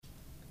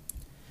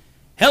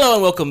Hello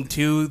and welcome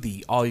to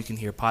the All You Can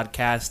Hear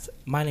podcast.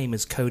 My name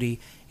is Cody,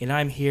 and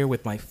I'm here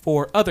with my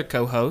 4 other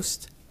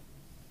co-hosts.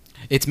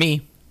 It's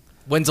me,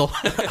 Wenzel.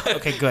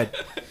 Okay, good.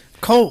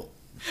 Colt.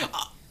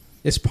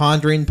 It's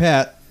Pondering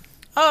Pat.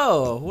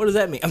 Oh, what does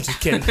that mean? I'm just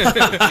kidding.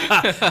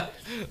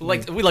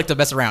 We like to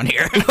mess around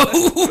here.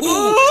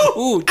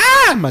 Ooh.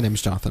 My name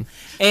is Jonathan.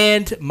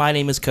 And my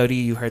name is Cody.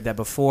 You heard that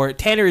before.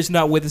 Tanner is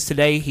not with us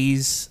today.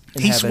 He's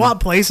in He heaven.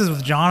 swapped places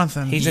with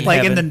Jonathan. He's in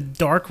like in the heaven.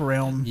 dark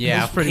realm.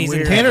 Yeah, It's pretty he's in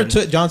weird. heaven. Tanner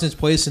took Johnson's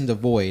place in the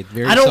void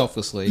very I don't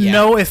selflessly.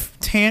 know if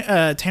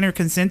Tanner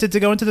consented to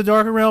go into the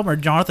darker realm or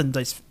Jonathan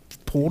just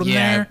pulled him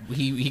Yeah, there.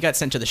 he got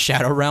sent to the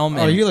Shadow Realm.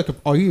 Are And you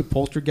a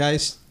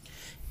poltergeist?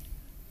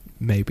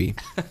 Maybe.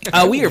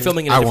 We are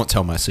filming in a I different- won't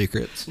tell my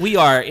secrets. We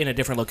are in a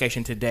different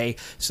location today.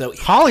 So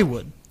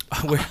Hollywood.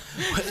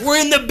 we're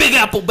in the Big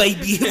Apple,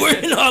 baby. We're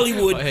in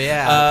Hollywood. Oh,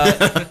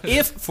 yeah.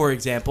 If, for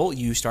example,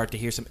 you start to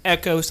hear some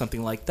echo,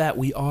 something like that,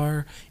 we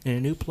are in a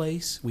new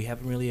place. We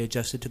haven't really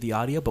adjusted to the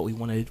audio, but we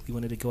wanted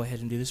to go ahead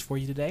and do this for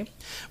you today.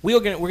 We're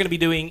gonna be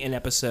doing an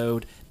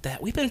episode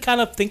that we've been kind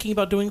of thinking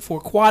about doing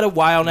for quite a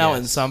while now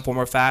in some form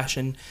or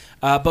fashion.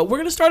 But we're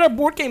gonna start our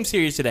board game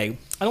series today.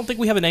 I don't think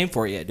we have a name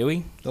for it yet, do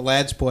we? The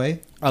lads play.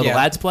 Oh, Yeah. the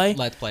Lads Play?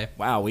 Let's play.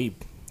 Wow, we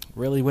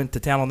really went to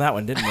town on that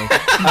one, didn't we?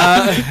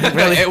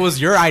 Really? It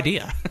was your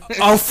idea.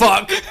 Oh,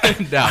 fuck.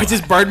 No. I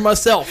just burned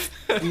myself.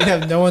 You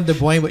have no one to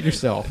blame but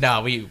yourself.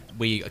 No,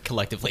 we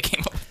collectively came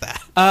up with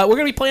that. We're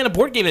going to be playing a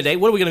board game today.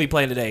 What are we going to be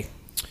playing today?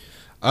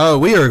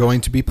 We are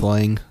going to be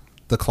playing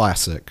the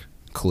classic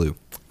Clue.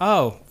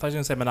 Oh, I thought I was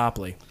going to say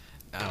Monopoly.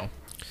 No.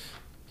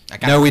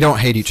 No, we don't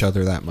hate each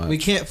other that much. We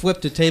can't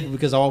flip the table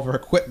because all of our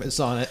equipment's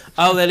on it.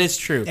 Oh, that is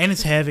true. And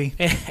it's heavy.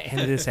 And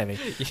it is heavy.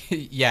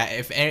 Yeah,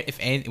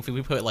 if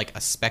we put like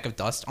a speck of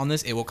dust on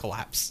this, it will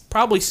collapse.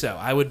 Probably so.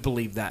 I would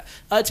believe that.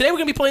 Today we're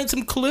going to be playing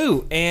some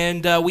Clue.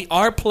 And we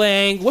are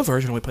playing... What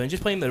version are we playing?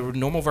 Just playing the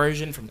normal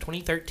version from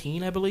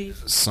 2013, I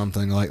believe.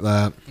 Something like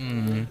that.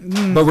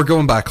 But we're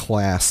going by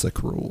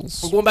classic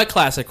rules. We're going by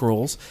classic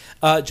rules.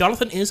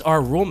 Jonathan is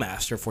our rule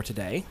master for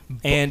today.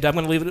 And I'm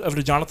going to leave it over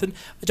to Jonathan.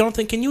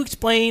 Jonathan, can you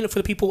explain for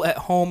the people at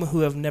home who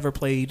have never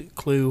played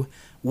Clue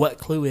what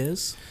Clue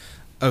is?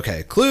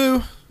 Okay,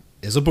 Clue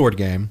is a board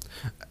game.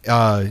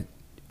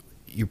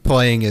 You're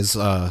playing as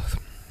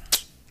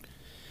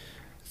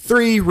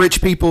 3 rich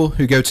people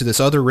who go to this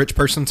other rich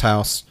person's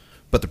house,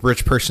 but the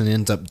rich person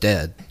ends up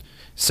dead.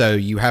 So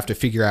you have to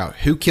figure out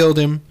who killed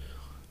him,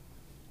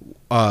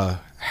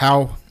 how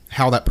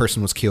that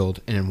person was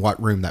killed, and in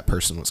what room that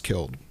person was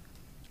killed.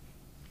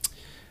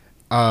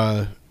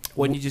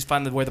 Wouldn't you just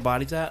find where the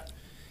body's at?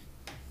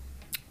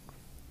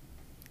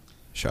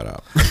 Shut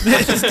up. I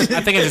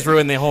think I just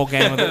ruined the whole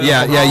game.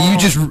 Yeah.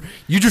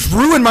 You just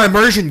ruined my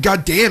immersion.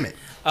 God damn it.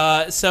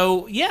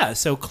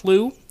 So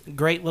Clue,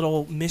 great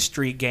little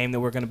mystery game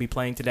that we're going to be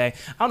playing today.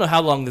 I don't know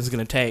how long this is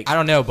going to take. I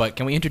don't know, but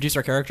can we introduce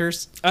our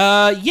characters?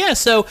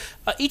 So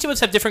each of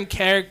us have different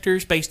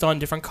characters based on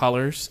different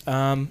colors.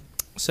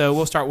 So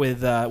we'll start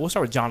with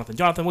Jonathan.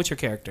 Jonathan, what's your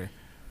character?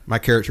 My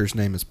character's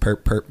name is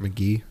Perp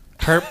McGee.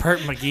 Perp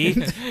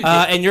McGee.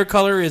 And your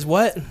color is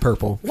what?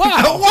 Purple.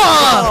 Wow!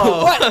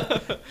 Whoa!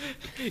 What?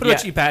 What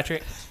about you,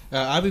 Patrick?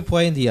 I'll be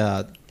playing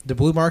the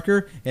blue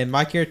marker, and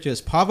my character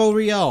is Pavo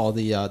Real,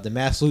 the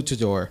masked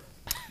luchador.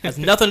 Has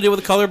nothing to do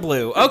with the color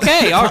blue.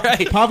 Okay, all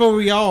right. Pavo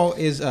Real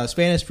is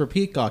Spanish for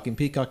peacock, and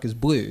peacock is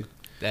blue.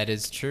 That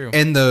is true.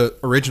 And the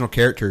original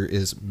character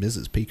is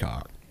Mrs.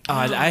 Peacock.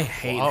 I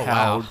hate Oh,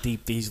 how wow.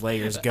 deep these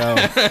layers go.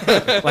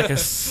 Like a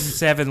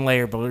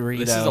 7-layer burrito.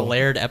 This is a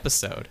layered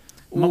episode.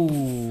 Ooh.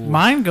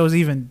 Mine goes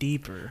even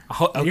deeper.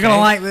 Okay. You're going to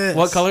like this.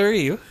 What color are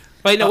you?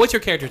 Wait, no, what's your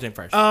character's name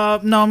first? No,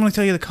 I'm going to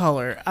tell you the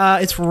color.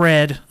 It's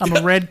red. I'm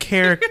a red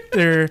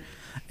character,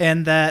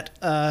 and that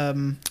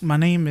my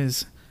name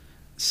is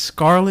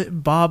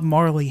Scarlett Bob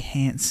Marley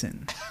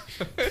Hanson.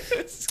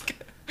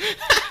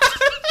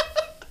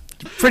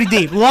 Pretty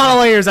deep. A lot of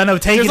layers, I know.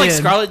 Take There's it like in.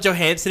 Scarlett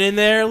Johansson in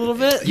there a little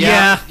bit.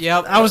 Yeah.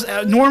 Yep. I was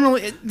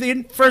normally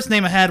the first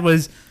name I had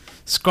was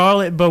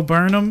Scarlett Bo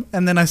Burnham,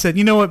 and then I said,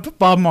 you know what, put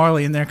Bob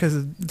Marley in there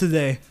because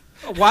today.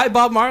 Why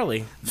Bob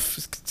Marley?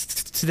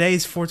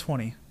 Today's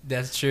 420.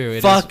 That's true.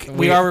 It Fuck, is.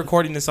 we are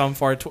recording this on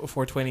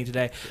 420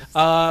 today.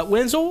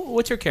 Wenzel,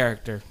 what's your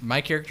character?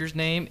 My character's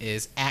name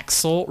is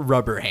Axel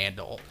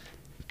Rubberhandle.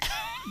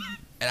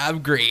 And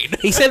I'm green.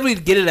 He said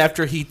we'd get it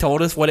after he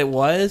told us what it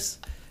was,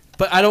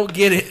 but I don't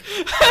get it.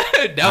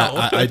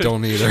 No. I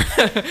don't either.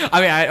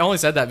 I mean, I only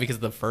said that because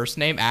of the first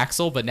name,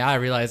 Axel, but now I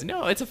realize,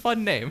 no, it's a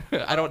fun name.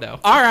 I don't know.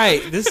 All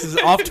right, this is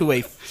off to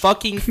a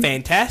fucking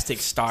fantastic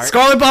start.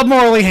 Scarlett Bob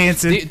Marley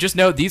Hanson. Just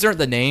know, these aren't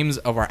the names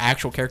of our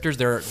actual characters.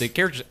 The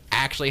characters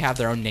actually have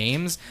their own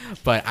names,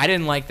 but I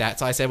didn't like that,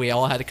 so I said we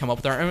all had to come up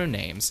with our own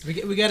names.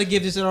 We got to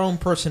give this our own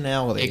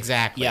personality.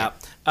 Exactly. Yeah.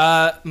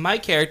 My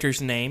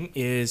character's name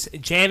is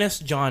Janice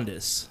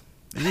Jaundice,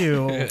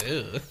 Ew.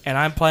 Ugh. and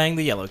I'm playing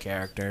the yellow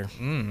character.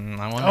 I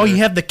wonder. Oh, you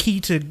have the key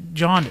to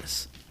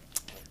jaundice.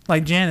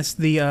 Like Janus,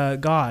 the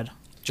god.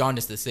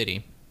 Jaundice the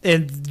city.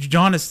 And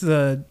Jaundice,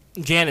 the...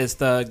 Janice,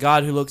 the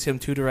god who looks him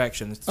 2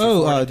 directions.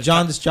 Oh,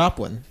 Jaundice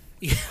Joplin.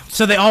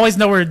 So they always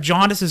know where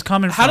jaundice is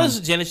coming How from. does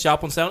Janis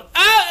Joplin sound?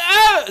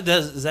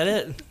 Is that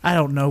it? I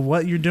don't know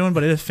what you're doing,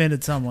 but it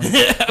offended someone.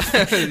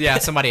 Yeah,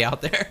 somebody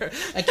out there.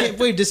 I can't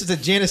believe this is a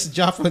Janis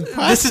Joplin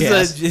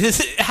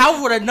podcast.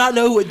 How would I not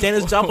know what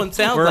Janis Joplin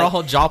sounds We're like?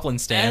 all Joplin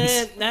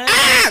stands.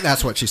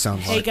 That's what she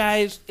sounds Hey like.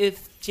 guys,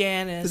 it's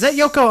Janice. Is that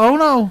Yoko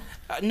Ono?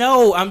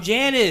 No, I'm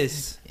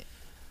Janice.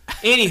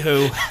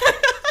 Anywho, It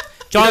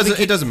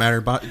Jonathan, doesn't matter.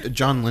 But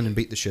John Lennon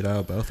beat the shit out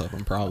of both of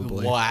them,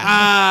 probably.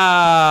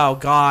 Oh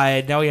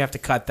God! Now we have to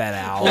cut that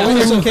out. Oh,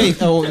 it's okay.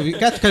 Oh, we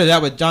got to cut it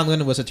out, but John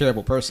Lennon was a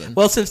terrible person.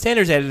 Well, since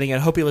Tanner's editing, I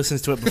hope he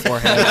listens to it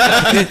beforehand.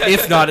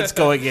 If not, it's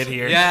going in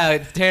here. Yeah,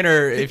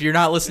 Tanner, if you're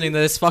not listening to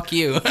this, fuck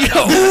you.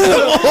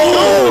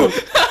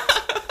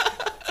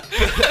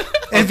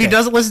 And if he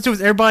doesn't listen to us,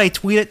 everybody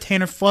tweet at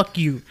Tanner, fuck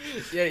you.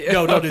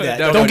 No, don't do that.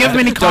 Don't give him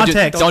any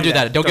context. Don't do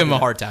that. Don't give him a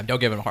hard time. Don't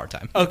give him a hard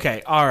time.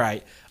 Okay. All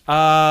right.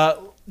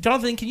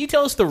 Jonathan, can you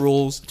tell us the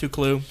rules to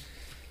Clue?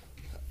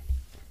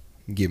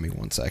 Give me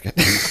 1 second.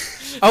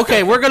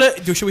 Okay, we're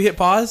gonna. Should we hit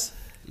pause?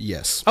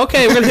 Yes.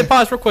 Okay, we're gonna hit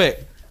pause real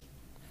quick.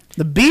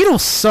 The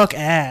Beatles suck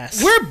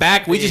ass. We're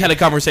back. We just had a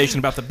conversation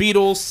about the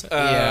Beatles.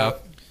 Yeah.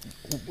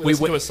 We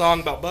listened to a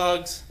song about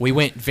bugs. We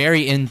went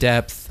very in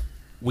depth.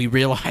 We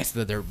realized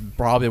that they're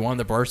probably one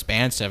of the worst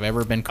bands to have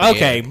ever been created.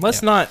 Okay,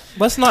 let's not.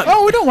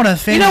 Oh, we don't want to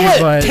offend You know what,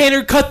 but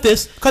Tanner? Cut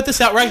this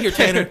out right here,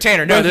 Tanner.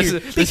 Tanner, no, Right this here.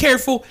 is- Be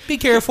careful. Be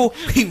careful.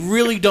 We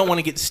really don't want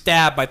to get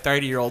stabbed by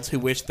 30-year-olds who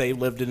wish they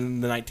lived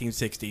in the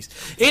 1960s.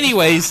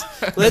 Anyways,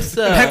 let's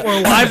back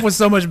where life was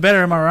so much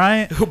better, am I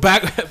right? go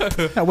back.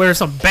 Where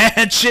some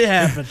bad shit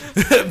happened.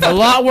 A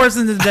lot worse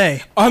than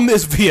today. I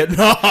miss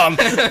Vietnam.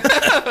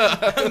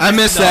 I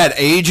miss that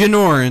Agent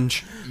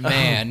Orange.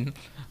 Man,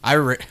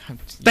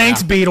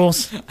 Thanks,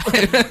 Beatles.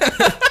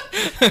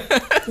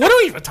 What are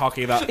we even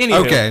talking about?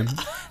 Anywho. Okay.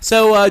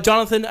 So,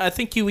 Jonathan, I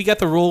think we got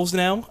the rules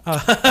now.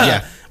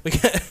 Yeah.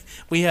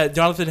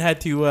 Jonathan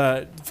had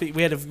to.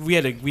 We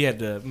had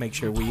to make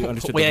sure we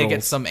understood We the had to rules.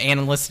 get some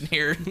analysts in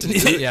here.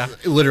 Yeah.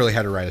 Literally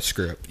had to write a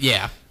script.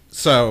 Yeah.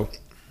 So,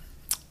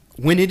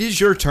 when it is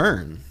your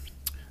turn,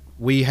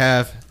 we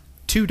have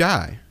 2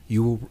 die.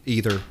 You will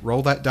either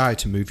roll that die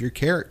to move your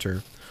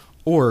character,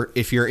 or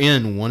if you're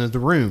in one of the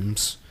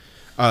rooms,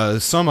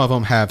 some of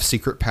them have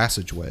secret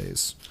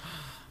passageways,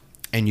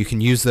 and you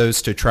can use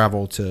those to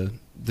travel to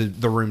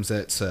the rooms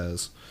that it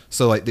says.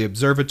 So, like, the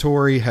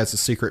observatory has a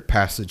secret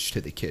passage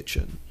to the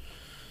kitchen.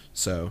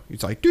 So,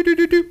 it's like,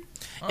 do-do-do-do.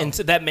 And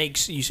so that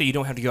makes you so you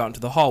don't have to go out into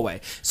the hallway.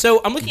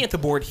 So I'm looking at the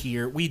board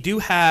here. We do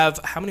have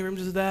how many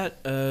rooms is that?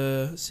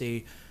 Let's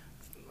see,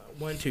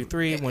 1, 2,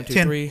 3, 1, 2,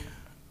 10. 3.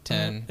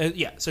 10.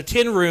 Yeah, so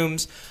 10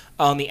 rooms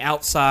on the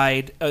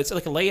outside. It's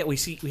like a layout. We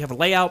have a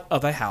layout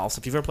of a house.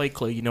 If you've ever played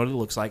Clue, you know what it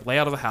looks like.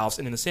 Layout of a house,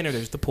 and in the center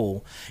there's the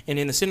pool. And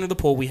in the center of the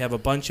pool, we have a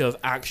bunch of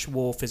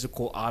actual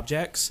physical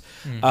objects.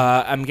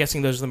 I'm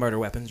guessing those are the murder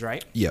weapons,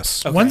 right?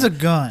 Yes. Okay. One's a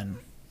gun.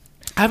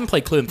 I haven't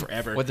played Clue in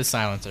forever. With the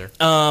silencer.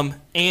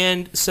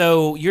 And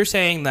so you're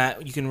saying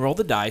that you can roll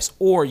the dice,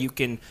 or you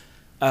can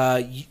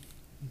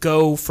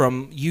go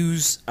from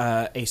use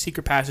a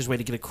secret passageway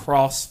to get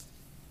across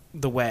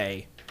the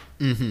way,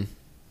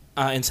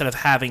 instead of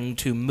having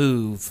to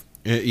move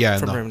Yeah.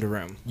 from room to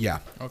room. Yeah.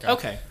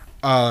 Okay.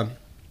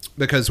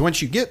 Because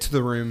once you get to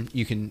the room,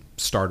 you can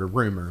start a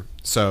rumor.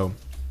 So,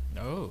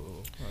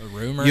 Oh. A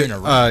rumor you, in a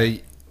room.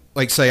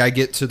 like, say I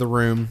get to the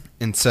room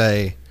and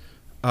say,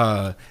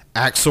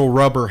 Axel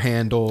Rubber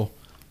Handle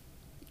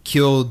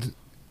killed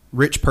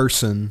rich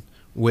person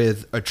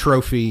with a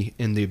trophy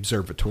in the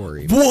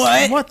observatory.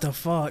 What the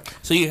fuck?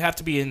 So you have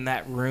to be in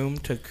that room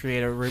to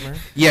create a rumor?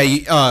 Yeah,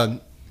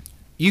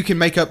 you can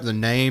make up the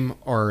name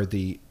or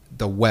the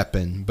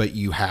weapon, but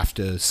you have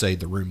to say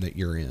the room that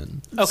you're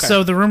in. Okay.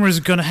 So the rumor is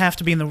going to have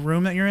to be in the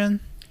room that you're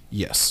in?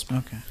 Yes.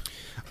 Okay.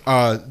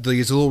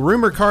 These little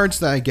rumor cards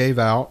that I gave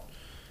out,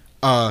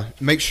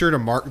 make sure to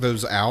mark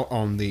those out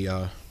on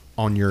the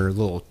on your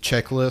little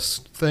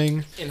checklist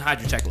thing. In hide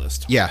your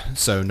checklist. Yeah,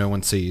 so no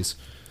one sees.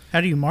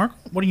 How do you mark?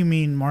 What do you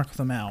mean mark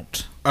them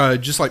out?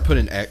 Just like put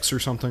an X or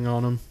something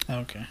on them,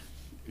 Okay.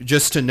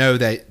 just to know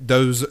that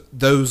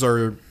those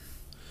are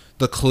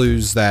the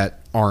clues that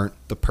aren't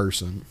the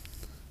person.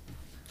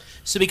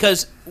 So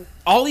because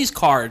all these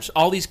cards,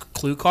 all these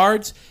clue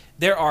cards,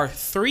 there are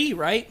 3,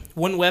 right?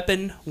 1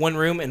 weapon, 1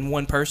 room, and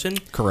 1 person.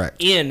 Correct.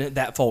 In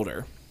that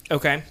folder.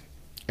 Okay.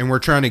 And we're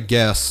trying to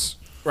guess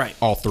Right.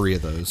 all 3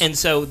 of those. And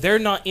so they're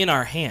not in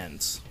our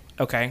hands.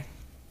 Okay.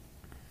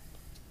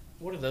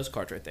 What are those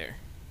cards right there?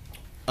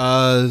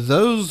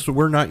 Those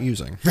we're not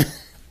using.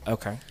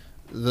 Okay.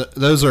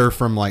 Those are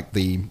from like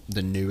the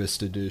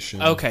newest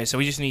edition. Okay, so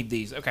we just need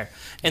these. Okay,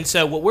 and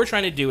so what we're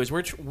trying to do is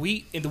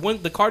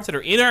the cards that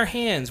are in our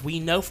hands, we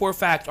know for a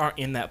fact aren't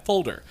in that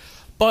folder,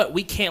 but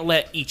we can't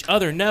let each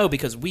other know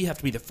because we have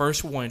to be the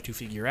first one to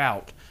figure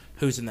out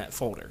who's in that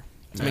folder.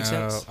 Does that make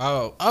sense?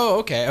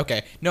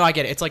 Okay. No, I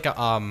get it. It's like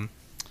a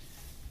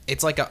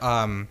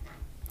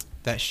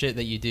that shit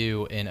that you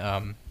do in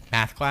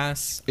math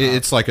class.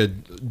 It's like a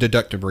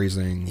deductive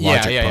reasoning Yeah,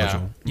 logic yeah, yeah.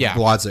 puzzle.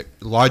 Yeah.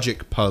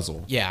 Logic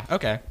puzzle. Yeah.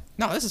 Okay.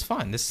 No, this is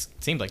fun. This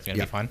seems like it's gonna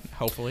Yeah. be fun.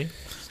 Hopefully.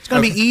 It's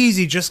gonna be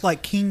easy, just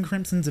like King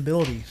Crimson's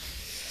ability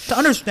to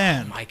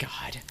understand. My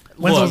God.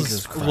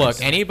 When's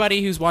Look,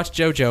 anybody who's watched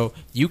JoJo,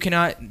 you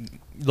cannot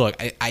look.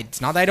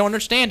 It's not that I don't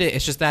understand it.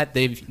 It's just that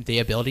the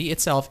ability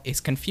itself is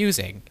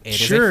confusing. It is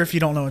Sure, if you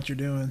don't know what you're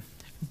doing.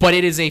 but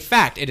it is a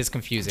fact. It is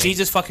confusing.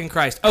 Jesus fucking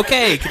Christ.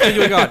 Okay,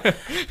 continuing on.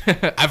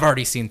 I've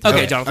already seen. Okay,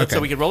 Okay. Jonathan. Okay. So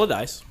we can roll a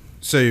dice.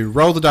 So you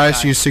roll the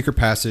dice, use secret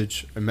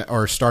passage,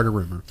 or start a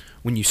rumor.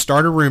 When you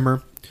start a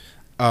rumor,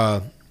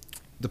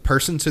 the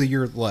person to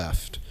your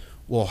left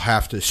will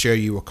have to show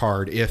you a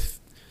card. If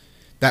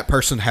that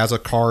person has a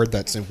card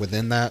that's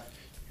within that,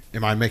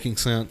 am I making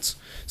sense?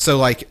 So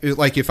like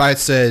if I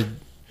said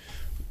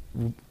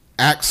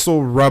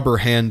Axel rubber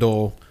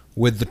handle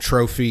with the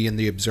trophy in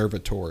the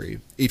observatory,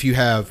 if you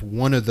have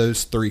one of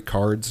those 3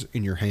 cards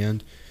in your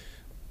hand,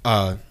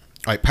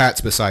 like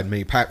Pat's beside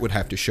me, Pat would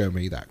have to show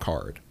me that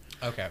card.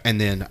 Okay. And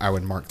then I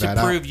would mark To that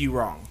prove out. you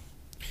wrong.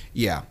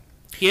 Yeah.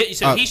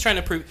 So he's trying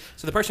to prove.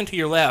 So the person to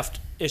your left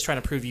is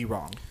trying to prove you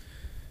wrong.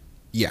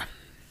 Yeah.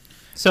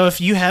 So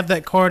if you have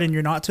that card and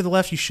you're not to the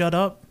left, you shut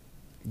up.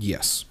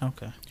 Yes.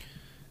 Okay.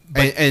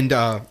 And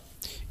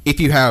if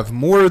you have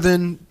more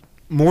than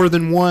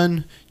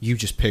one, you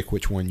just pick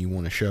which one you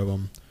want to show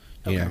them.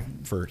 You know,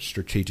 for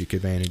strategic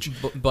advantage.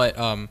 But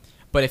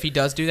if he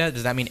does do that,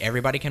 does that mean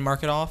everybody can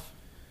mark it off?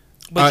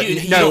 But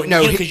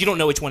no, because you don't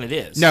know which one it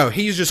is. No,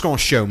 he's just going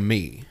to show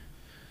me.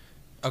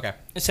 Okay.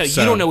 So you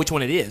So- don't know which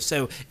one it is.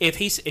 So if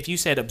you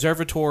said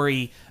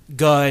observatory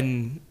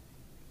gun,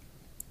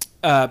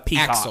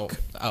 peacock, Axel.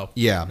 Oh.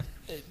 Yeah.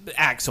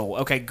 Axel.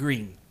 Okay,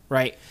 green.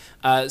 Right.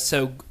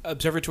 So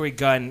observatory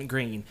gun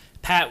green.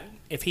 Pat,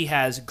 if he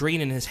has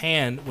green in his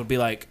hand, would be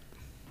like,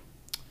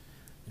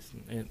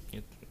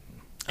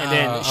 and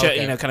then show,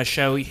 okay. kind of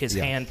show his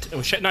Yeah. hand.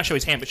 Not show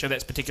his hand, but show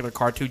that particular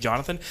card to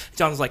Jonathan.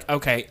 Jonathan's like,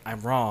 okay,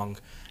 I'm wrong,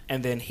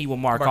 and then he will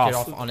mark Mark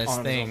off, it off on his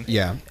thing.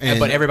 Yeah.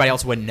 But everybody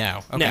else wouldn't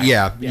know. Okay. No.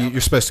 Yeah, Yeah.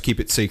 you're supposed to keep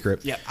it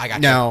secret. Yeah. I got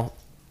you. Now,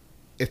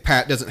 if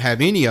Pat doesn't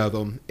have any of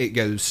them, it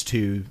goes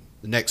to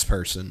the next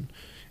person,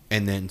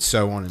 and then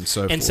so on and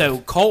so forth. And so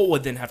Cole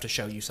would then have to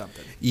show you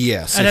something.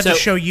 yes, I'd have So- to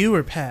show you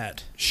or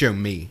Pat. show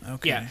me.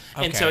 Okay. Yeah,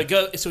 and Okay. so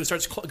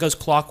it goes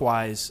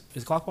clockwise.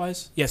 Is it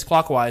clockwise? Yes,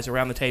 clockwise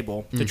around the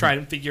table to try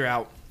and figure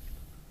out.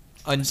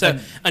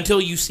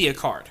 Until you see a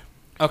card.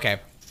 Okay.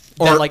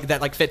 Or-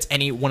 that fits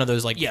any one of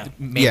those Yeah.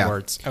 main Yeah.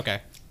 words.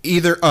 Okay.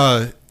 Either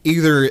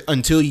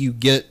until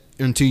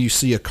you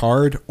see a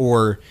card,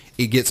 or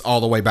it gets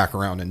all the way back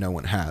around and no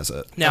one has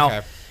it. Now,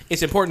 Okay.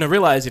 it's important to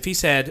realize if he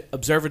said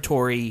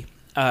observatory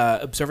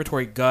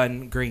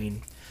gun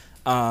green,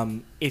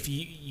 if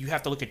you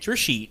have to look at your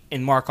sheet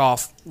and mark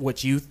off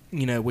what you've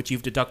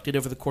deducted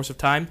over the course of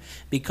time,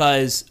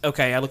 because I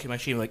look at my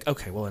sheet and I'm like,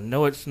 okay, well I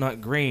know it's not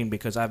green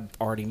because I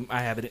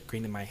have it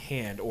green in my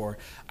hand, or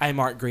I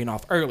marked green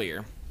off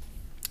earlier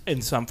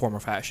in some form or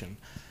fashion.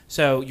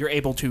 So you're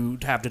able to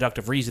have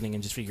deductive reasoning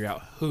and just figure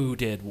out who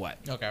did what.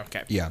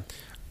 Okay. Yeah,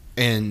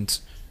 and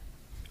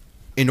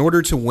in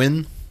order to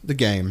win the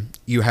game,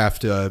 you have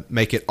to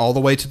make it all the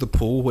way to the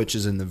pool, which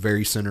is in the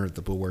very center of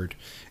the board,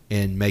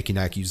 and make an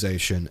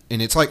accusation. And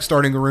it's like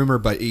starting a rumor,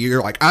 but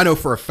you're like, I know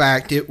for a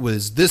fact it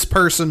was this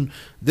person,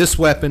 this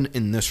weapon,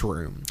 in this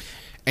room.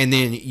 And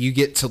then you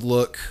get to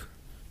look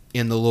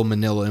in the little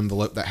manila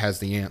envelope that has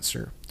the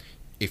answer.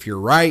 If you're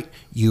right,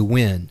 you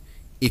win.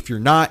 If you're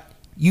not,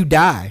 you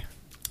die.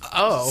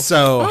 Oh.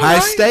 So high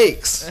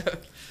stakes.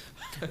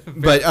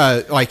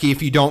 But like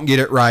if you don't get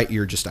it right,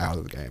 you're just out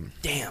of the game.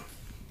 Damn.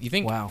 You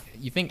think? Wow.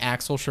 You think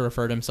Axel should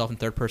refer to himself in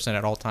third person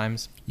at all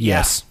times?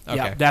 Yes. Yeah,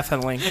 Okay. yeah,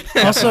 definitely.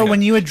 Also,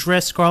 when you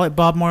address Scarlet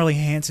Bob Marley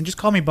Hanson, just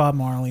call me Bob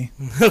Marley.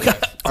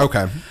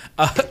 Okay.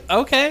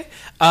 Okay.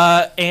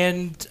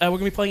 And we're going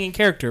to be playing in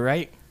character,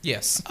 right?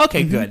 Yes.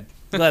 Okay, good.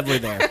 Glad we're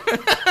there.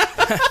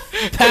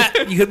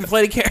 Pat, you could be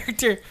playing a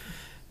character.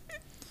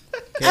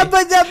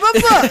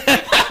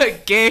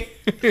 Okay.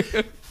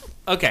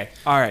 Okay.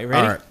 All right.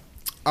 Ready?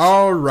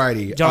 All right.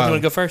 Alrighty. John, you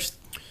want to go first?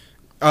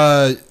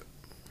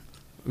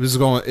 This is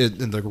going.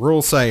 The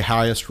rules say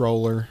highest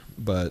roller,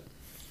 but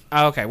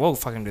Oh, okay, we'll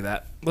fucking do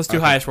that. Let's do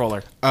Okay. highest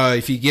roller.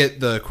 if you get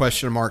the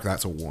question mark,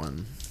 that's a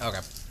 1. Okay.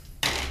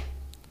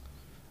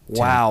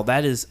 Wow,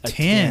 that is a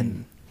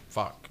 10.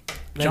 Fuck.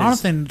 That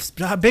Jonathan,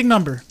 big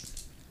number.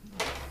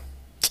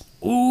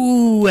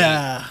 Ooh,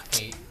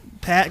 8.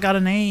 Pat got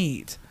an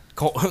 8.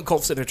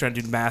 Colt's sitting there trying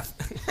to do the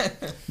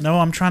math. No,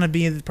 I'm trying to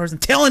be the person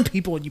telling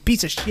people, you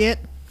piece of shit.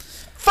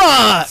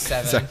 Fuck!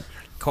 7.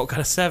 Colt got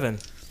a 7.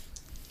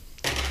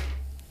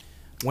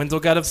 Wendell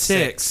got a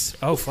 6.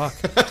 Oh, fuck.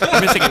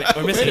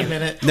 We're missing a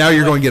minute. Now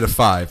you're going to get a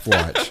 5.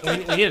 Watch. We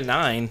need a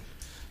 9.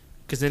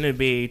 Because then it would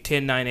be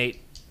 10, 9,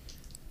 8,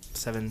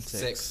 7, 6.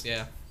 6.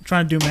 Yeah. I'm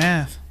trying to do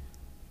math.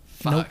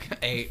 Fuck.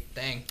 8.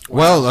 Dang.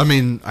 Well, I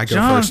mean, I go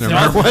first no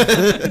matter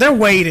what. They're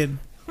weighted.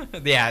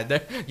 Yeah.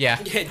 Yeah.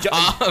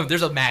 Yeah,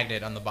 There's a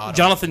magnet on the bottom.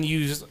 Jonathan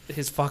used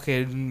his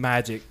fucking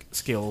magic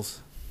skills.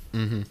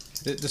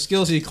 The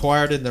skills he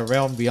acquired in the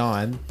realm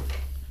beyond.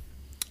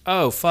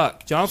 Oh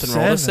fuck! Jonathan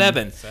rolled a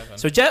 7. Seven.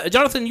 So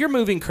Jonathan, you're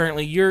moving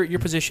currently. Your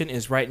position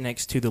is right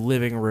next to the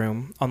living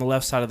room on the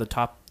left side of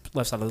the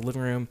left side of the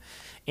living room,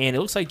 and it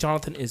looks like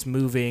Jonathan is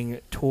moving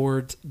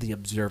towards the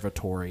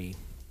observatory.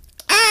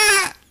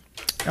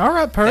 All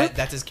right, Perp.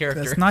 That's his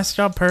character. That's nice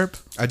job, Perp.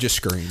 I just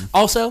scream.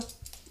 Also,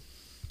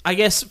 I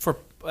guess for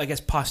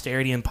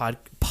posterity and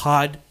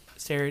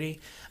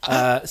posterity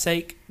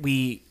sake,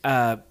 we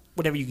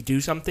whenever you do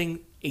something,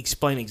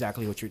 explain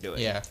exactly what you're doing.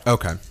 Yeah.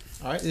 Okay.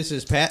 All right, this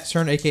is Pat's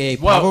turn, a.k.a.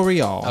 Whoa. Pavo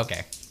Real.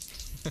 Okay.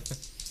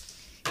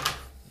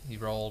 He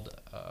rolled.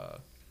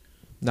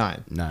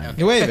 9. 9. Okay.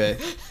 Hey, wait a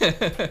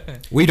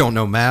minute. We don't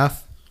know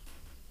math.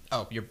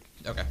 Oh, you're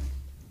okay.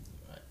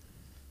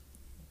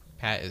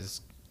 Pat is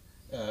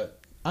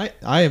I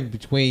am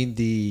between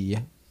the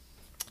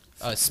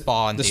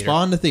spa and theater.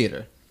 spa and the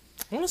theater.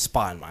 I want a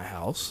spa in my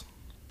house.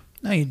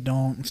 No, you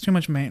don't. It's too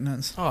much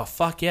maintenance. Oh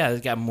fuck yeah!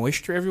 It's got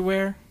moisture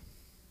everywhere.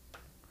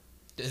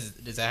 Is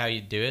that how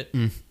you do it?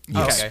 Mm.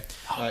 Yes. Okay.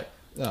 All right.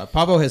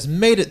 Pavo has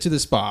made it to the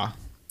spa.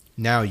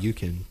 Now you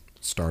can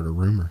start a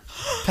rumor.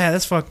 Pat,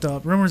 that's fucked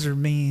up. Rumors are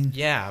mean.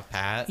 Yeah,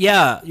 Pat.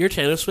 Yeah, you're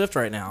Taylor Swift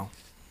right now.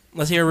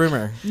 Let's hear a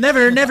rumor.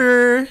 Never,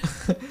 never.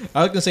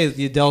 I was gonna say that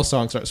the Adele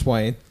song starts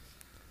playing.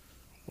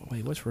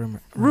 Wait, what's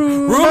rumor?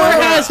 Rumor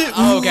has it.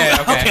 Oh, okay,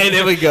 okay. Okay,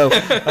 there we go.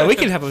 We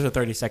can have up to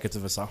 30 seconds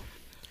of a song,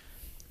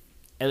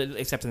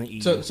 except in the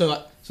EU.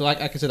 So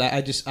like I said,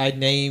 I just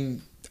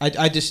name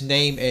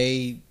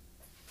a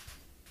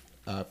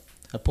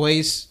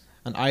place,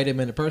 an item,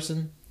 and a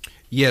person.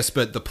 Yes,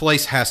 but the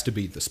place has to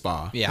be the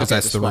spa. Yeah, 'cause okay,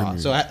 that's the spa. rumor.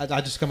 So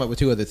I just come up with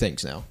 2 other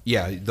things now.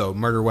 Yeah, the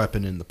murder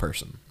weapon and the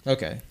person.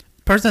 Okay.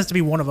 Person has to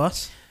be one of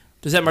us.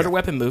 Does that murder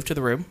weapon move to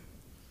the room?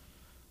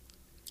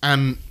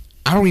 I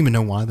don't even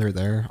know why they're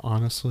there,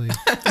 honestly.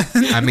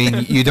 I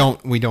mean, we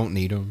don't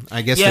need them.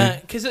 I guess. Yeah,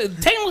 because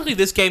technically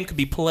this game could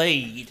be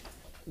played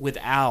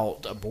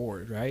without a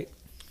board, right?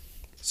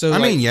 So I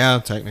mean, yeah,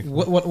 technically.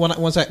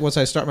 once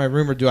I start my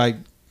rumor, do I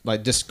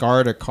like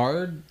discard a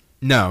card?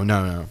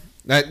 No.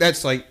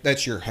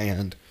 That's your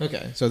hand.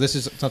 Okay. So this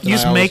is something You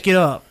just make it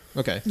up.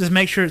 Okay. Just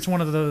make sure it's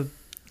one of the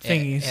It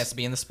thingies. has to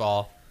be in the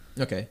spa.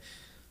 Okay.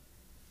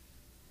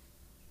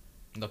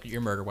 Look at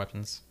your murder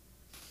weapons.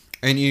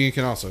 And you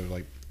can also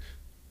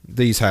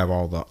these have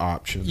all the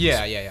options.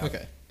 Yeah.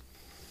 Okay.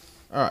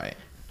 All right.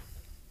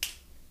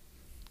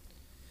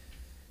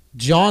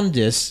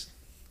 Jaundice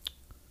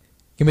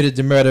committed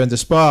the murder in the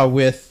spa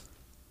with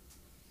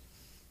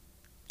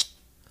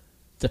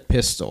the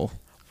pistol.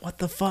 What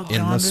the fuck, In the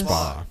Jaundice?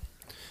 spa.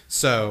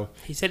 So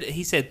He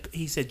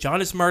said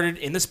John is murdered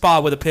in the spa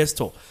with a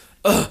pistol.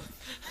 Ugh.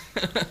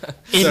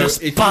 In the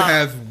if you spa.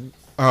 have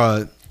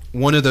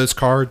one of those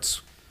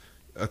cards,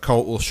 a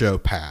cult will show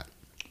Pat.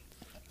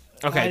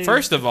 Okay,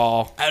 first of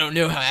all, I don't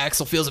know how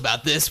Axel feels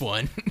about this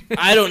one.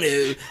 I don't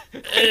know.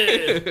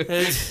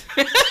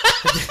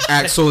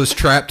 Axel is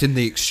trapped in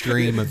the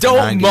extreme of the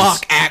Don't 90s.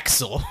 mock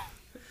Axel.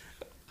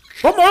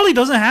 Bob Marley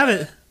doesn't have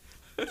it.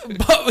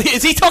 But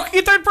is he talking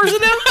in third person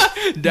now?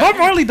 Bob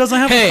Marley doesn't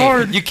have a Hey,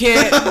 card. you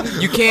can't.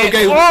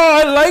 Okay. Oh,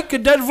 I like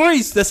that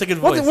voice. That's a good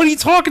voice. What are you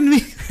talking to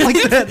me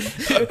like that?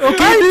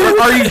 Okay, dude.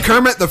 Are you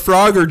Kermit the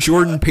Frog or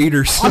Jordan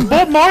Peterson? I'm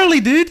Bob Marley,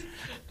 dude.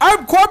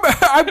 I'm Corbett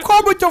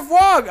the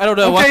Frog. I don't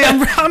know. Okay,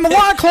 why. I'm a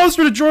lot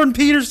closer to Jordan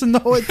Peterson,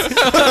 though. It's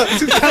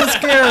kind of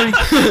scary.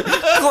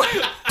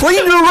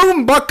 Clean your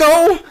room,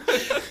 bucko!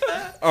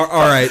 All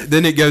right,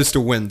 then it goes to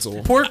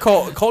Wenzel. Poor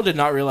Cole. Cole did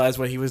not realize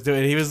what he was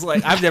doing. He was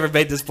like, "I've never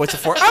made this voice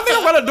before. I think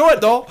I'm gonna do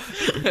it, though."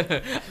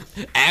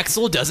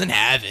 Axel doesn't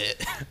have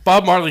it.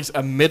 Bob Marley's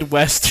a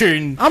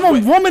Midwestern. I'm a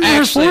woman in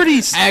her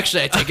 40s.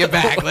 Actually, I take it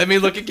back. Let me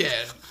look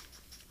again.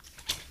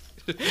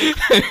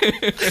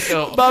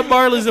 Bob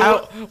Marley's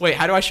a. Wait,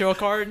 how do I show a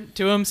card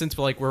to him since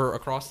we're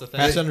across the thing?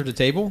 Pass under the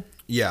table.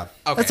 Yeah.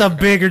 Okay. That's a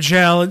bigger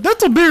challenge.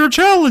 That's a bigger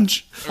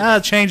challenge.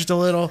 Changed a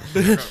little.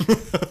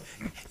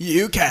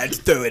 You can't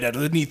throw it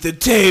underneath the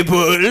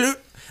table.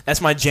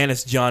 That's my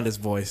Janice Jaundice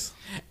voice.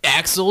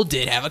 Axel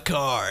did have a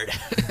card.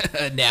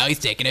 Now he's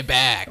taking it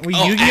back. We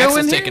Yu-Gi-Oh in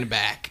Axel's here? taking it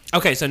back.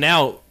 Okay, so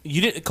now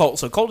you didn't. Colt.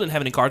 So Colt didn't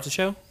have any cards to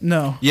show,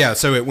 No. Yeah,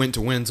 so it went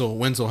to Wenzel.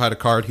 Wenzel had a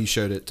card. He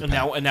showed it to and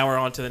Pat. now we're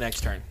on to the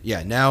next turn.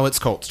 Yeah, now it's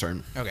Colt's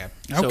turn. Okay.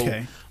 So,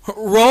 Okay.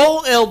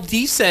 roll el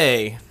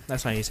dice.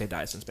 That's how you say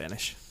dice in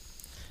Spanish.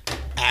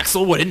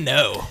 Axel wouldn't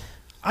know.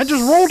 I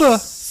just rolled a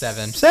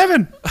 7.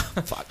 7.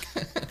 Fuck.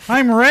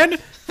 I'm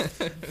red,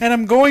 and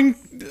I'm going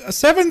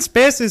 7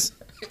 spaces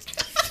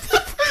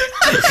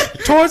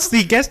towards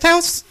the guest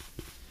house.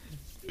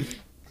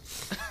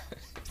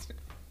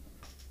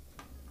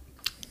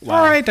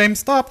 All right, I'm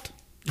stopped.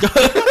 I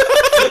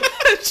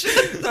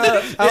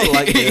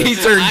like He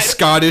this. turned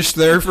Scottish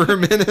there for a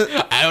minute.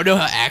 I don't know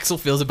how Axel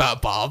feels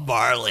about Bob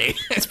Marley.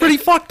 It's pretty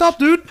fucked up,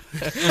 dude.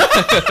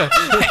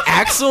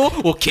 Axel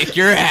will kick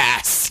your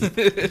ass.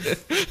 Okay,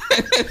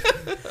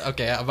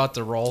 I'm about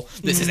to roll.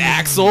 This is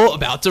Axel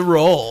about to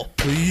roll.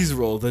 Please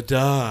roll the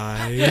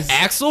dice.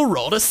 Axel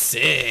rolled a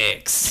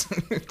 6.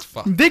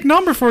 Fuck. Big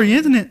number for you,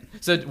 isn't it?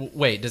 So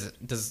wait,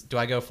 do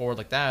I go forward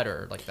like that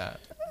or like that?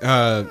 Each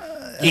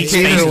Either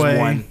space is way.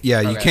 one.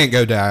 Yeah, you Okay. can't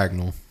go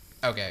diagonal.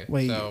 Okay.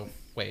 Wait. So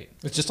wait.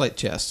 It's just like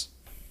chess.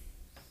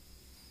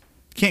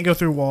 Can't go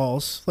through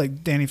walls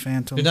like Danny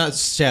Phantom. You're not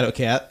Shadow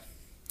Cat.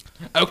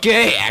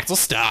 Okay, Axel,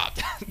 stop.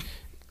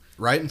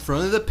 Right in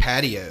front of the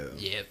patio.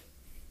 Yep.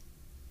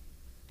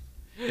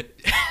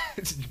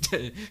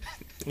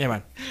 Never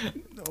mind.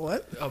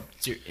 What? Oh,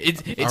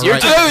 it's All your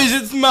right. turn. Oh,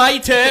 it's my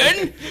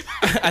turn.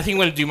 I think I'm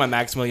gonna do my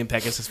Maximilian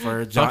Pegasus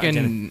for John.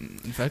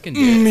 Fucking do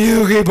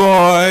it. Yugi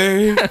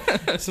boy.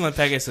 This is my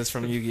Pegasus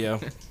from Yu-Gi-Oh.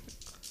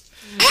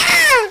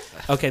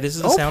 Okay, this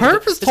is the Oh, sound.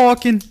 Perp is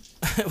talking.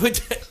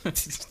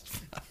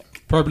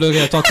 Probably don't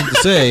have something to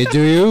say,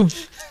 do you?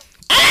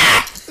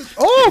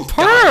 Oh,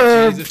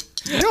 Perp.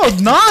 Yo,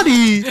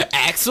 naughty.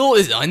 Axel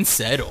is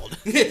unsettled.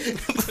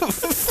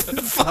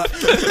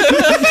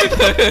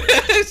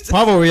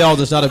 Pavo Real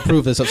does not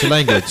approve of such a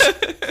language.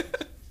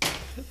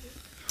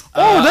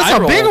 Oh, that's I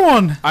a big rolled-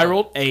 one. I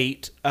rolled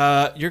 8.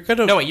 You're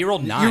gonna. No, wait, you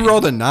rolled 9. You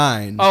rolled a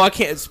 9. Oh, I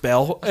can't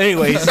spell.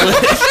 Anyways,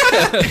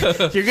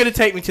 you're gonna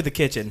take me to the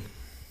kitchen.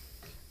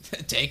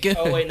 Take it.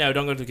 Oh wait, no,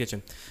 don't go to the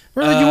kitchen.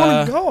 Where do you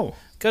want to go?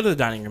 Go to the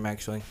dining room,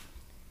 actually.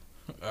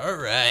 All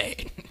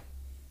right.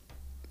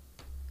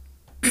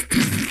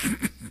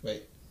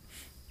 Wait.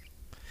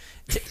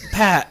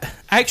 Pat,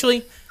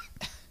 actually,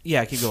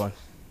 yeah, keep going.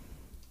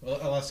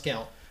 Well, let's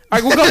count. All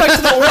right, we'll go back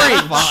to the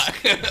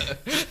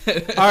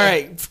orange. All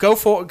right, go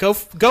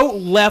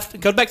left.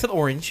 Go back to the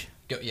orange.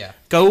 Go, yeah.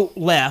 Go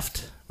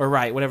left or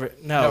right, whatever.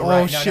 No. Oh,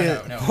 right.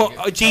 shit. No.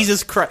 Oh,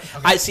 Jesus Christ!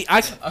 I see.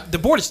 The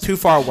board is too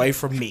far away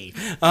from me.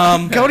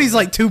 Cody's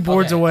like 2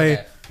 boards away.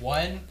 Okay.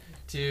 1,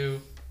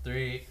 2,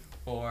 3,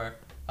 4,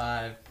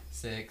 5,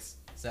 6,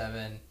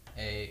 7,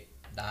 8,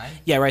 9.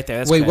 Yeah, right there.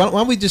 That's Wait, good. why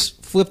don't we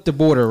just flip the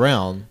board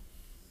around?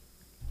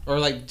 Or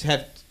like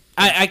have...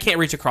 I can't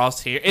reach across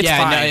here. It's yeah,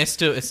 fine. no,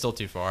 it's still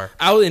too far.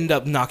 I'll end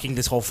up knocking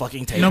this whole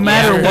fucking table. No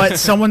matter over. what,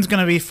 someone's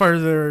gonna be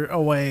further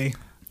away.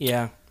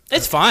 Yeah,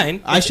 it's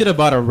fine. I should have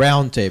bought a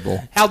round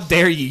table. How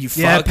dare you? You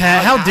Yeah, fuck.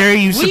 Pat. How dare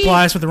you We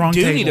supply us with the wrong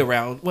do table? need a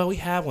round. Well, we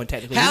have one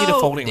technically. we need a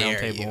How folding round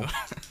dare table. you.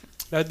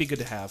 That would be good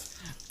to have.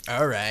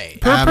 All right.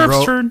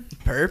 Perp's turn.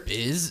 Perp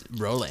is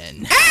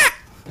rolling.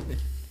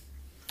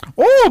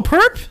 Oh,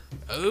 Perp.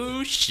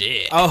 Oh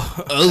shit.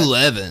 Oh,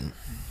 11.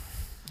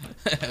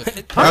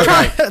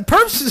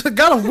 Perp's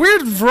got a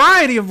weird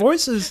variety of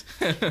voices.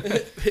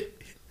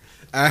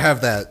 I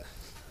have that.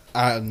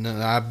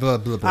 Blah, blah,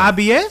 blah.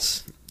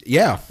 IBS?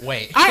 Yeah.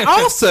 Wait. I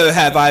also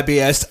have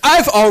IBS.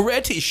 I've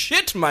already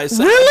shit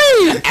myself.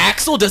 Really?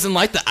 Axel doesn't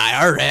like the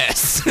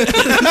IRS.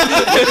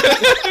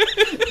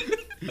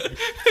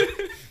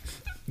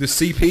 The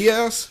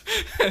CPS?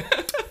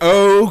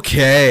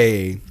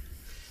 Okay.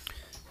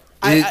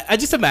 I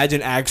just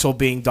imagine Axel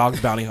being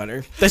Dog's bounty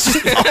hunter. That's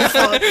just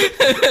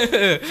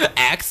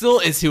Axel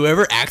is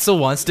whoever Axel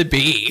wants to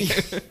be.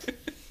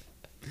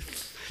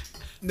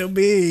 The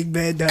big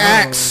bad dog.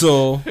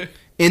 Axel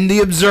in the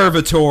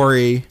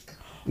observatory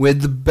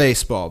with the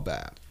baseball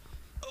bat.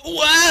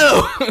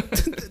 Whoa!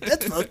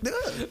 That's fucked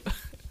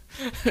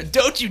up.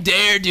 Don't you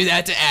dare do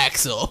that to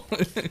Axel.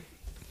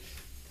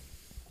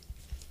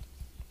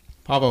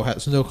 Pavo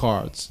has no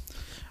cards.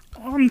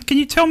 Can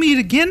you tell me it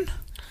again?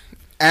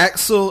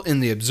 Axel in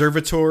the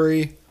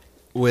observatory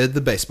with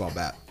the baseball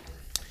bat.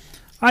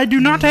 I do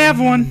not have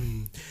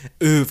one.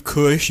 Of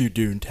course you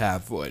don't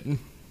have one.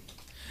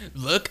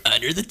 Look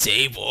under the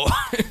table.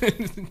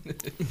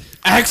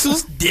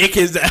 Axel's dick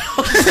is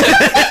out.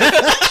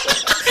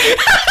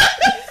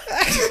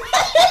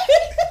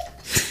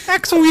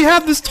 Axel, we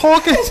have this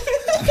talk at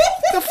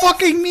the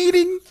fucking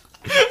meeting.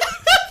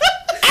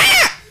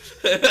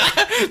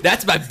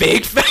 That's my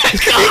big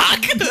fat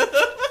cock.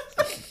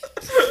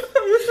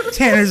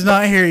 Tanner's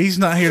not here. He's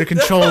not here to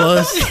control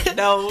us.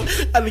 No,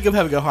 I think I'm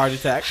having a heart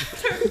attack.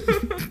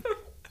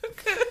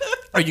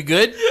 Are you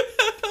good?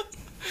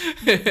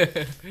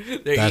 There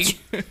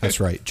That's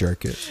right,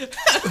 jerk it.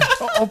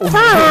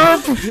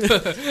 Perp.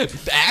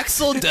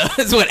 Axel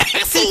does what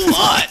Axel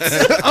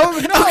wants.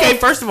 Oh, no. Okay,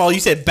 first of all, you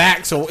said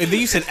Baxel, and then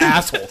you said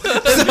asshole.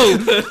 So,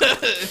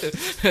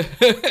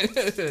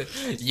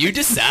 You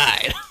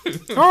decide.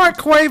 All right,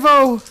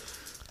 Quavo.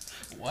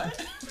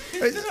 What?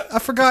 I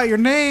forgot your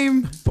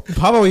name.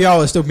 Pavo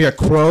Real is still mere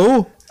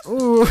crow.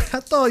 Ooh, I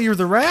thought you were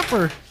the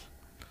rapper.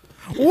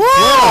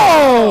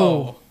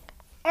 Whoa!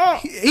 Oh,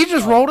 he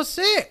just rolled a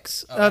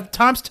 6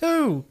 times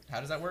 2. How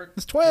does that work?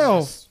 It's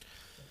 12.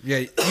 Yeah,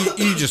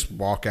 you just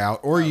walk out,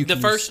 or you the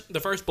can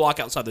first block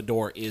outside the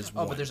door is Oh,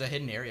 one. but there's a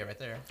hidden area right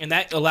there. And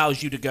that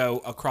allows you to go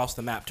across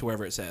the map to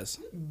wherever it says.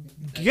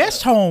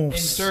 Guest homes.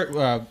 Insert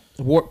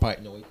warp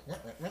pipe noise.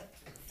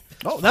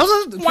 Oh, that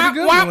was a pretty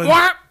good one.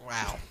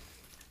 Wow.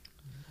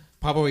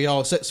 Pavo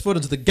Real sets foot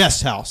into the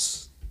guest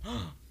house.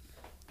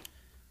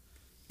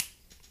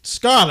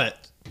 Scarlet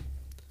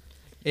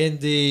in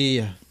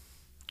the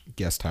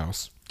guest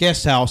house.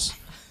 guest house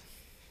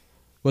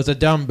was a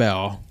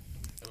dumbbell.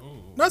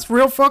 That's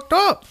real fucked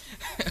up.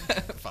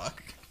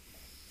 Fuck.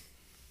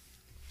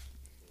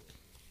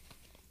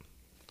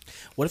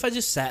 What if I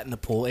just sat in the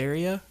pool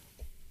area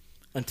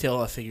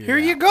until I figure Here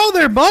it you out. go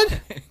there,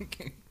 bud.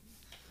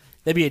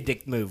 That'd be a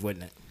dick move,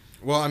 wouldn't it?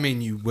 Well, I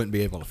mean, you wouldn't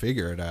be able to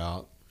figure it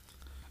out.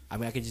 I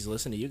mean, I could just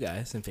listen to you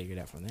guys and figure it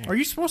out from there. Are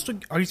you supposed to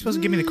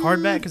give me the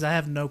card back? Because I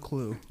have no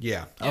clue.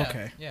 Yeah. Yeah,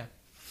 Okay. Yeah.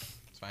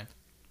 It's fine.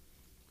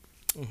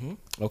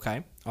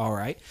 Okay. All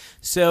right.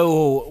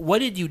 So, what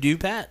did you do,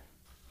 Pat?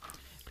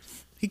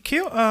 He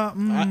killed.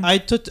 I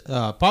took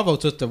Pablo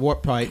took the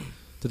warp pipe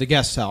to the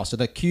guest house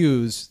and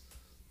accused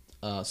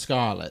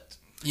Scarlet.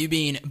 You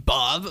mean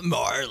Bob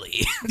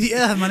Marley?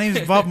 Yeah, my name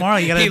is Bob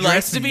Marley. You gotta He address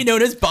likes to me. be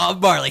known as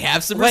Bob Marley.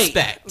 Have some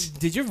respect.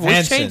 Did your voice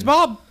Hanson. change,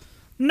 Bob?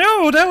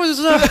 No, that was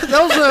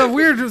a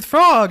weird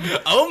frog.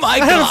 Oh my I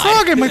god! had a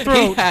frog in my He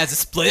throat. has a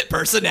split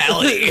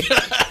personality.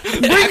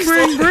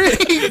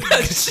 Bring.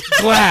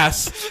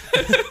 Glass.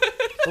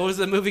 What was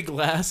the movie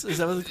Glass? Is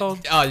that what it's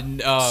called?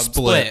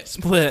 Split.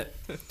 Split.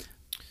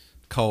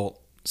 Colt,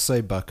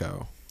 say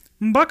Bucko.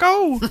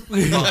 Bucko.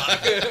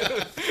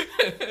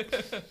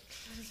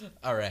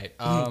 All right.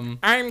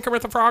 I'm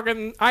Kermit the Frog,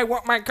 and I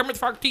want my Kermit the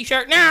Frog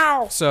T-shirt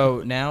now.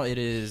 So now it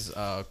is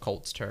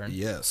Colt's turn.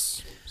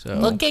 Yes. So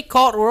Okay,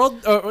 Colt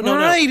World. All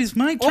right, it's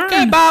my turn.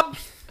 Okay, Bob.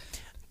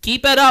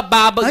 Keep it up,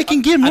 Bob. I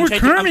can get more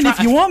Kermit if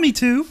you want me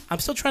to. I'm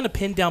still trying to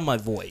pin down my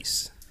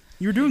voice.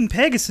 You were doing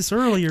Pegasus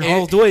earlier. I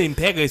was doing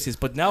Pegasus,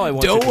 but now I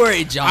want. Don't to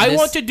worry, John. I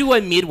want to do a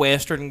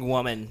Midwestern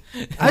woman.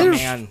 I Oh,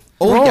 just- man.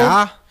 Oh,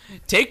 yeah.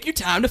 Take your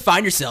time to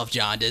find yourself,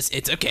 Jaundice.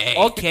 It's okay.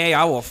 Okay,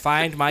 I will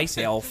find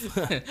myself.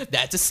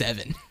 That's a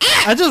 7.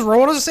 I just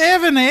rolled a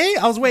 7, eh?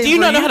 I was waiting. Do you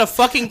for not know how to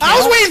fucking count? I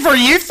was waiting for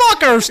you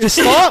fuckers to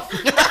stop.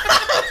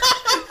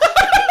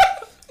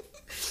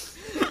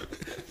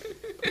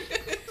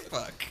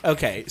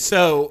 Okay,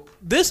 so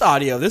this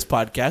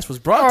podcast was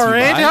brought All to you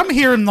right, by... I'm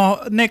here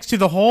next to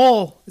the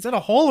hole. Is that a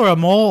hole or a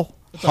mole?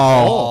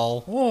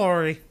 Hall.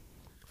 Sorry.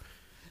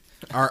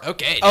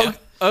 Okay. Oh,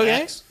 Now,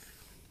 okay.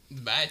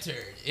 my turn.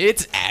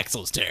 It's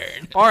Axel's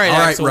turn. All right, All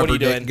right, Axel, what are rubber you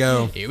dick, doing?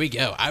 go. Here we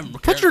go. I'm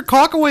Put your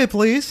cock away,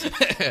 please.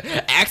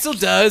 Axel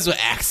does what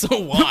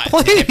Axel wants.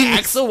 Please. If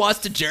Axel wants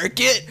to jerk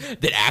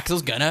it, then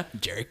Axel's gonna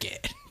jerk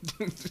it.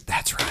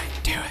 That's right.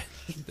 Do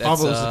it.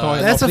 Pablo's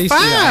calling. That's a please do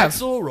that. 5.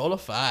 Axel, roll a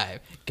 5.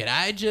 Do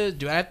I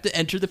have to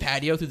enter the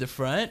patio through the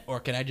front,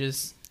 or can I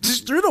just...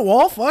 Just through the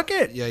wall. Fuck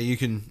it. Yeah, you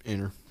can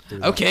enter. through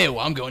that. Okay,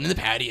 well, I'm going in the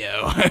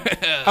patio.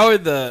 How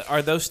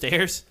are those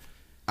stairs?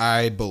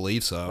 I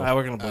believe so.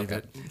 We're gonna believe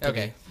it.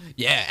 Okay.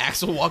 Yeah,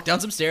 Axel walked down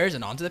some stairs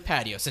and onto the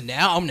patio. So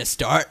now I'm gonna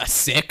start a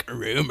sick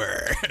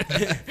rumor.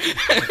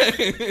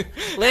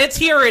 Let's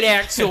hear it,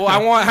 Axel.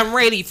 I'm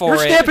ready for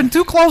You're it. stepping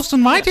too close to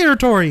my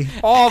territory.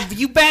 Oh,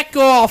 you back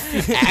off.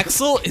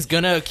 Axel is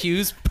gonna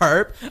accuse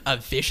Perp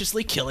of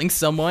viciously killing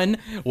someone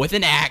with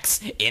an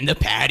axe in the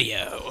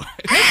patio.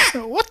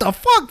 What the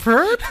fuck,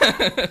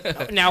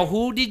 Perp? Now,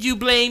 who did you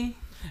blame?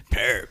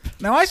 Perp.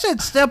 Now I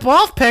said step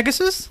off,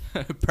 Pegasus.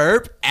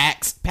 Perp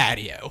axe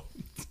patio.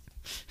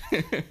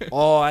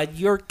 Oh,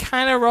 you're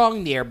kind of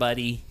wrong there,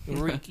 buddy.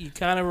 You're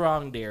kind of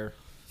wrong there.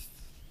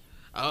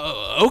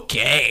 Oh,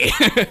 okay.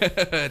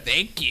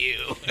 Thank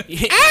you.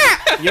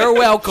 You're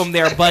welcome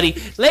there, buddy.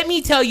 Let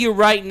me tell you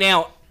right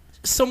now,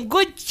 some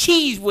good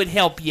cheese would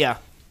help you.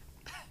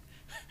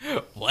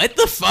 What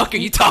the fuck are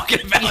you talking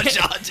about,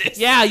 John?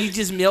 Yeah, you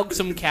just milk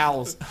some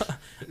cows.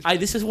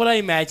 This is what I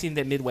imagine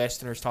that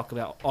Midwesterners talk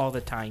about all the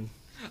time.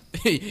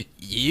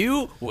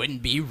 You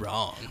wouldn't be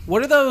wrong.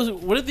 What are those?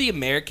 What are the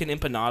American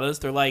empanadas?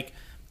 They're like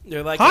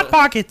Hot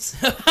Pockets.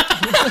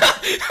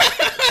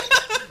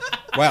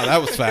 Wow,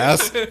 that was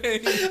fast.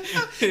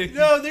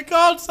 No, they're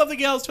called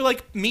something else. They're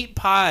like meat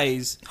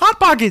pies, Hot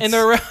Pockets. and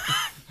they're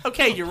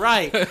okay. You're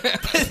right.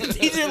 But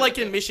these are like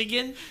in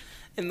Michigan,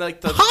 and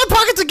like the Hot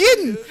Pockets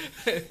again.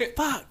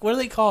 fuck. What are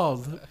they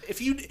called?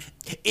 If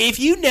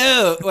you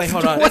know, wait,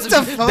 hold on. What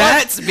the fuck?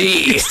 That's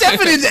me.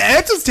 Stepping into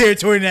Axel's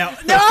territory now.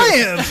 Now I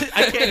am.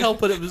 I can't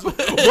help it. It was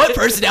What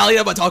personality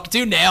am I talking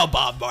to now,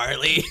 Bob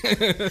Marley?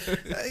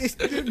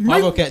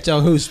 Pablo can't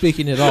tell who's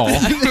speaking at all.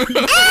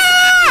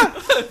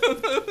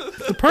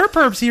 The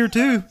Perp's here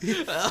too.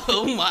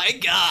 Oh my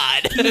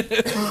god.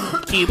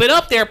 keep it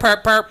up there,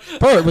 perp.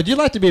 Perp, would you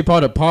like to be a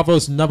part of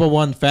Pablo's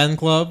 #1 fan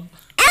club?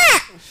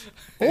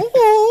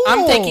 Ooh.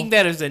 I'm taking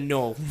that as a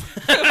no.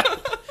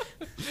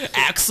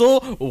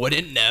 Axel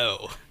wouldn't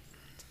know.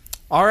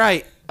 All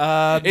right.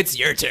 It's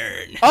your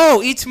turn.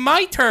 Oh, it's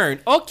my turn.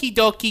 Okie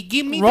dokie.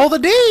 Give me. Roll the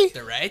D.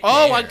 They're right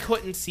Oh, there. I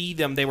couldn't see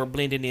them. They were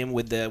blending in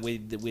with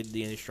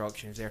the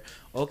instructions there.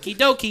 Okie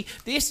dokie.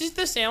 This is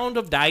the sound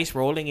of dice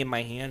rolling in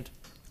my hand.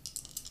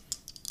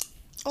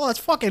 Oh, that's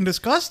fucking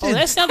disgusting. Oh,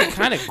 that sounded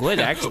kind of good,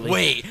 actually.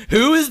 Wait,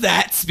 who is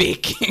that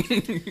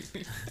speaking?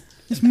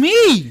 It's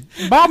me,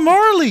 Bob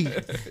Marley.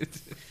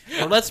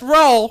 Well, let's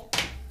roll.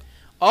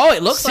 Oh,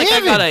 it looks like I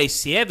 7. got a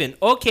 7.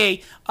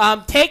 Okay.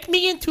 Take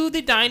me into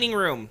the dining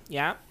room.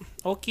 Yeah.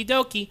 Okie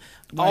dokie.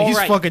 All He's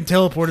right. fucking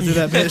teleported through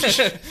that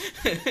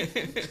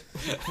bitch.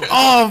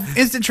 Oh,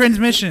 instant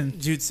transmission.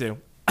 Jutsu.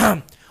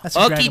 That's a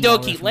Okie Dragon Ball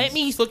dokie. reference. Let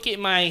me look at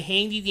my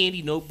handy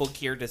dandy notebook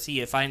here to see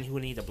if I know who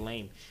I need to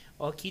blame.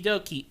 Okie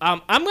dokie.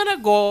 I'm gonna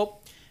go.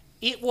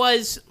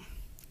 Is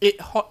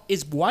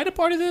White a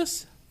part of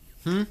this?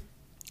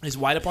 Is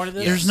white a part of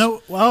this? There's no.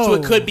 Whoa. So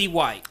it could be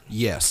white.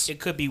 Yes. It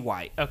could be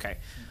white. Okay.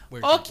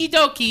 Where's Okie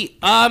dokie.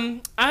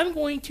 I'm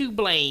going to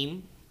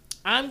blame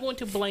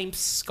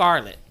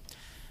Scarlet.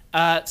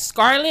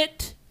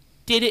 Scarlet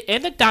did it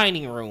in the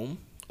dining room.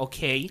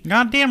 Okay.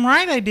 Goddamn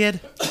right I did.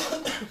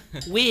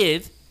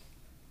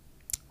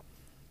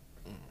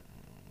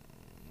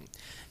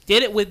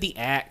 Did it with the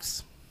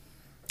axe.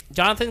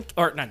 Jonathan,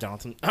 or not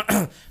Jonathan.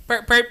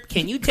 Perp,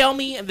 can you tell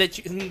me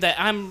that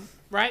I'm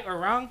right or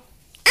wrong?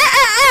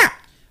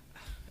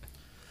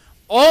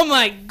 Oh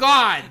my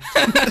God!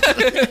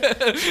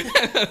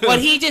 What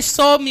he just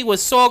told me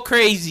was so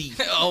crazy.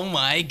 Oh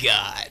my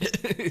God.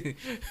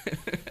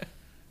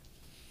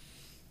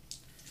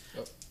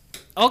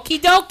 Okie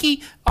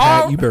dokie.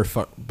 Pat, Oh, you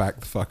better back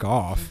the fuck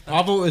off.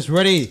 Pablo is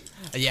ready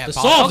Yeah, to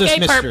Paul. solve this okay,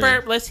 mystery.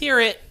 Perp, let's hear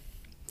it.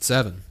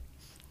 7.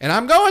 And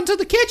I'm going to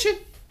the kitchen.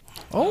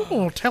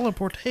 Oh,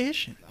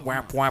 teleportation.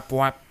 Whap whap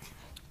whap.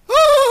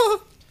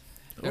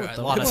 There are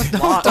a lot of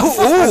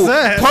Oh,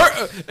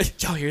 that?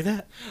 y'all hear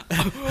that?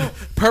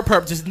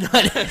 Perp just not.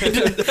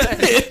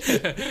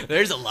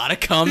 There's a lot of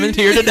comment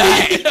here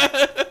today.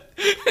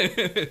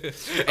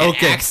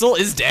 Okay. Axel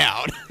is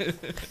down.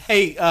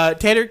 Hey,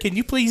 Tanner, can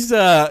you please?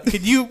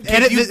 Can you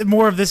Edit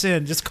more of this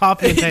in. Just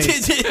copy and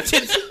paste.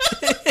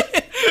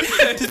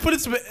 just put in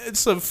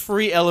some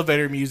free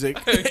elevator music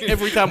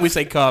every time we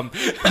say "come."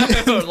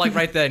 Like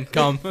right then,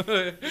 come.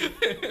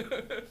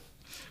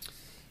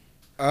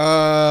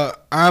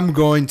 I'm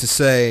going to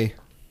say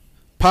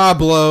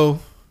Pablo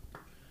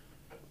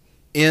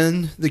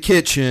in the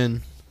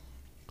kitchen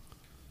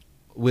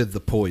with the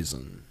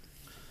poison.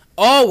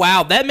 Oh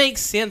wow, that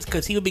makes sense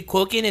because he would be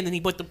cooking and then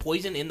he put the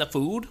poison in the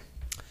food.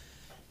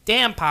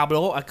 Damn,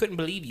 Pablo, I couldn't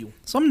believe you.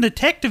 Some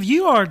detective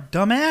you are,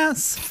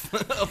 dumbass.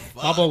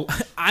 Pablo,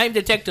 I'm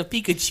Detective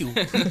Pikachu.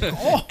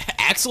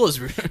 Axel is.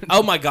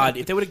 Oh my God,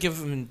 if they would have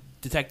given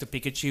Detective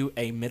Pikachu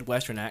a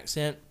Midwestern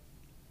accent.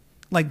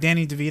 Like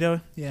Danny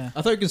DeVito? Yeah.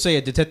 I thought you were going to say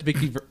a Detective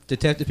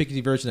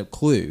Pikachu version of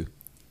Clue.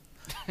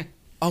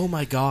 Oh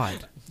my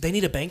God, they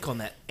need a bank on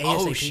that. ASAP.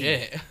 Oh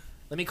shit.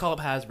 Let me call up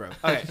Hasbro.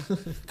 Okay,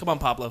 come on,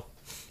 Pablo.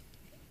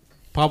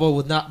 Pablo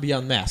would not be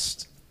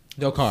unmasked.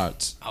 No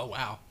cards. Oh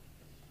wow.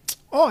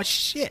 Oh,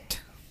 shit.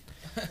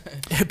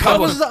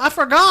 Pablo. I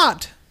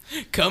forgot.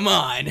 Come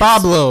on.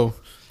 Pablo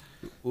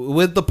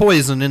with the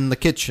poison in the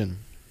kitchen.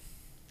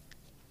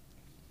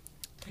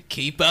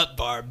 Keep up,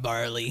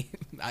 Barley.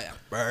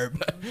 Bob.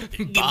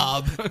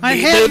 I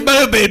had-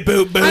 boop,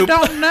 boop, boop. I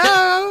don't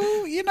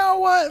know. You know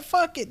what?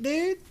 Fuck it,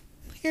 dude.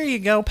 Here you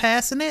go,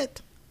 passing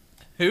it.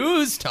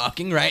 Who's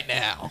talking right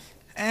now?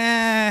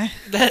 That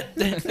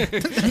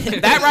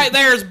right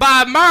there is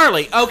Bob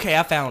Marley. Okay,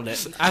 I found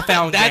it. I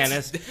found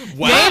That's- Janice.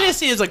 wow.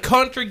 Janice is a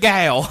country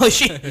gal.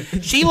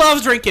 She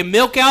loves drinking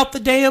milk out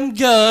the damn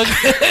jug.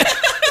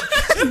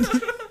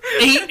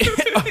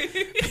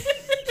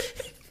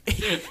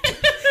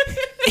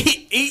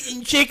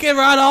 Eating chicken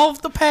right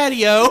off the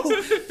patio.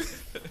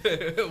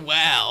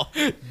 Wow.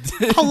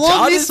 I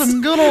love me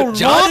some good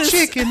old raw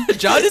chicken.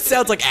 John just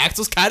sounds like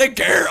Axel's kind of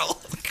girl.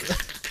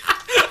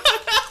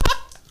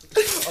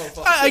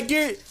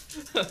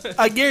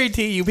 I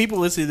guarantee you, people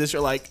listening to this are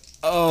like,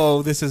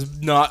 "Oh, this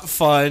is not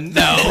fun."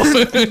 No.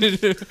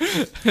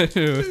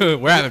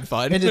 We're having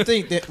fun. And to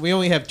think that we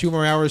only have 2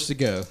 more hours to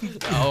go.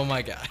 Oh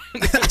my God.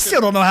 I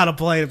still don't know how to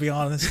play, to be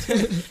honest.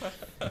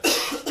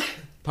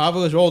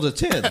 Pablo has rolled a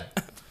 10.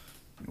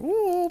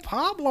 Ooh,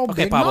 Pablo.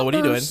 Okay, big Pablo, what are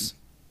you numbers.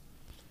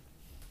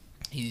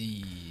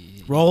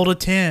 He, Rolled a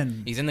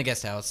 10. he's in the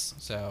guest house,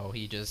 so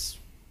he just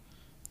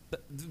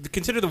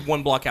Consider the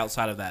one block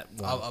outside of that.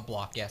 a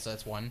block. Yeah, so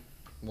that's one.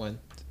 1.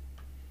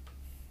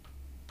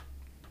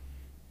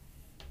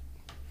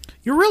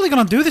 You're really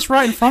going to do this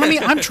right in front of me?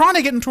 I'm trying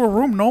to get into a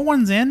room no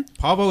one's in.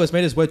 Pablo has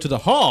made his way to the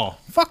hall.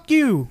 Fuck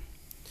you.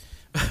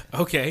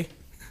 Okay.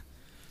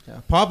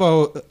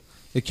 Pablo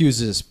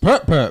accuses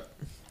Perp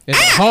in the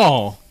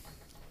hall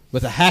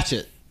with a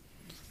hatchet.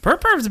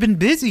 Perperv's been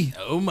busy.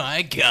 Oh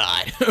my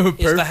God.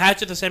 Is the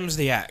hatchet the same as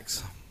the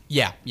axe?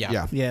 Yeah.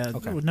 Yeah. Yeah,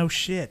 Okay. no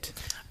shit.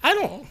 I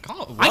don't.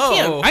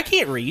 Oh, I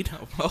can't read.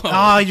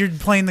 Ah, you're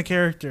playing the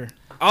character.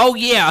 Oh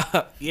yeah.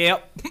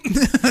 Yep.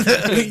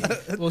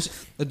 Well,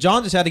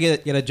 John just had to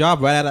get a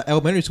job right out of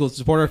elementary school to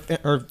support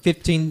her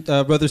 15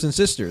 brothers and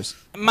sisters.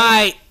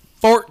 My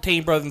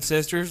 14 brothers and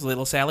sisters,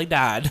 little Sally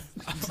died.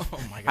 Oh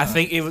my God. I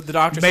think it was the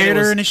doctor Buried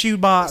her said in a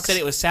shoebox.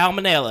 it was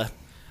salmonella.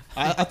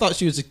 I thought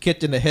she was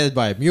kicked in the head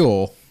by a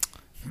mule.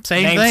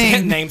 Same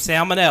thing. Named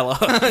Salmonella.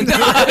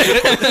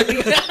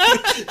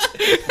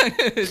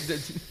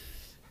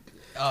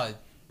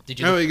 Did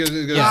you? Oh, he goes. Ah,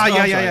 Oh, yeah, I'm yeah,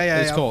 sorry. yeah,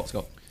 It's yeah. cool. It's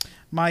cool.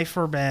 My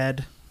for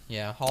bad.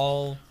 Yeah.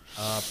 Hall.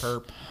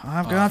 Perp.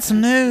 I've got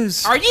some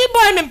news. Are you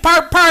blaming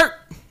Perp Perp?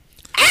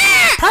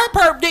 Perp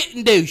Perp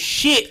didn't do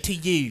shit to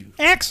you.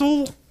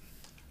 Axel.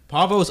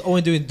 Pablo is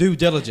only doing due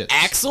diligence.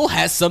 Axel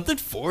has something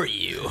for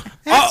you.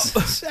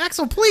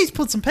 Axel, please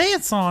put some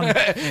pants on. No,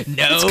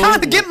 It's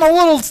kind of getting a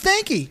little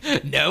stinky.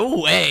 no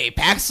way.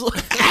 Axel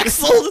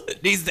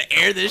needs to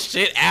air this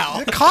shit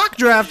out. The cock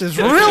draft is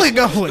really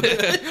going.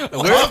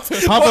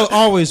 Pablo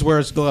always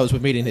wears gloves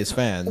when meeting his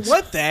fans.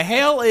 What the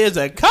hell is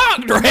a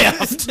cock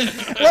draft?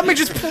 Let me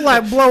just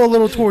blow a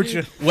little towards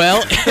you.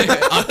 Well,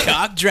 a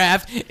cock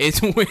draft is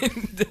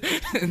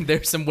when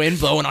there's some wind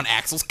blowing on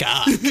Axel's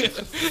cock.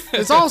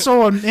 It's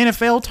also an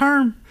NFL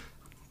term.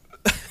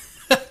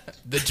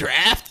 The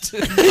draft?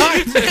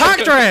 Cock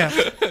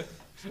draft.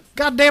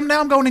 God damn,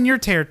 now I'm going in your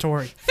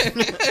territory.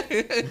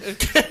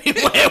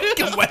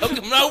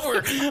 welcome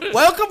over.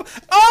 Welcome.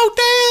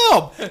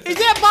 Oh, damn. Is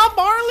that Bob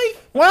Marley?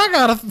 Well, I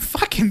got a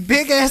fucking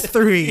big ass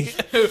 3.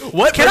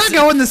 What Can I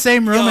go in the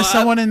same room No, as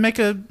someone and make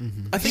a...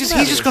 I think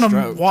He's just going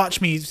to watch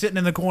me sitting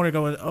in the corner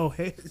going, oh,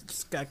 hey,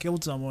 this guy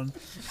killed someone.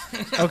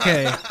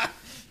 Okay.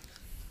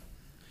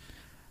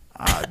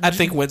 I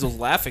think Wenzel's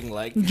laughing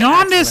like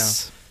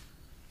Jaundice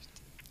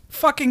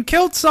fucking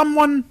killed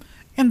someone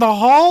in the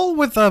hall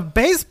with a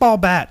baseball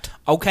bat.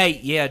 Okay,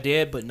 yeah, I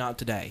did, but not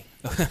today.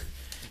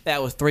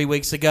 That was 3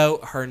 weeks ago.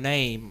 Her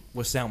name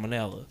was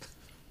Salmonella.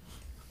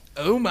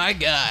 Oh my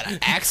god,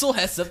 Axel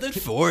has something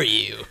for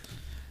you.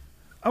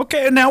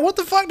 Okay, now what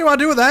the fuck do I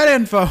do with that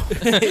info?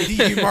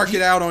 You mark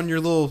it out on your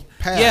little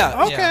pad.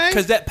 Yeah, Okay.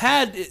 because that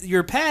pad,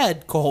 your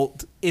pad,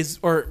 Colt is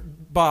or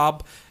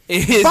Bob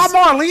is. Bob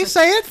Marley,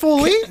 say it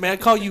fully. Man, I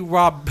call you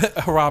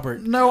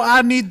Robert. No,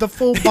 I need the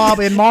full Bob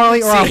and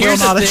Marley, or I will Here's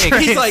not the thing.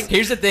 address.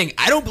 Here's the thing.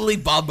 I don't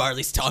believe Bob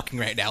Marley's talking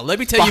right now. Let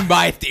me tell you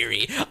my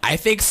theory. I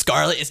think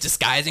Scarlet is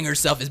disguising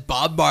herself as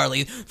Bob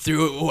Marley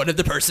through one of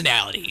the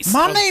personalities.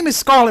 My name is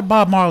Scarlett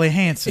Bob Marley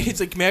Hanson. He's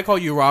like, may I call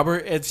you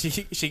Robert? And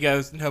she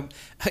goes, no,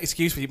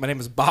 excuse me, my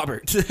name is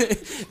Bobbert.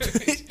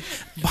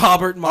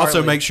 Bobbert Marley.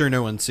 Also, make sure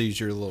no one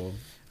sees your little.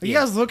 Are you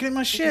guys looking at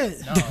my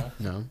shit?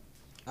 No.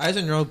 Eyes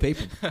on your own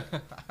paper.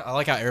 I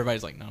like how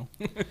everybody's like, no.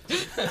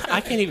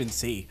 I can't even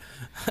see.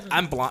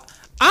 I'm blind.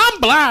 I'm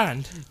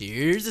blind.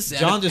 Here's the sound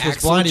John of just was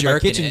Axel blinded by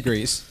jerking kitchen it.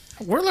 grease.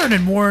 We're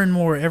learning more and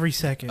more every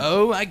second.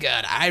 Oh my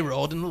god, I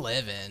rolled an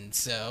 11,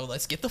 so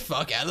let's get the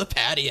fuck out of the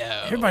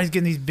patio. Everybody's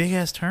getting these big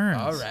ass turns.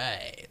 All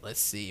right,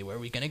 let's see, where are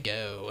we gonna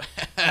go?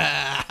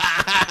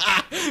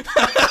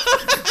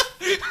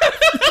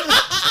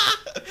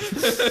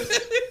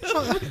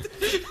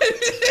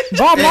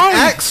 Bob Marley.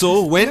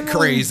 Axel went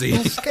crazy.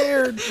 I'm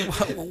scared.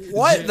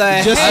 What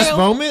the Just this hell?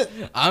 moment,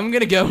 I'm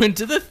gonna go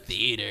into the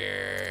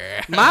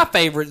theater. My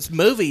favorite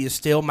movie is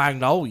still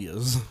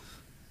Magnolias.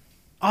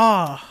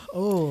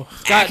 Oh.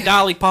 It's got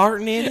Dolly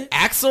Parton in it.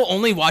 Axel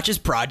only watches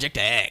Project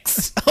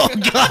X. What's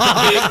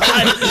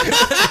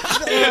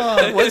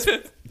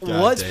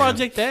damn.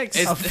 Project X?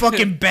 A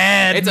fucking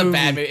bad It's movie. a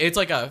bad movie. It's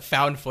like a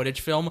found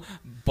footage film,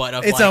 but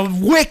of It's like,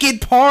 a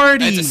wicked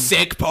party. it's a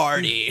sick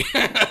party.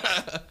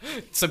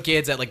 Some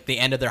kids at like the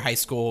end of their high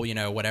school,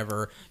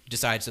 whatever,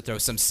 decides to throw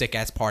some sick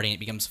ass party and it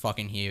becomes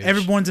fucking huge.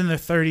 Everyone's in their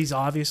 30s,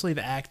 obviously,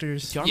 the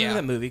actors. Do y'all remember Yeah.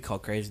 that movie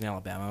called Crazy in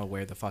Alabama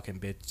where the fucking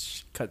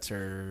bitch cuts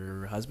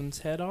her husband's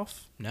head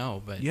off?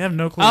 No, but You have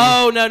no clue.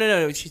 Oh,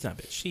 no. She's not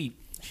a bitch.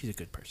 She's a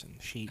good person.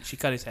 She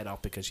cut his head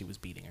off because she was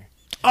beating her.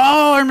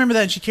 Oh, I remember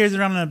that. And she carries it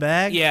around in a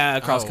bag. Yeah,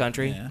 across Oh,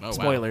 country. yeah. Oh, wow.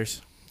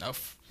 Spoilers. oh,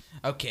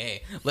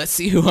 okay. Let's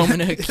see who I'm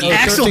gonna keep.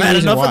 Axel 13 had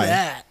reasons enough why. of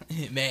that.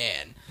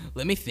 Man,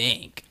 let me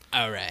think.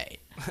 All right.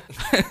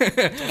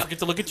 I get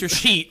to look at your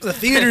sheet. The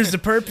theater's the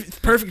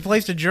perfect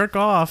place to jerk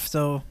off,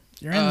 so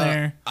you're in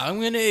there. I'm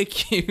gonna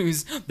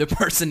accuse the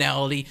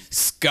personality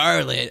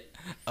Scarlet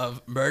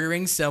of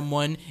murdering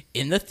someone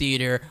in the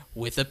theater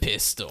with a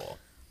pistol.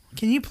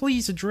 Can you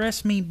please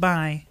address me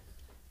by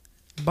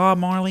Bob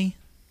Marley?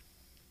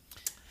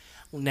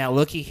 Now,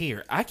 looky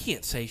here. I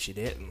can't say she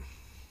didn't.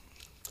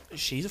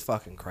 She's a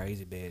fucking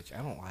crazy bitch.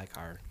 I don't like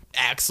her.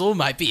 Axel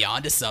might be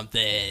onto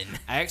something.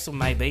 Axel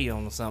may be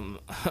on something.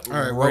 All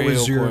right, what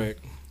was real your- quick.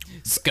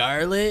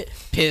 Scarlet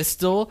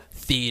Pistol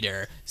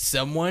Theater.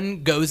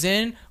 Someone goes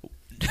in,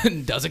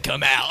 doesn't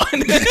come out.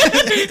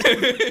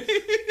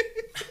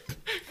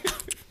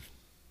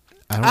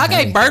 I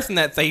gave birth in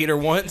that theater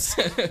once.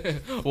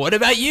 What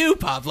about you,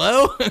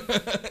 Pablo?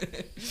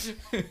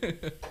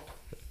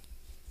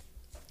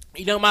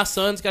 You know, my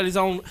son's got his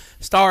own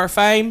Star of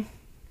Fame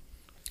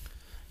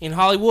in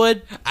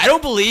Hollywood. I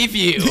don't believe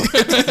you.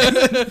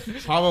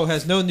 Pablo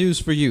has no news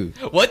for you.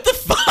 What the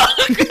fuck?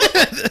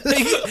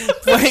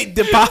 Wait,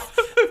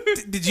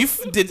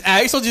 did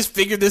Axel just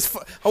figure this?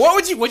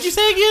 What'd you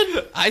say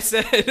again? I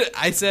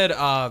said,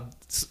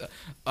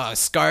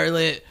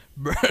 Scarlet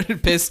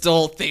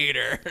Pistol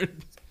Theater.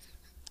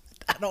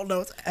 I don't know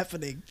what's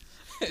happening.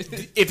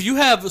 If you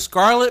have a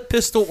Scarlet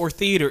Pistol or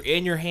Theater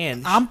in your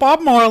hand, I'm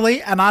Bob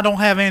Marley, and I don't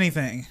have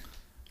anything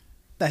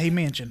that he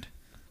mentioned.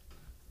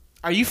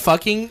 are you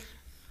fucking?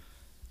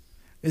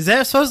 Is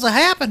that supposed to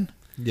happen?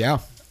 Yeah.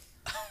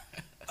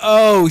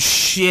 Oh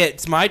shit!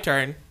 It's my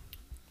turn.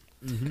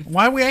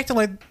 Why are we acting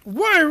like...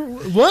 Why are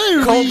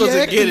Cole we doesn't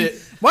acting, get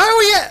it. Why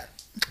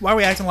are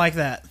we acting like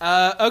that?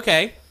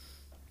 Okay.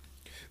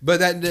 But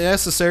that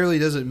necessarily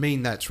doesn't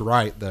mean that's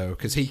right, though,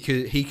 because he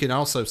can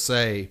also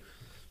say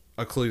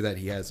a clue that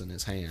he has in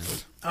his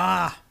hand.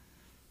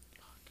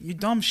 You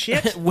dumb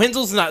shit.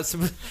 Wenzel's not.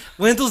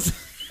 Wenzel's.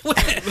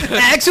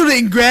 Axel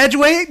didn't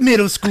graduate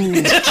middle school.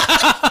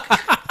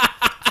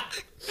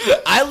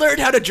 I learned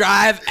how to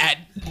drive at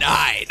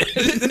 9.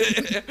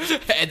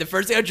 And the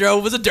first thing I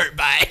drove was a dirt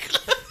bike.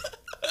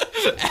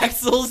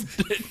 Axel's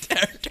dirt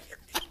bike.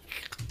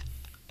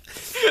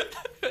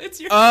 It's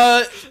your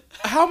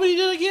How many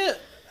did I get?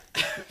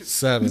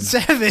 7.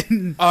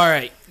 7. All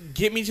right,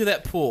 get me to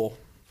that pool.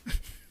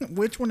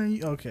 Which one are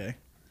you? Okay.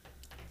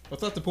 I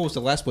thought the pool was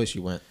the last place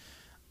you went.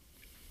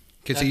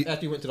 Because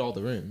After you went to all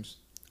the rooms.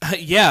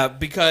 Yeah,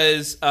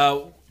 because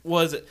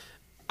was it?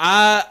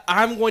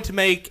 I'm going to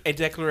make a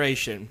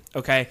declaration.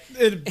 Okay,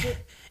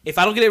 if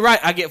I don't get it right,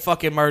 I get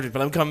fucking murdered.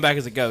 But I'm coming back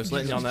as a ghost,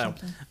 letting y'all know.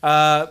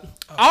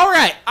 All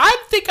right,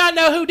 I think I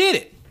know who did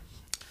it.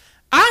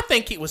 I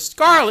think it was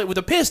Scarlet with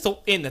a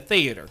pistol in the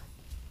theater.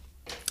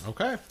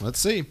 Okay, let's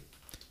see.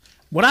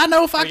 Would I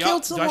know if I Are y'all-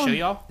 killed do I show someone?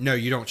 y'all? No,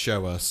 you don't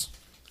show us.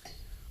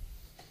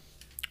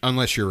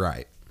 Unless you're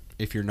right.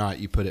 If you're not,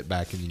 you put it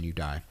back and then you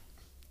die.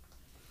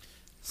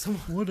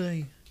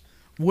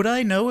 Would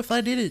I know if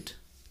I did it?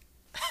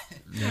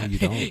 No, you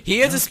don't. He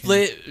has a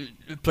split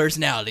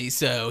personality,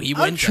 so he I'm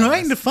wouldn't tell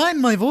trying to us. find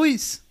my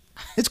voice.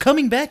 It's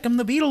coming back. I'm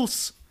the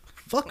Beatles.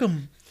 Fuck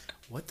them.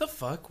 What the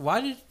fuck?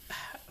 Why did?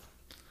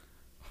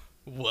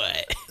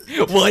 What?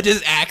 What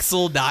does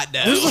Axel not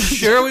know?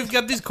 Sure, we've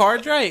got these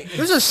cards right.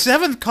 There's a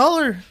 7th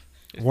color.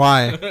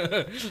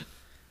 Why?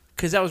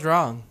 Because that was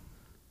wrong.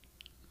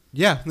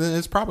 Yeah, then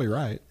it's probably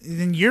right.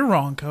 Then you're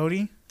wrong,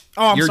 Cody.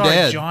 Oh, I'm You're sorry,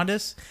 dead.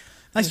 Jaundice.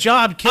 Nice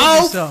job killing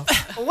Oh,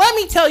 yourself. let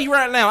me tell you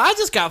right now. I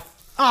just got.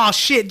 Oh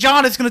shit,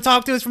 Jaundice gonna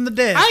talk to us from the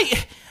dead.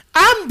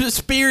 I'm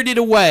spirited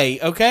away.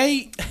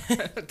 Okay.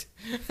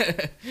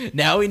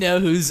 Now we know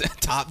who's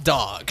top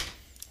dog.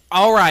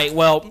 All right.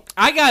 Well,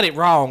 I got it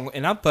wrong,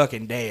 and I'm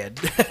fucking dead.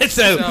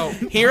 so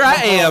here I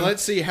am.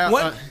 Let's see how.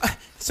 What?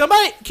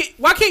 Somebody,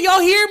 why can't y'all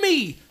hear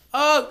me?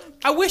 I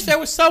wish there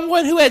was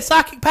someone who had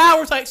psychic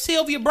powers like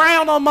Sylvia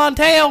Brown on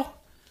Montel.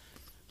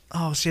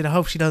 Oh shit, I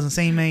hope she doesn't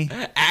see me.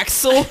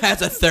 Axel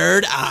has a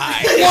third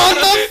eye.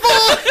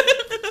 What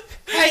the fuck?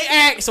 Hey,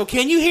 Axel,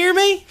 can you hear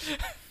me?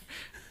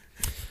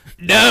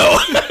 No.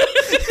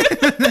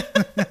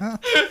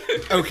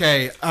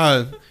 Okay,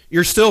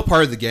 you're still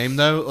part of the game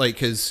though, like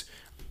because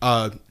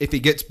if it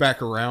gets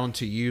back around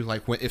to you,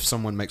 like if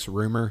someone makes a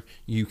rumor,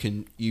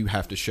 you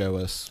have to show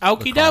us. the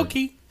Okie card.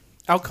 dokie.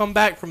 I'll come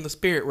back from the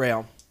spirit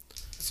realm.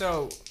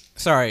 So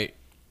sorry.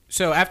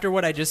 So after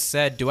what I just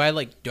said, do I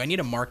need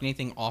to mark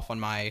anything off on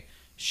my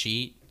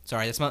sheet?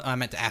 Sorry, that's what I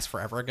meant to ask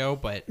forever ago,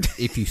 but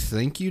If you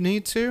think you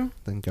need to,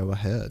 then go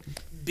ahead.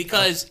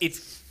 Because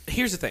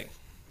here's the thing.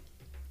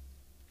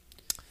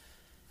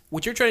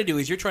 What you're trying to do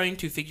is you're trying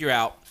to figure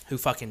out who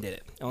fucking did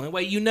it. The only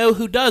way you know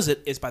who does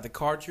it is by the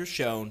cards you're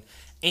shown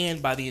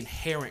and by the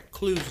inherent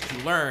clues that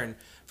you learn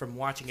from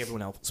watching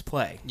everyone else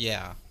play.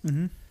 yeah.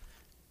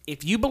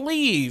 If you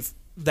believe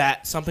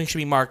that something should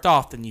be marked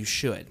off, then you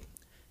should.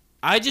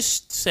 I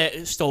just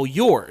stole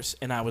yours,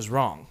 and I was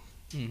wrong.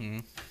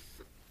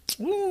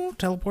 Ooh,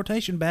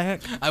 teleportation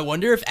back. I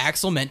wonder if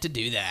Axel meant to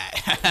do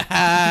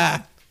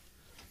that.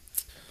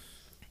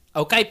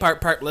 Okay,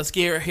 Perp, let's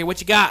hear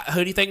what you got.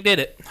 Who do you think did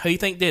it? Who do you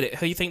think did it? Who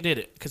do you think did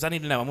it? Because I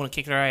need to know. I want to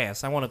kick their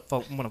ass. I want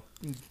to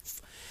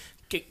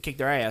kick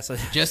their ass.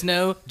 Just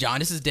know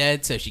Jaundice is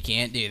dead, so she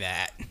can't do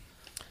that.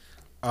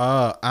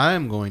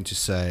 I'm going to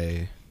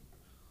say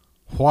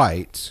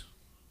white.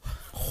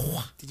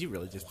 Did you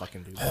really just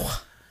fucking do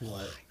that?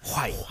 What?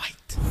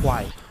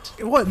 White.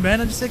 What,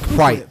 man? I just said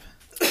White.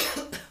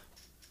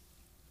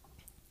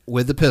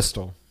 With the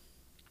pistol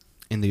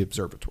in the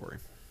observatory.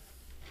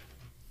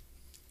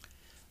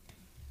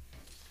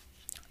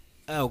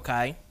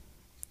 Okay.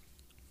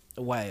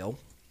 Well,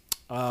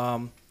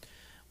 what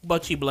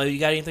about you, Blue? You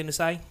got anything to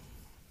say?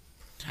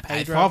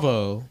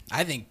 Pavo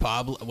I think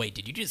Pablo. Wait,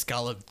 did you just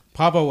call him?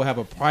 Pavo will have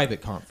a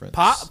private conference.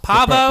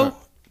 Pavo?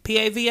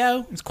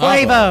 P-A-V-O? It's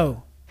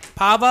Quavo.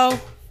 Pavo?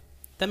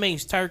 That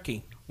means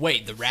turkey.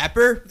 Wait, the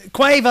rapper?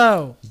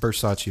 Quavo.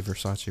 Versace.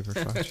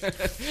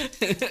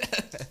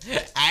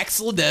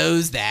 Axel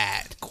knows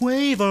that.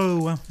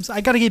 Quavo.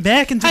 I gotta get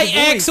back into the voice.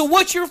 Hey, Axel,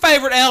 what's your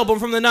favorite album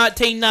from the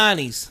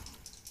 1990s?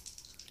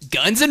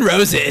 Guns N'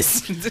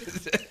 Roses.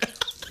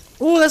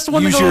 Oh, that's the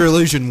one Use that your goes.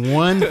 illusion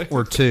 1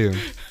 or 2.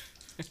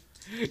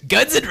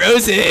 Guns N'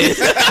 Roses.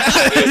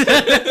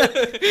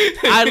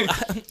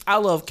 I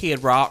love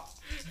Kid Rock.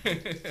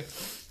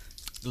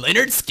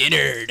 Leonard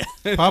Skinnerd.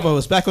 Pavo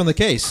is back on the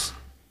case.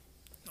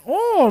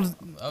 Oh,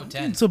 Oh,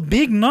 10. it's a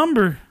big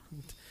number.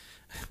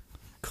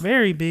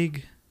 Very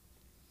big.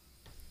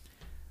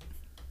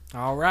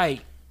 All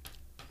right.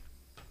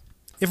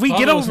 If we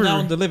get Pavo's over. now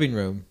in the living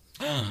room.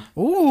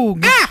 Ooh,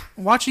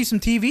 watch you some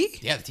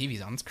TV. Yeah, the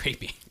TV's on. It's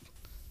creepy.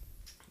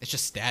 It's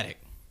just static.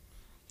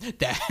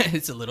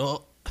 It's a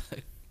little.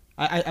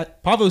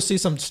 Pavo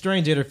sees some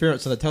strange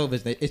interference on the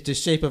television. It's the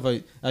shape of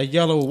a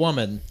yellow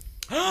woman.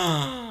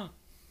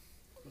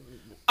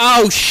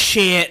 Oh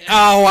shit!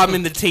 Oh, I'm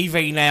in the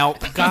TV now.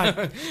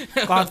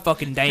 God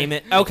fucking damn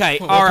it. Okay,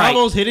 all right.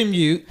 Pablo's hitting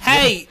mute.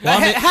 Hey,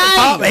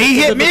 Hey, He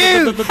hit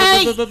mute.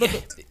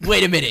 hey.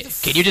 Wait a minute.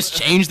 Can you just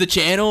change the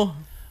channel?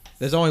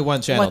 There's only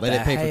one channel. What They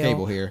didn't the pay for hell?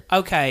 cable here.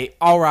 Okay,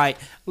 all right.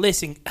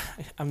 Listen,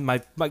 my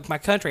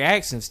country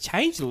accent's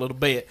changed a little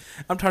bit.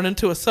 I'm turning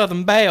into a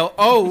Southern belle.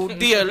 Oh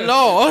dear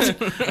Lord!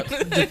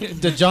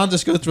 Did John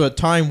just go through a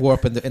time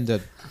warp in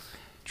the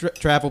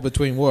travel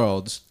between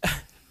worlds?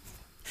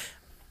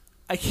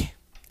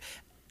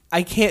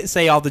 I can't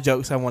say all the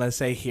jokes I want to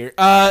say here.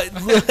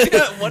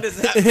 What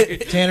is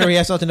that? Tanner, he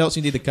has something else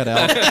you need to cut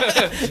out.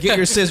 Get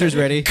your scissors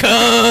ready.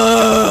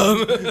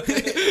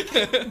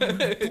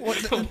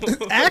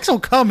 Axel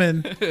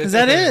coming. Is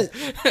that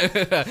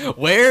it?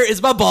 Where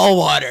is my ball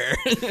water?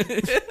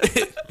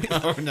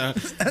 Oh no,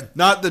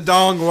 not the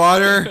dong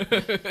water.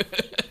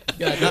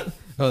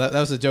 Oh, that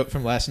was a joke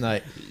from last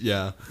night.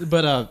 Yeah.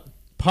 But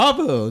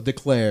Pablo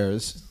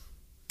declares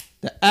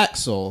that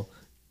Axel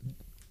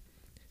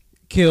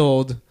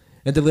killed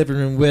and delivered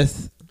him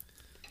with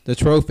the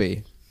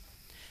trophy.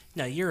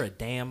 No, you're a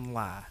damn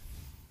lie.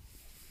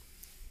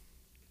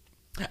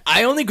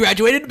 I only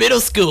graduated middle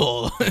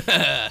school.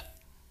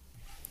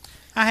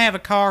 I have a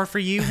car for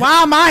you.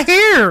 Why am I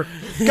here?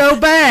 Go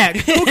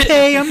back.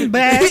 Okay, I'm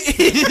back.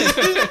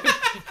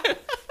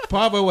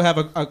 Pablo will have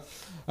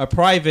a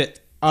private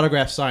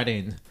autograph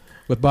signing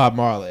with Bob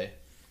Marley.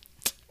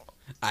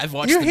 I've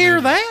watched. You the hear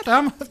movie.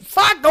 that?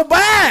 Fuck, go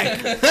back.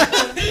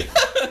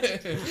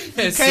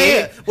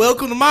 Okay,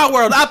 welcome to my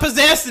world. I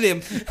possessed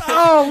him.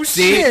 Oh,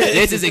 See, shit.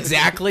 this is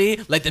exactly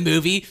like the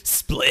movie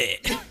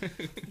Split.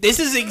 This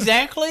is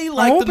exactly I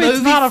like hope the movie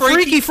it's not a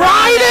Freaky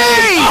Friday.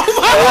 Friday. Oh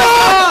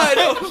my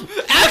god!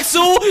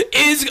 Axel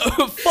is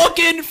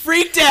fucking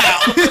freaked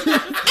out.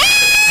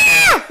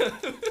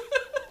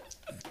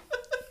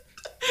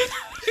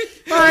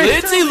 All right,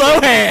 Lindsay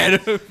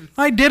Lohan.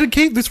 I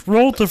dedicate this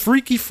role to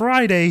Freaky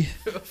Friday.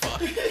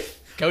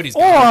 Cody's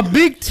Or a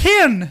Big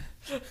 10.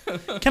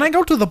 Can I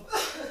go to the...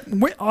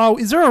 Oh,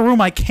 is there a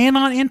room I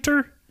cannot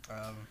enter?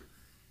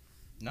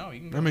 No,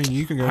 you can I mean,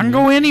 you can go. I can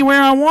go anywhere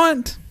I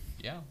want.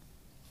 Yeah.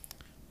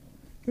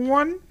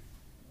 1,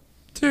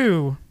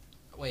 2.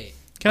 Wait.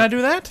 Can I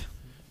do that?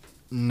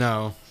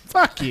 No.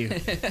 Fuck you.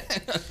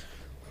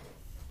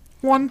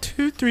 1,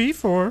 2, 3,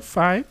 4,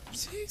 5,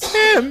 6,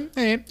 7,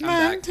 8,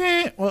 9,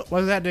 10. What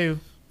does that do?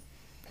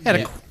 Had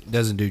a,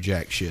 Doesn't do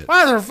jack shit.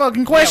 why are there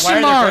fucking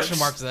question marks? Question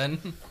marks then?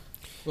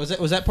 Was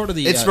that part of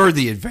the? It's for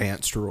the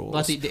advanced rules.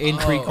 like the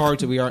entry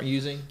cards that we aren't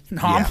using.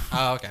 No, Yeah.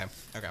 Oh, okay.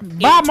 Okay.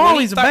 Bob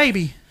Marley's a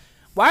baby.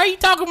 Why are you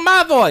talking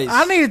my voice?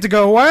 I need it to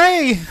go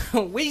away.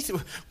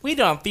 we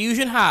done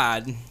Fusion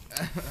Hide.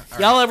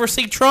 Y'all ever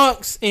see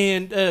Trunks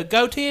in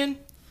Goten?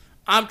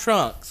 I'm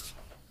Trunks.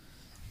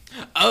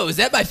 Oh, is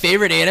that my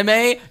favorite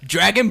anime?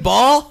 Dragon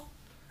Ball?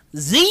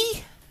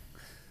 Z?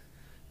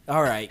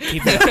 All right,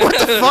 keep it. What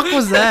the fuck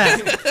was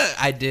that?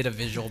 I did a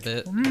visual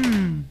bit.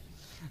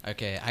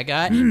 Okay, I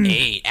got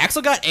 8.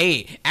 Axel got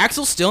 8.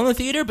 Axel's still in the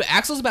theater, but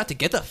Axel's about to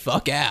get the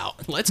fuck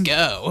out. Let's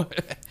go.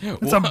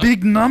 It's a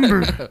big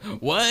number.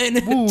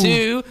 1,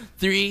 2,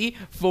 3,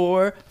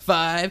 4,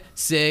 5,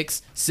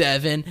 6,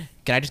 7.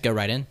 Can I just go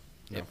right in?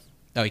 Yeah.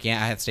 Oh, you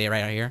can't? I have to stay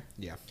right out here?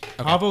 Yeah.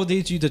 Pablo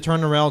needs you to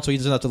turn around so he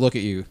doesn't have to look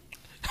at you.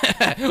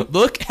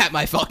 Look at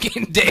my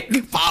fucking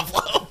dick,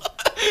 Pablo.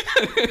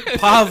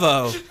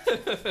 Pavo.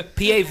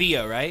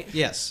 P-A-V-O, right?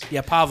 Yes.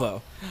 Yeah,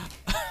 Pavo.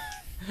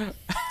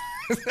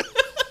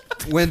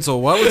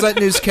 Wenzel, what was that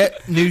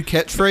new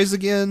catchphrase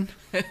again?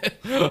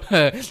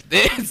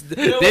 this,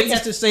 He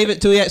has to save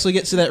it till he actually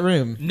gets to that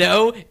room.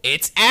 no,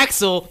 it's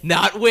Axel,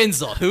 not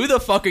Wenzel. Who the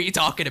fuck are you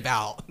talking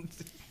about?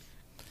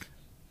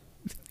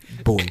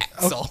 Boy.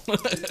 Axel.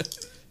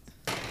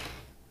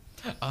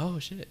 Oh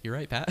shit, you're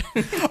right, Pat.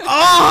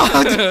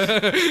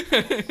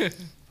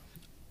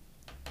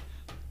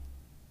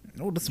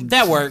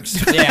 That works.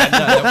 Yeah,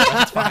 no,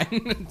 that's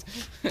fine.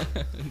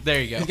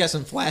 There you go. He's got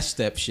some flash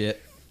step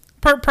shit.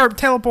 Perp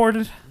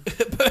teleported.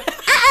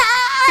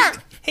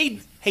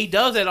 He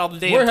does that all the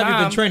damn Where time. have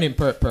you been training,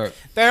 Perp?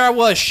 There I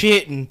was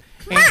shitting.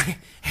 And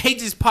he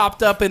just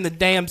popped up in the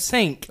damn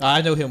sink.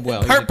 I know him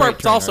well. He's a Perp great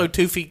Perp's trainer. also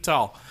 2 feet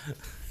tall.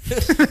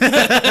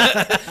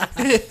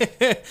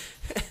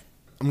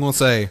 I'm gonna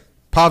say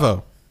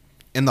Pavo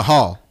in the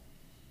hall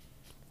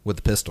with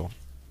the pistol.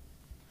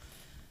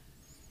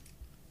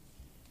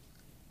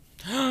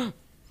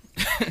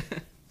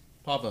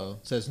 Pablo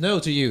says no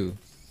to you.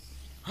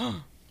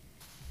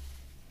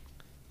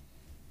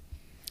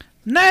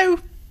 No.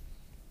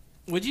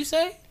 What'd you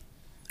say?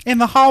 In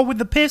the hall with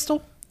the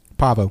pistol.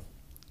 Pavo.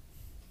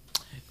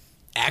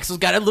 Axel's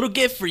got a little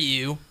gift for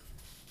you.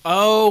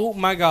 Oh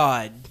my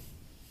god.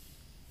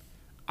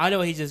 I know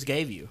what he just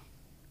gave you.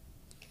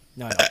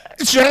 No, I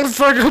don't. Shut the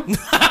fuck up.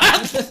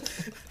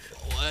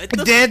 What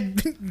the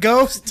Dead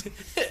ghost.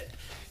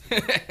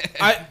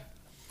 I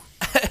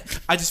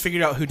just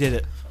figured out who did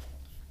it.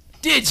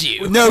 did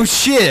you? No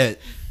shit.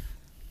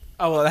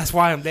 Oh well, that's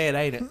why I'm dead,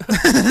 ain't it?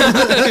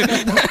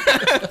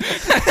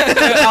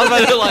 I was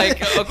about to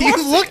like, of course.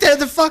 You looked at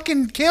the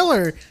fucking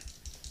killer.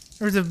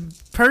 There's a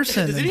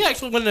person. Does any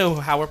actually want to know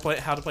how to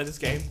play this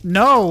game?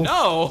 No.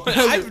 No,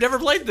 I've never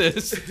played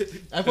this.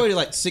 I played it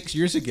like 6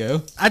 years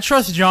ago. I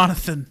trust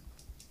Jonathan.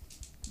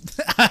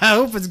 I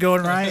hope it's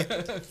going right.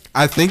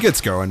 I think it's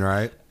going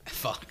right.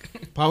 Fuck.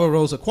 Pablo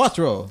rolls a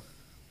cuatro.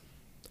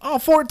 Oh,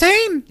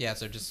 14? Yeah,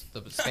 so just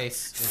the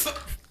space. Is...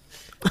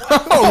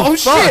 Oh,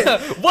 shit.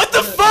 What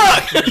the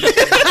fuck?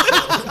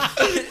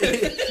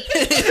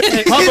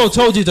 Pablo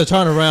told you to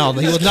turn around.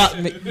 He would not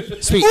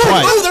speak Oh,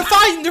 twice. they're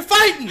fighting! They're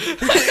fighting!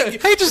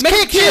 He just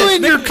kicked you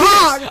in your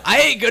cock.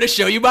 I ain't gonna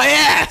show you my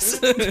ass.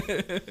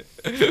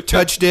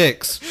 Touch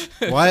dicks.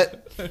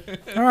 What?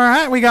 All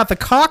right, we got the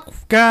cock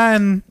guy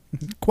and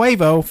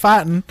Quavo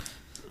fighting.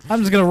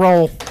 I'm just going to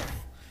roll.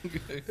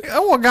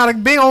 Oh, I got a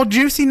big old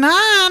juicy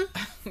 9.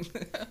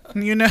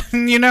 You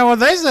know what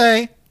they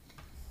say.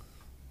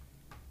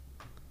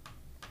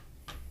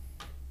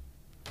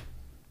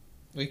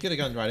 We could have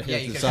gone right Yeah,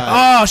 ahead you to the could've-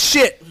 side. Oh,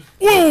 shit.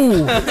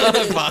 Woo.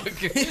 Fuck.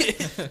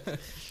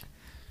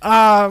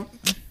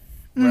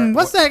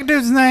 What's that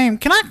dude's name?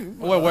 Can I...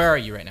 Where are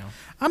you right now?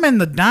 I'm in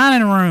the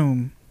dining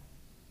room.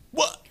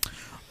 What?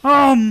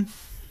 Oh,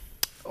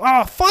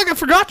 fuck, I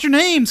forgot your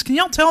names. Can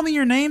y'all tell me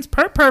your names?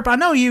 Perp, I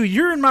know you.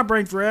 You're in my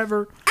brain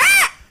forever.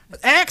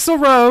 Axel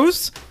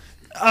Rose.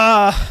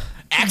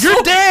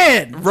 You're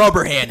dead.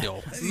 Rubber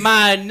handle.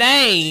 My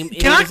name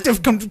Can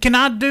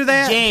I do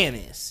that?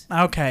 Janice.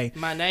 Okay.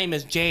 My name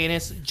is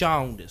Janice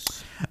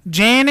Jones.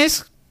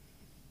 Janice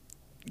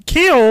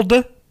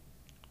killed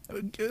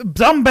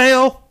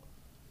Dumbbell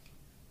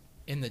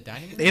In the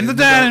dining room? in the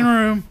dining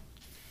room.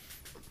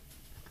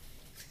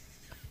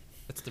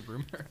 That's the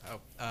rumor?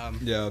 Oh,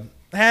 Yeah.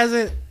 Has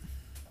it?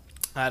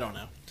 I don't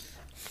know.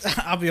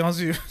 I'll be honest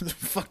with you. I don't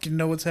fucking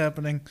know what's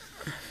happening.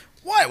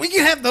 What? We can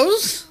have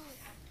those?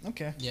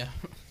 Okay. yeah.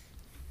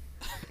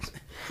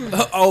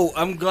 Oh,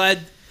 I'm glad.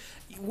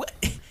 What?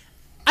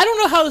 I don't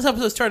know how this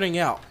episode's turning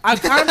out. I'm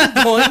kind of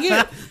enjoying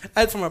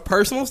it from a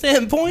personal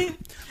standpoint,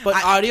 but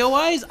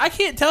audio-wise, I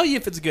can't tell you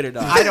if it's good or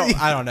not. I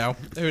don't know.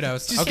 Who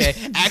knows? Okay,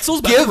 Axel's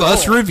about Give to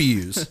us roll.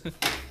 reviews.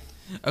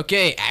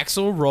 Okay,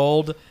 Axel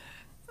rolled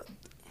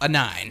a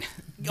 9.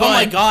 Oh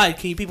my But- god,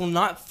 can you people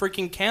not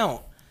freaking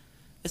count?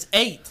 It's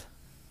 8.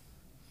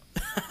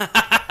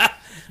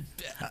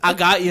 I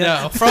got you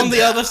No. from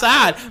the other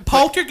side.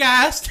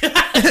 Poltergeist.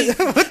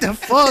 What the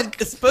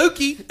fuck?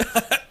 Spooky.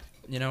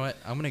 You know what?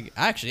 I'm gonna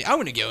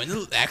go in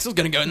the. Axel's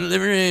gonna go in the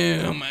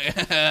living room.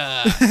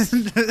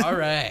 All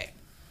right.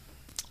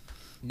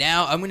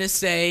 Now I'm gonna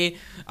start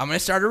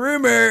a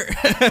rumor.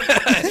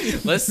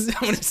 I'm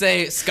gonna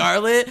say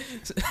Scarlett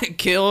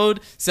killed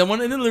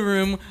someone in the living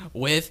room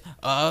with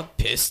a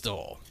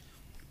pistol.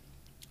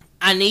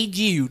 I need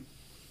you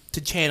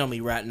to channel me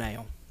right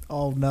now.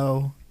 Oh,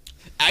 no.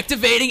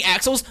 Activating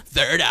Axel's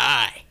third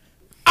eye.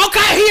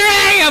 Okay, here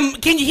I am.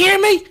 Can you hear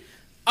me?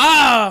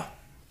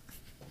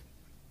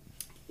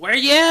 Where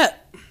you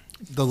at?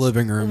 The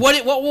living room.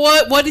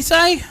 What'd he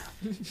say?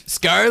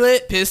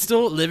 Scarlet,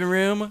 pistol, living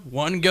room.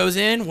 One goes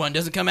in, one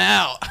doesn't come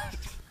out.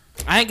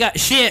 I ain't got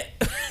shit.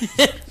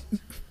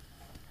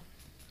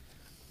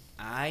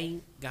 I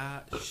ain't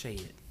got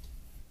shit.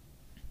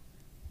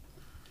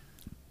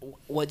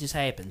 What just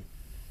happened?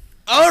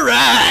 All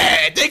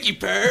right, thank you,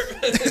 Perp.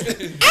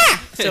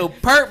 So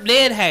Perp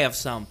did have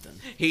something.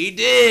 He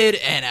did,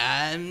 and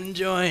I'm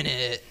enjoying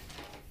it.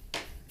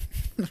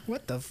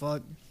 What the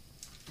fuck?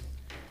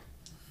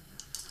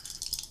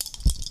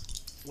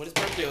 What is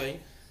Perp doing?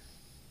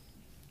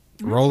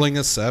 Rolling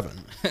a 7.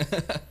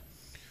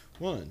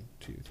 1,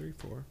 2, 3,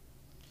 4.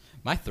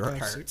 My throat 5,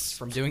 hurts 6.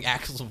 from doing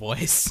Axel's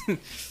voice.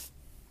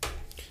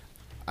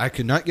 I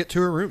could not get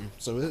to a room,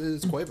 so it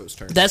is Quavo's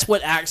turn. That's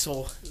what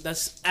Axel.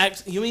 That's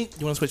Axel. You want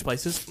to switch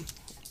places?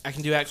 I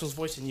can do Axel's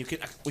voice, and we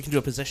can do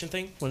a position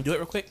thing. Want to do it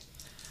real quick?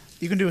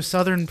 You can do a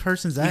southern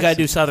person's You accent. gotta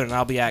do Southern, and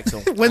I'll be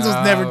Axel. Wenzel's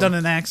never done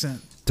an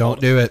accent. Don't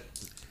do it.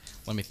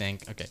 Let me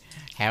think. Okay,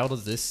 how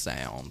does this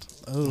sound?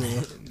 Oh.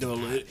 do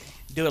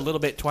a little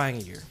bit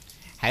twangier.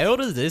 How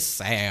does this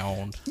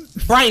sound?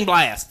 Brain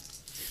blast.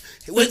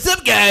 What's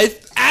up,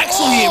 guys?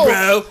 Axel here,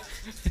 bro.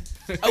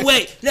 Oh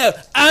wait, no,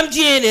 I'm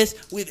Janice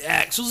with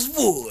Axel's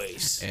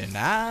voice. And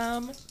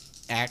I'm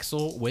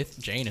Axel with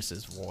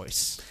Janus's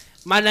voice.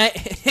 My name.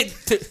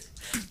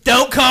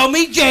 Don't call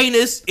me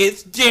Janus.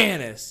 It's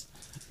Janice.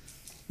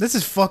 This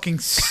is fucking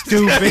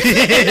stupid.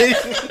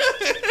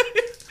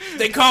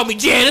 They call me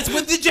Janice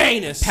with the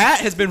Janus. Pat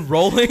has been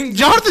rolling.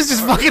 Jonathan's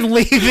just fucking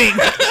leaving.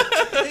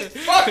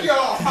 Fuck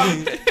y'all!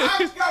 I'm going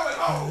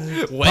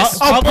home. West.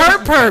 Oh,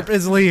 Perp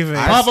is leaving.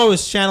 Pablo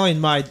is channeling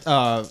my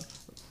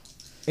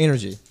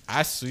energy.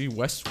 I see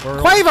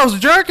Westworld. Quavo's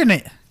jerking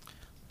it.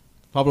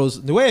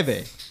 Pablo's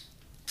nueve.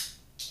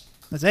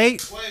 That's 8.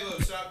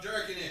 Quavo, stop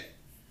jerking it.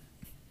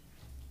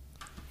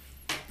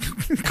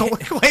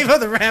 Quavo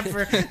the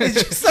rapper is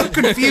just so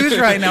confused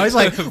right now. He's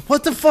like,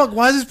 what the fuck?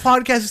 Why is this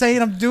podcast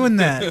saying I'm doing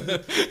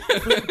that?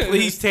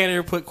 Please,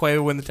 Tanner, put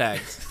Quavo in the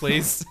tags.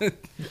 Please.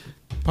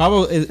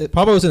 Pablo's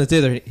in the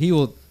theater. He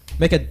will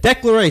make a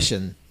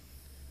declaration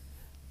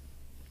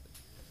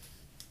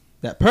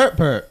that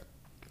Perp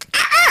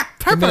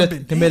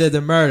Is committed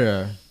the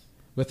murder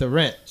with a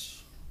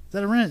wrench.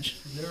 that a wrench?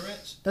 Is there a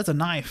wrench? That's a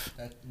knife.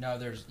 No,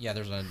 there's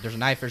a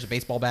knife. There's a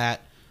baseball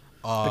bat.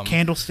 A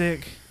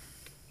candlestick.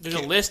 There's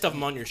a list of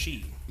them on your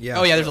sheet. Yeah.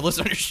 Oh yeah, there's a list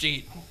on your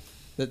sheet.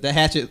 The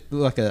hatchet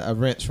looked like a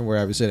wrench from where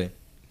I was sitting.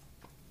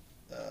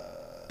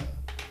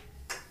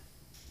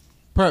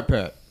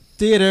 Perp.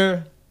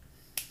 Theater.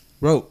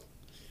 Rope.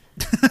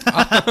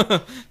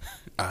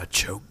 I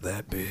choked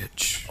that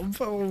bitch.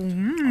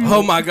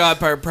 Oh my God,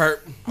 perp.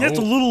 That's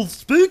a little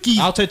spooky.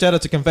 I'll take that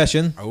as a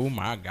confession. Oh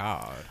my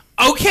god.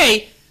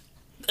 Okay.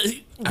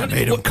 I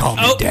made him call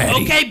me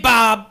daddy. Okay,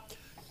 Bob.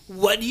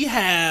 What do you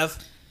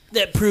have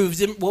that proves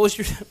him? What was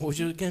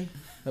your again?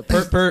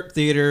 Perp.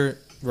 Theater.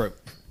 Rope.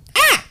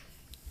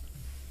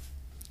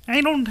 I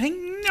don't hang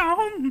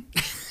on.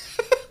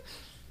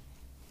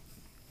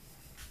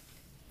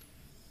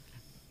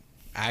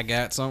 I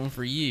got something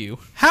for you.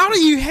 How do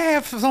you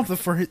have something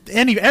for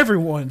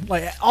everyone?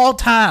 Like at all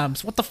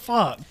times. What the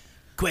fuck?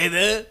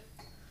 Quaver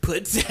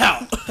puts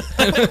out.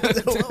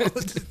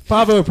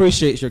 Pablo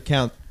appreciates your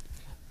count.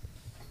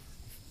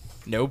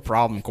 No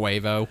problem,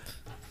 Quavo.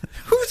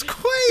 Who's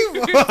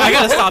Quavo? I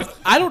gotta stop.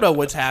 I don't know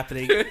what's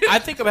happening. I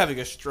think I'm having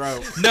a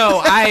stroke.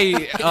 No,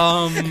 I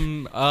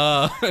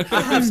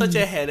I have such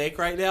a headache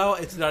right now.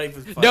 It's not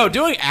even funny. no,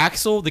 doing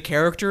Axel the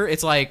character,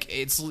 it's like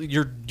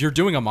you're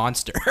doing a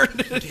monster.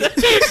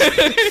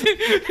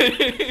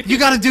 You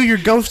got to do your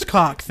ghost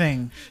cock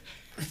thing.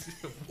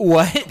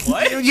 What?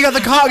 You got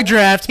the cock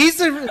draft. He's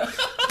the.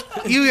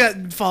 You got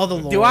to follow the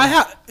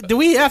law. Do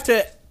we have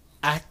to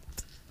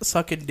act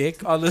sucking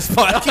dick on this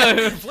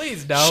podcast?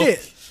 Please no.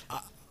 Shit.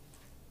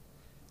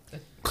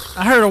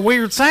 I heard a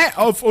weird sound.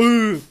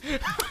 I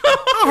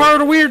heard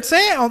a weird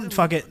sound.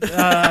 Fuck it.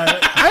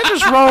 I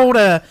just rolled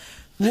a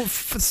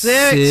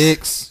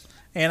 6,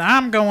 and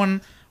I'm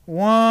going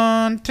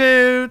 1,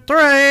 2,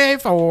 3,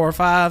 4,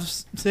 5,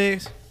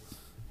 6.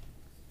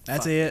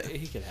 That's it.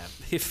 He could have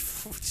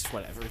just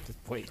whatever at this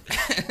point.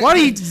 What are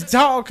you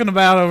talking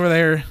about over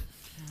there?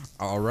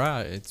 All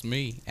right, it's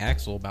me,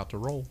 Axel, about to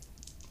roll.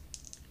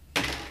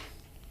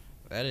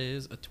 That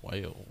is a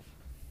 12.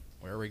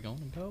 Where are we going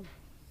to go?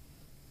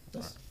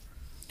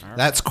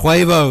 That's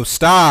Quavo.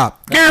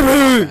 Stop.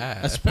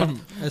 That's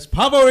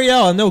Pablo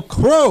Real and no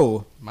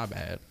crow. My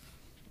bad.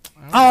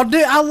 Oh,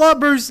 dude, I love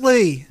Bruce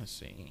Lee. Let's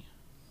see.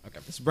 Okay.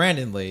 It's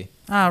Brandon Lee.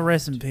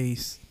 Rest in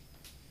peace.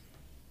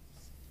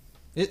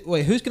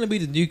 Wait, who's going to be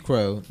the new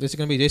crow? Is it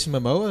going to be Jason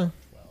Momoa?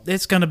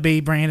 It's gonna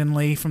be Brandon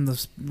Lee from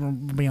the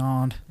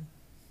Beyond.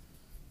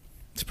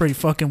 It's pretty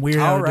fucking weird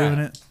how they're doing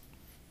it.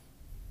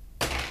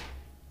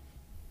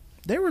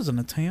 There was an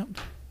attempt.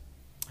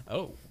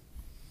 Oh.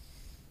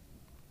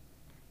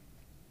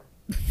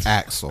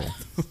 Axel.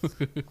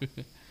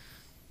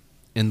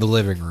 In the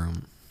living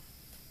room.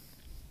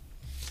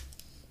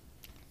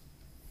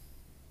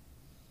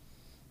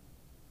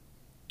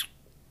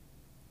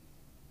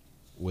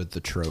 With the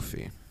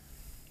trophy.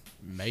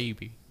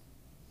 Maybe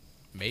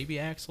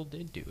Axel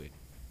did do it.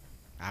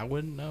 I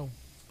wouldn't know.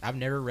 I've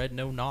never read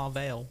no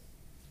novel.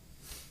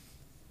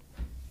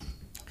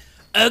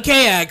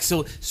 Okay,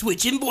 Axel,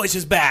 switching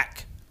voices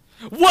back.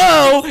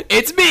 Whoa!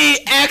 It's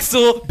me,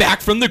 Axel, back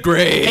from the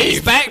grave.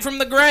 He's back from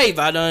the grave.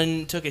 I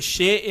done took a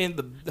shit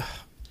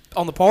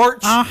on the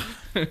porch. Lo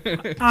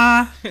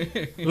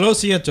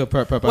siento,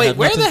 Perp. Wait,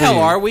 where the hell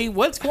are we?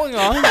 What's going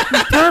on?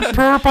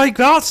 Perp, I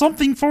got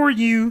something for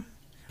you.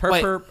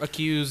 Perp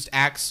accused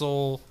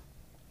Axel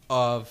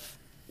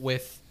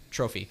with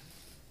trophy.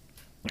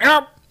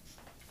 Yep.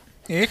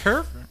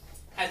 Has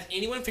Has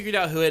anyone figured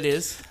out who it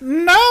is?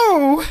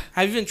 No,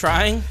 Have you been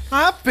trying?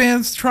 I've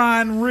been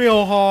trying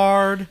real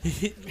hard.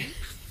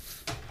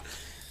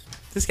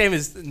 This game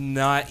is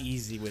not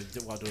easy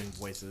while doing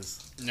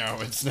voices. No,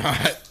 it's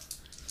not.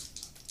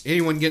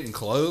 Anyone getting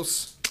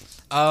close?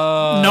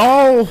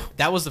 No,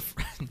 That was the.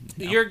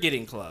 You're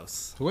getting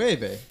close.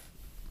 Hueve.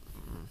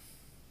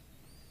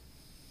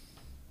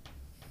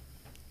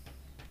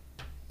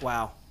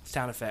 Wow.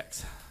 Sound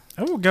effects.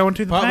 oh, going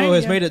to the Pablo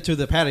has patio. made it to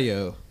the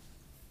patio.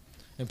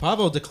 And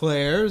Pablo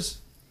declares...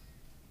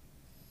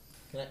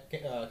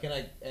 Can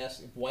I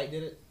ask if White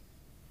did it?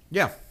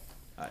 Yeah.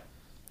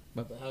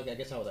 But I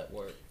guess how would that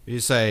work? You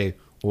say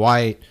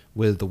White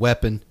with the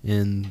weapon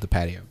in the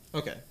patio.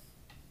 Okay.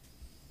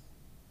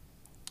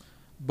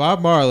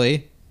 Bob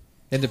Marley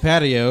in the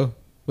patio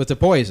with the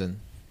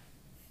poison.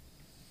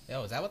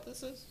 Oh, is that what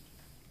this is?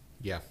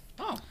 Yeah.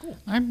 Oh, cool.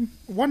 I'm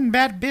one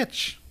bad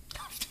bitch.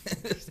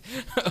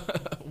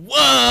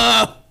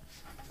 Whoa!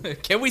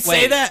 Can we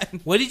say Wait, that?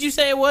 What did you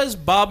say it was?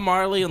 Bob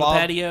Marley on Bob- the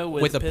patio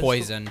with a pistol?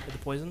 poison. With a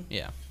poison?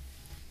 Yeah.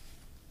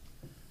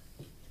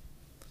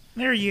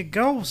 There you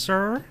go,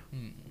 sir.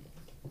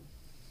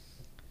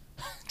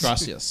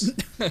 Gracias.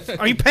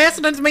 Are you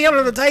passing it to me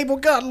under the table?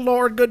 God,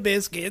 Lord, good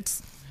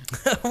biscuits.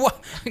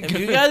 What? Have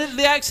you got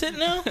the accent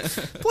now?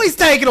 Please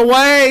take it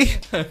away.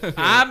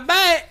 I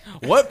bet.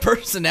 What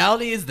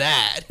personality is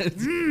that?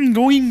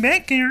 Going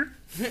back here.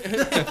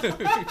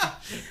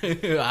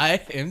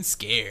 I am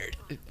scared.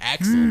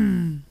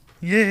 Axel.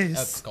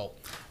 Yes. Sculpt.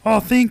 Oh,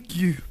 thank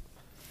you.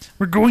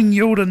 We're going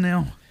Yoda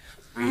now.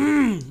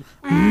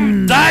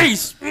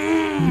 Dice!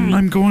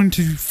 I'm going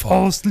to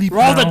fall asleep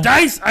Roll now. the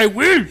dice, I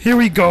win! Here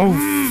we go.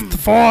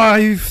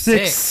 5,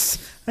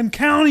 6. I'm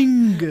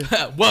counting.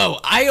 Whoa,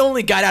 I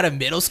only got out of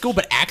middle school,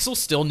 but Axel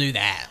still knew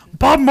that.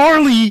 Bob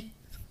Marley.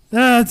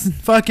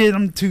 Fuck it.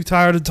 I'm too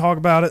tired to talk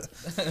about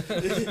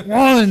it.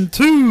 1,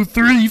 2,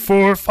 3,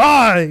 4,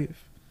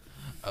 5.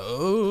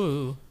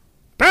 Oh.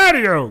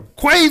 Patio.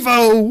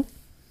 Quavo.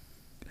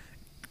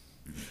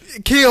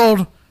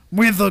 Killed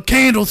with a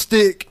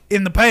candlestick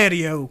in the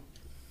patio.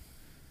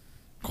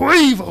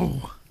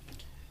 Quavo.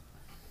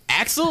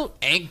 Axel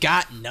ain't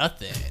got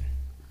nothing.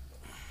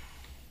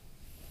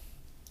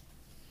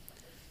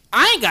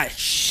 I ain't got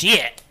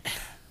shit.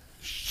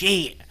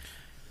 Shit.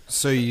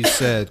 So you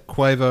said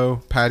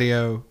Quavo,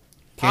 patio,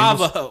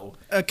 candles? Bravo.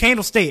 A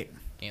candlestick.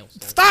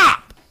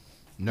 Stop.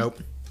 Nope.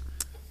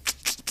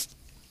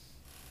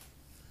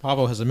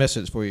 Pablo has a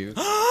message for you.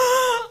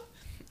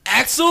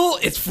 Axel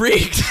is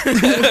freaked.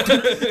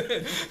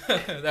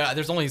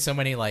 There's only so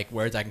many like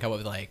words I can come up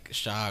with, like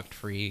shocked,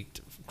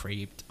 freaked,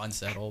 creeped,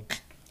 unsettled.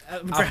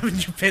 I'm grabbing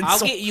your pencil. I'll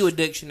get you a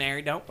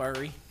dictionary, don't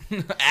worry. I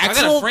got a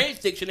Axel,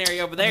 French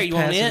dictionary over there. You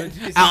want it?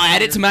 I'll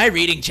add it to my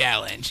reading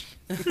challenge.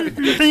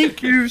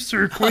 Thank you,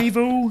 Sir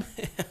Quavo.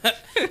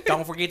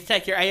 Don't forget to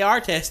take your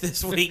AR test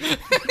this week.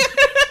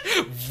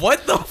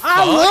 What the fuck?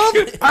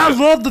 I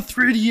love the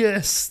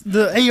 3DS,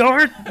 the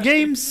AR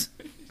games.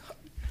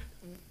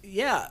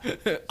 Yeah.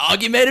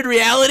 Augmented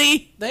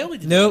reality? They only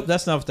did Nope,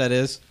 that's not what that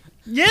is.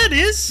 Yeah, it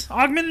is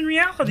augmented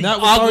reality. Not,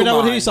 probably not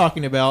what Agumon. he's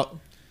talking about.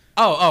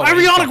 Oh.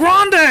 Ariana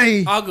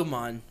Grande.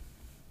 Agumon.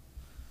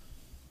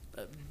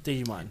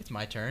 Digimon. It's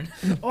my turn.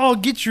 Oh,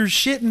 get your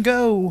shit and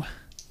go.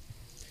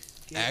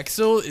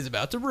 Axel is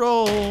about to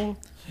roll.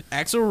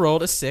 Axel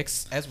rolled a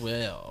 6 as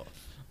well.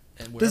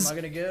 And where Does- am I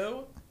going to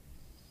go?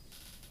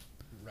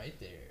 Right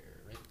there.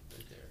 Right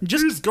there.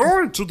 Just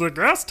going to the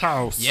guest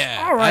house.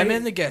 Yeah, All right. I'm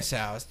in the guest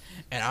house,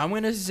 and I'm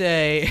gonna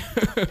say,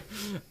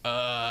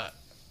 I'm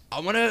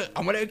gonna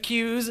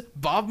accuse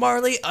Bob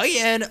Marley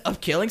again of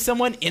killing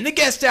someone in the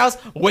guest house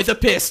with a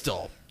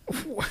pistol.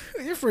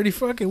 You're pretty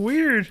fucking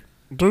weird.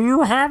 Do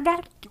you have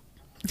that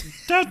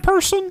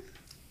person?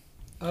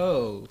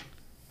 Oh.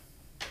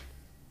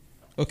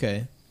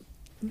 Okay.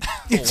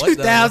 You're what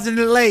the-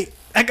 2008.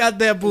 I got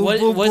that. Boom, What,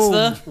 boom, what's boom.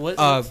 the what?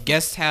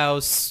 Guest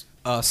house,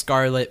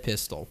 Scarlet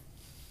pistol.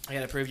 I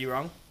gotta prove you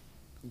wrong.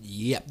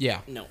 Yep.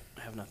 Yeah. No,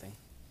 I have nothing.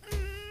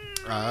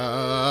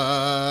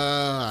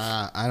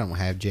 I don't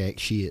have jack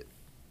shit.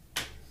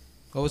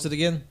 What was it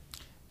again?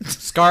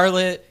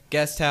 Scarlet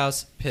guest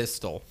house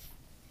pistol.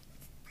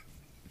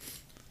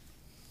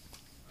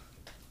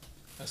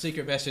 A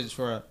secret message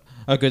for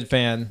a good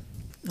fan.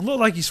 It looked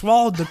like you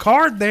swallowed the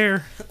card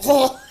there.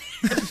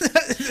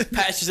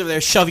 Pat's just over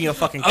there shoving a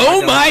fucking. Oh card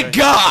down my his throat.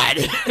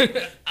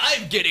 god!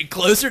 I'm getting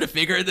closer to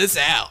figuring this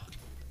out.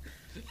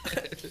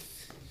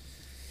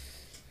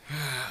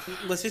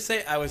 Let's just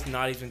say I was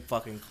not even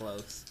fucking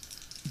close.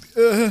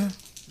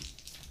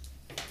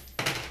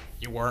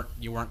 You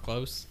weren't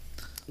close.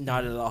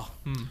 Not at all.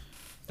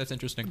 That's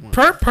interesting.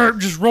 Perp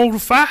just rolled a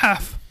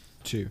 5.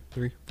 2,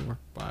 3, 4,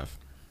 5.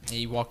 And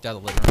he walked out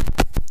of the living room.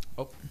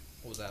 Oh,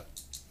 what was that?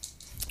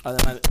 Oh,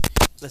 that might,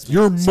 that's me.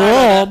 Your Sorry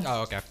about mom.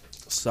 Oh, okay. that.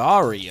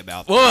 Sorry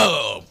about that.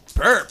 Whoa,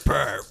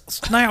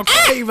 perp. Now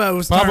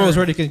Quavo's Pablo is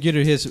turn. ready to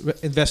continue his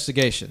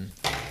investigation.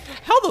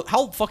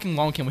 How fucking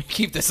long can we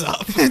keep this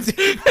up?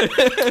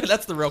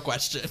 That's the real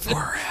question.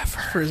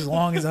 For as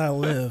long as I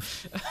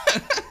live.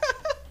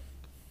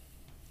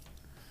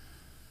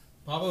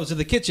 Pablo's in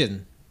the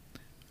kitchen.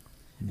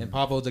 And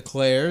Pablo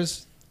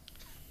declares,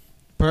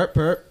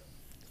 perp,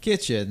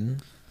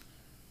 kitchen,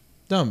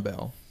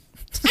 dumbbell.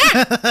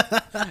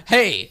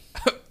 Hey,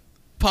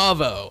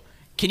 Pavo,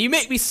 can you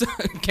make me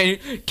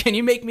can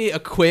you make me a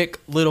quick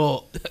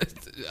little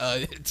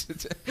can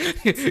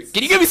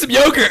you give me some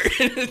yogurt?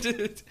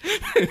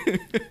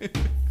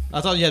 I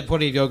thought you had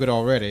plenty of yogurt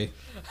already.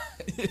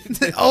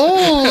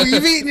 Oh,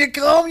 you've eaten your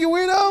cum, you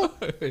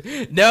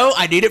weirdo? No,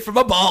 I need it for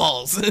my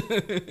balls.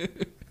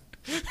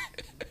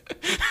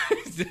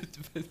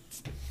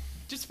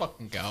 Just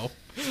fucking go.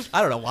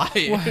 I don't know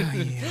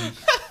why.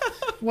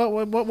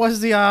 What was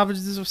the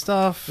opposite of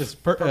stuff? It's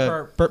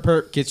Perp.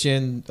 perp,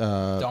 kitchen,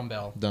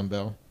 Dumbbell.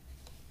 dumbbell.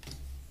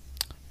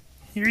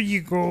 Here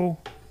you go.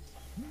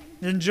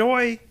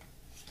 Enjoy.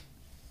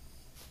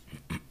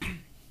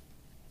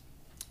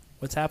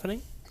 What's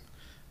happening?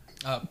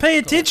 Pay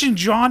attention,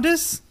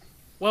 Jaundice.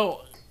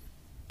 Well,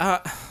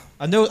 I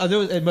know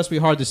it must be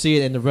hard to see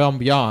it in the realm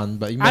beyond,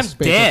 but you I'm must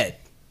pay dead.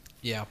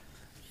 Yeah.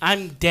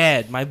 I'm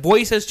dead. My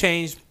voice has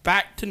changed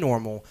back to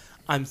normal.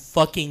 I'm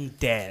fucking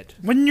dead.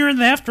 When you're in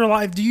the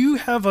afterlife, do you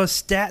have a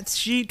stats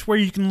sheet where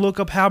you can look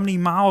up how many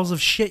miles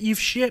of shit you've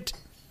shit?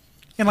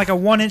 In like a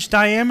 1-inch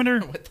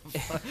diameter? What the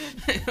fuck?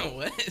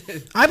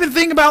 What? I've been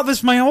thinking about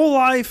this my whole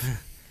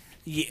life.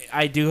 Yeah,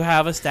 I do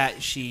have a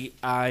stat sheet.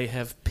 I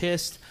have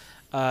pissed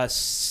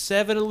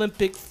 7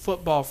 Olympic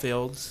football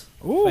fields.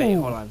 Ooh. Wait,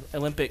 hold on.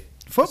 Olympic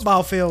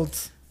Football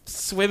fields.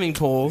 swimming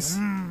pools.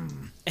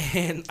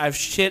 And I've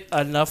shit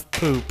enough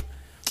poop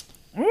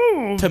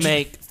Oh, to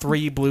make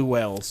 3 blue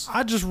whales.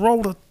 I just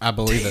rolled a I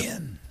believe it.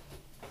 10.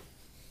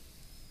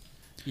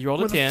 You rolled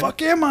Where a the 10.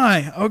 fuck am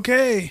I?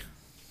 Okay.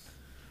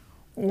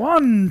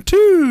 1,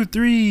 2,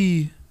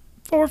 3,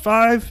 4,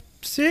 5,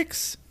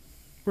 6.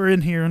 We're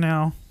in here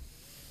now.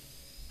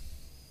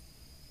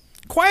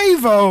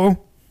 Quavo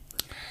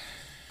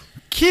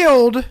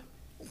killed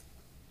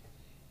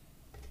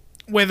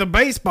with a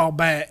baseball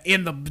bat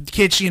in the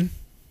kitchen.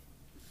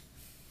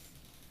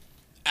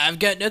 I've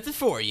got nothing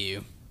for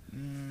you.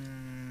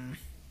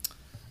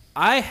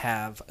 I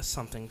have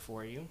something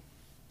for you.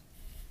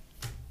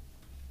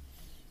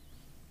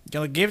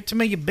 Gonna give it to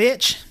me, you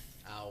bitch.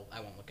 I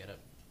won't look at it.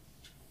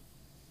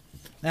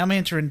 Now I'm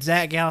entering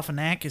Zach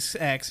Galifianakis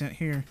accent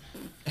here.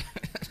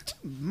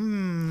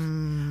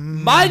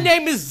 My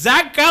name is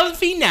Zach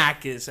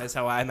Galifianakis. That's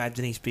how I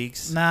imagine he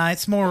speaks. Nah,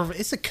 it's more of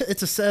it's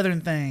a southern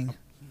thing.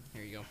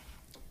 Here you go.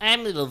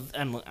 I'm little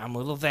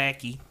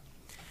Zacky.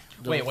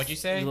 Wait, what'd you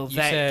say? Little You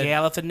Zach said-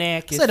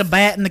 Galifianakis. Instead of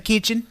bat in the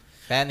kitchen,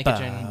 Bat in the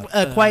kitchen.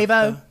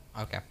 Quavo.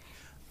 Okay.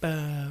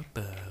 Ba,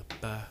 ba,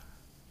 ba.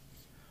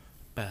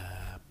 Ba,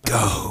 ba,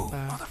 Go,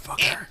 ba.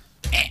 motherfucker.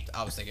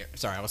 I was thinking.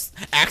 Sorry,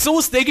 Axel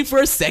was thinking for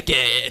a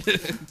second.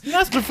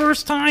 That's the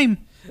first time.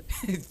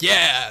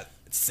 Yeah,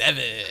 7.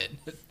 Okay,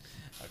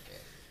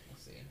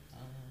 let's see.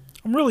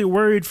 I'm really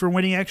worried for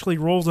when he actually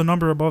rolls a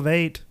number above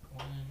 8.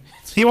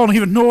 He won't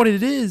even know what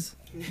it is.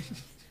 5,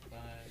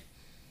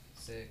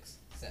 6,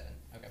 7.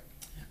 Okay.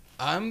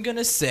 I'm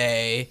gonna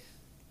say.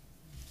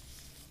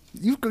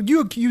 You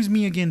accuse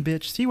me again,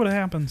 bitch. See what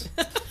happens.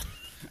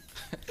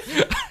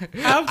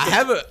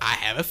 I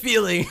have a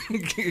feeling.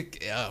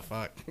 Oh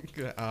fuck.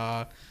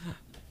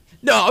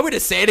 No, I'm gonna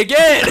say it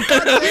again.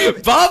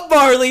 Bob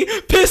Marley,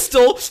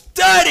 pistol,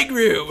 dining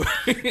room.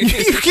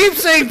 You keep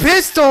saying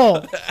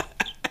pistol.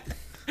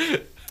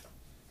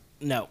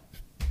 No.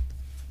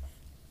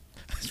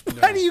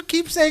 Why do you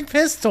keep saying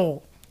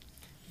pistol?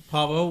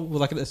 Pablo would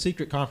like a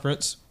secret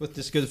conference with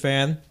this good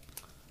fan.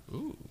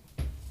 Ooh.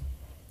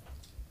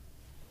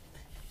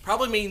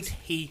 Probably means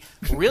he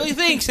really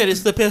thinks that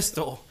it's the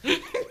pistol. I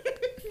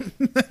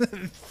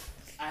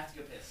have to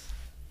go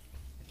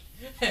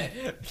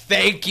piss.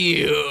 Thank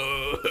you.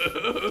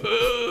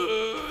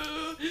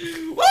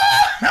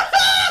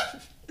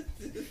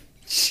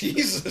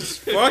 Jesus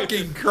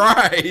fucking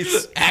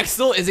Christ.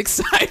 Axel is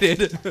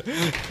excited.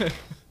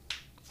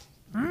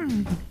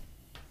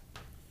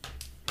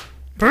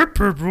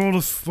 Perp rolled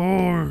a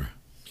 4.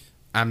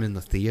 I'm in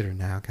the theater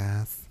now,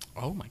 guys.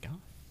 Oh my god.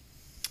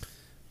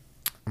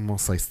 I'm gonna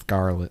say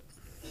Scarlet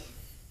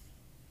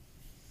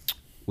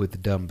with the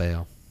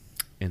dumbbell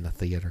in the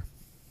theater.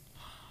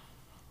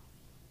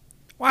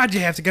 Why'd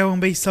you have to go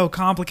and be so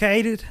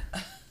complicated?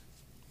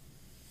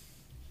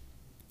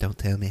 Don't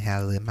tell me how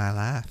to live my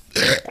life.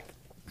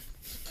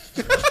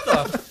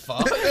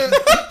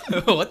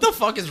 What the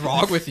fuck is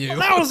wrong with you?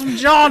 That was some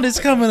jaundice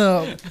coming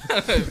up.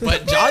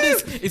 But John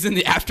is in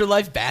the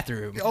afterlife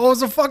bathroom. Oh,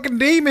 it's a fucking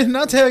demon.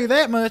 I'll tell you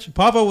that much.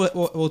 Pablo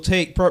will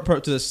take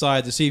Perp to the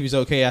side to see if he's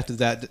okay after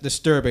that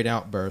disturbing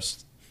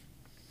outburst.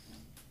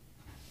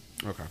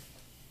 Okay.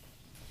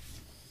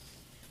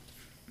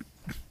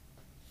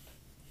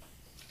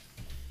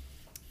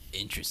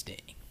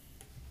 Interesting.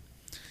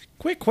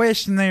 Quick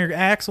question there,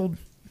 Axel.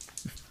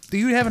 Do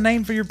you have a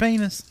name for your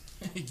penis?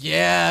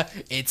 Yeah,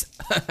 it's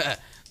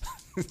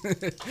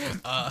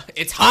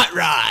it's Hot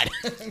Rod.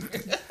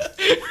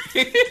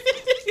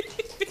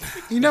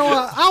 You know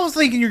what? I was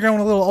thinking you're going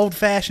a little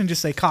old-fashioned,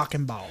 just say cock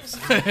and balls.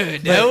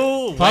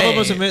 No Pablo way.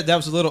 must admit that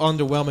was a little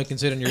underwhelming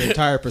considering your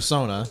entire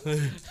persona.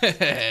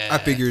 I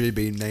figured it'd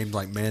be named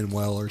like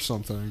Manuel or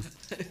something.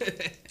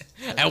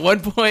 At one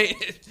point,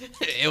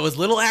 it was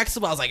Little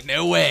Axel. But I was like,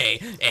 no way.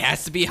 It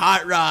has to be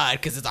Hot Rod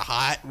because it's a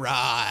hot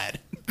rod.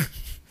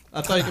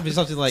 I thought it could be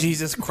something like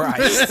Jesus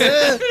Christ.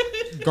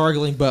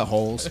 gargling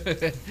buttholes.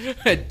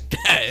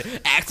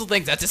 Axel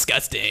thinks that's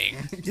disgusting.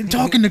 You're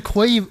talking to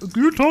Quavo.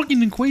 You're talking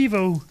to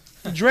Quavo.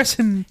 Address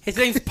him. His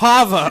name's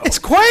Pavo. It's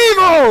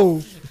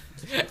Quavo.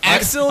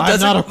 Axel I'm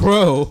doesn't. not a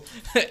pro.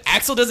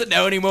 Axel doesn't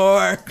know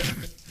anymore.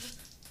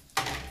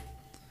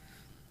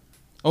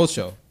 Old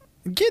show.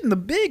 I'm getting the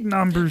big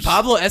numbers.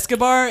 Pablo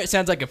Escobar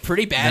sounds like a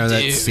pretty bad No,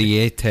 dude. that's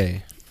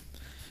Siete.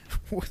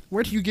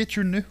 Where do you get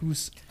your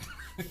news?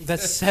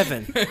 That's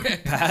 7.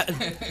 Pat.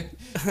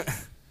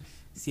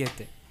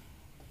 7.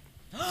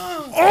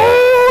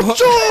 Oh,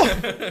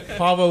 Joe!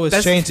 Pablo has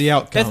That's- changed the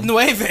outcome. That's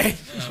 9.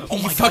 Oh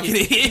my fucking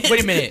God. idiot.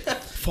 Wait a minute.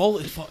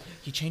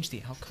 He changed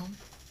the outcome?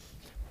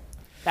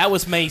 That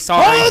was me.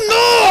 Sorry.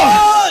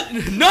 Oh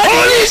no!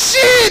 Holy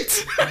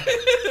shit!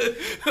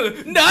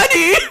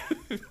 Nutty!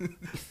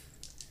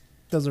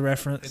 That's a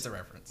reference. It's a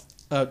reference.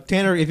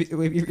 Tanner, if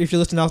you're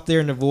listening out there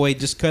in the void,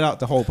 just cut out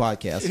the whole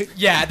podcast.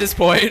 Yeah, at this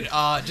point,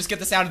 just get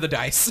the sound of the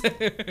dice.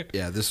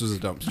 Yeah, this was a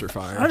dumpster I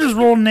fire. just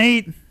rolled an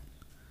 8.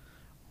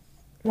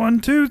 1,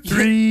 2,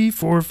 3,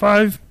 4,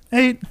 5,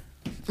 8.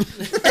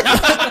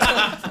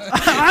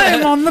 I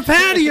am on the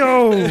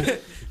patio.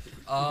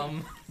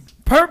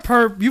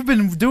 Perp, you've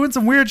been doing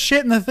some weird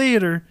shit in the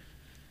theater.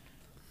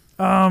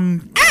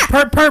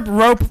 Perp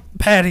rope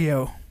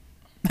patio.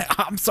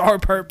 I'm sorry,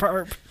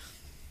 perp.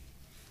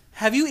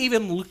 Have you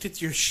even looked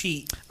at your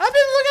sheet? I've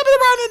been looking at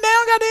writing it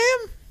down,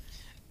 goddamn.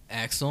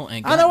 Axel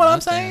ain't. I know got what I'm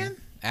nothing. saying.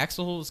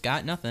 Axel's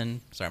got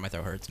nothing. Sorry, my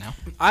throat hurts now.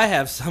 I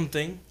have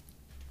something.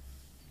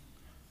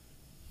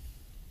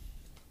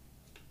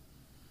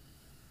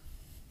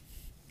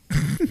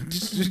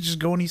 just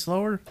go any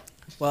slower.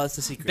 Well, it's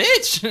a secret.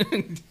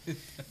 Bitch!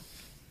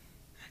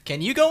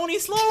 Can you go any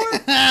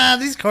slower?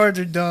 These cards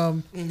are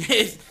dumb. Ugh,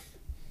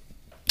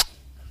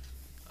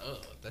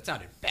 that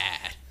sounded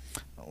bad.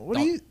 What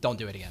do you? Don't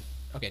do it again.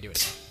 Okay, do it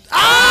again.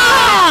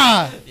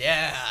 Ah!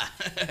 Yeah.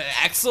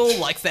 Axel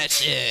likes that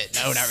shit.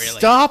 No, not really.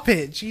 Stop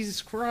it,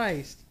 Jesus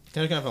Christ!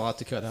 Kind of have a lot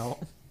to cut out.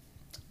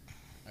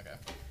 Okay.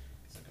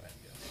 So go ahead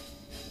and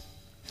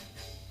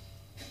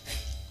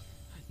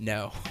go.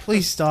 No.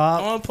 Please I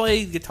stop. want to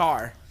play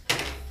guitar.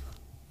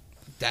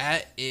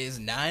 That is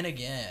 9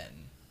 again.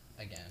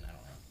 Again, I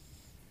don't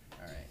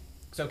know. Alright.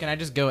 So can I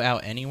just go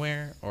out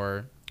anywhere?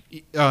 Or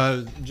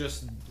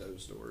Just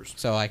those doors.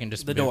 so I can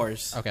just The move?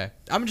 doors. Okay.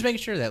 I'm just making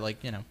sure that,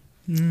 like, you know.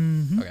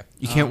 Mm-hmm. Okay.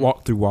 You can't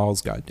walk through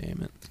walls,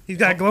 goddammit. He's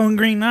got glowing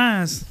green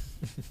eyes.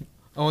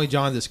 Only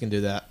John this can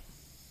do that.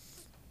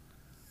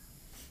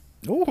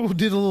 Oh,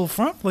 did a little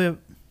front flip.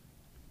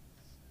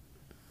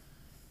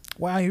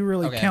 Wow, you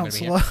really Okay, I'm count gonna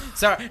be slow. here.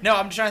 Sorry, no,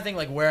 I'm just trying to think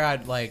like where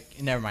I'd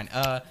like. Never mind.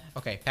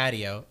 Okay,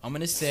 patio. I'm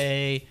gonna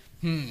say.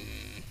 I'm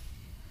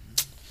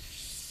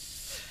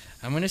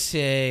gonna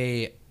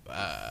say.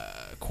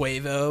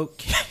 Quavo.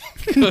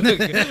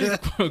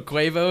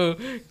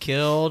 Quavo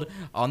killed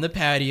on the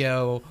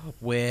patio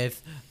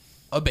with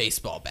a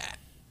baseball bat.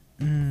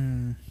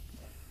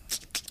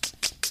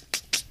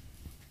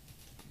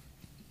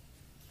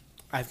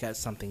 I've got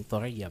something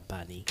for you,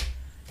 buddy.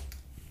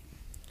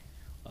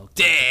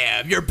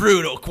 Damn, you're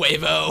brutal,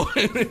 Quavo.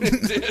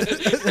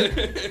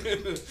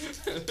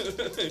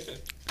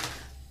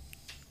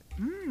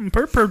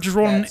 Perp just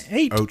rolled an That's-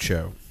 8.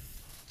 Ocho.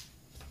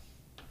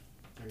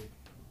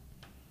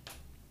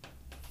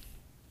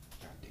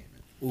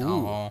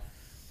 Aw.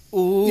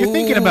 Ooh. You're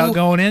thinking about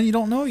going in. You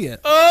don't know yet.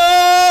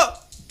 Oh!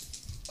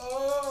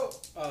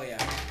 Oh,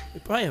 yeah. We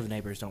probably have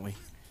neighbors, don't we?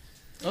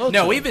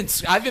 No,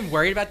 I've been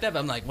worried about that, but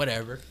I'm like,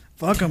 whatever.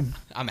 Fuck him.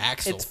 I'm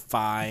Axel. It's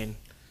fine.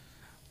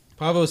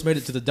 Pavo's made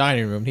it to the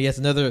dining room. He has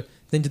another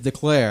thing to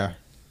declare.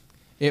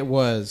 It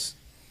was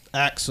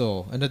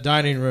Axel in the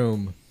dining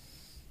room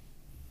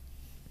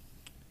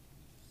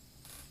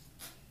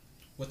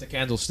with the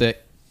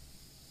candlestick.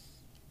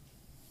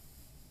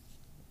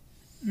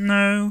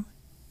 No.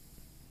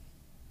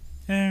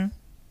 Yeah.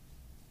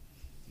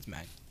 It's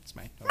mine. It's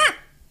mine.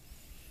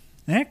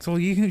 Axel,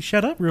 you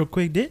shut up real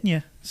quick, didn't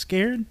you?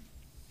 Scared?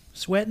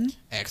 Sweating?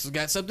 Axel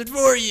got something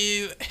for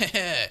you.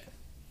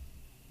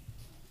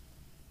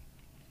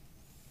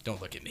 Don't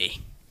look at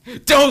me.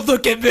 Don't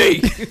look at me.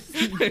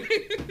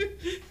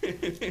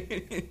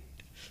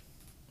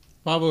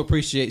 Pavo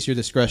appreciates your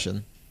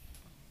discretion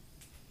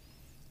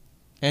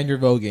and your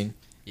voguing.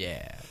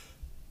 Yeah.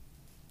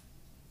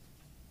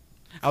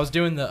 I was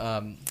doing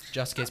the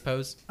just case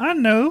pose. I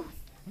know.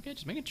 Okay,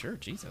 just making sure.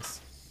 Jesus.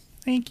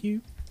 Thank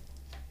you.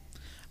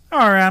 All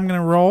right, I'm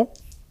gonna roll.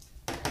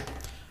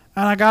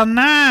 And I got a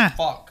 9.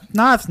 Fuck.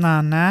 No, it's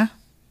not 9.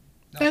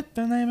 No. That's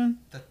 11.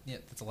 Yeah,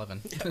 that's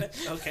 11.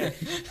 Okay.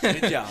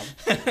 Good job.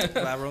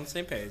 Glad we're on the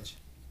same page.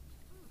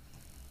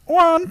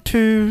 1,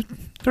 2,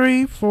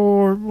 3,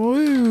 4.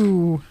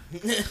 Woo.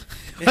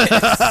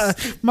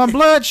 My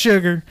blood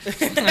sugar.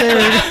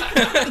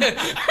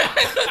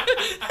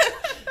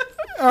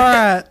 All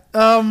right.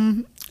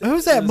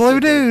 Who's that blue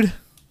dude?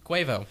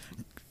 Quavo.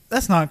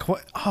 That's not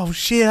Quavo. Oh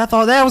shit! I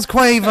thought that was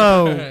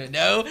Quavo.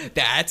 No,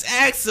 that's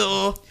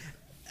Axel.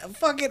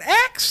 Fucking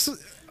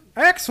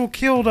Axel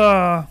killed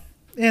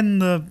in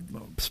the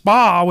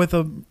spa with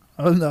a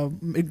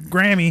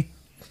Grammy.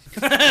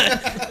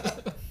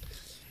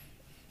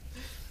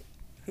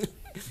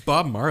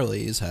 Bob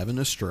Marley is having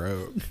a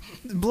stroke.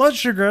 Blood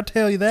sugar, I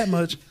tell you that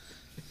much.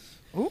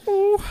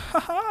 Ooh,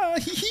 ha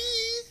hee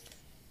hee.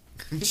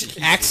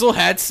 Axel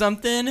had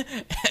something,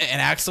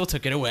 and Axel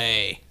took it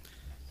away.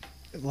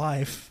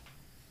 Life.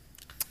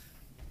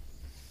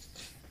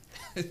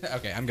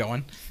 Okay, I'm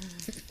going.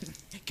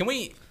 Can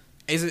we?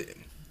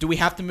 Do we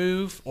have to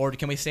move, or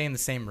can we stay in the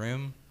same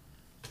room?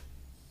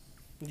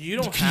 You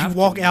don't Can have you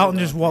walk to out move, and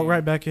just I walk think.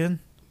 right back in?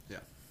 Yeah.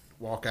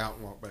 Walk out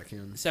and walk back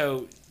in.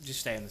 So just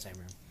stay in the same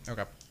room.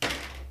 Okay.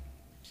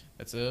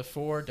 That's a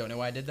 4. Don't know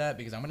why I did that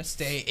because I'm gonna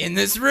stay in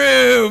this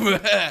room,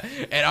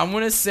 and I'm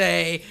gonna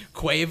say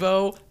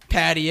Quavo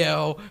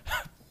patio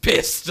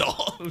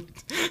pistol.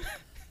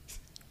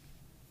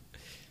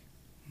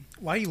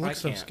 Why do you I look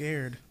so can't.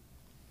 scared?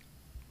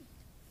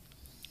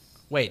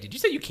 Wait, did you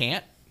say you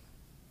can't?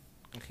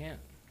 I can't.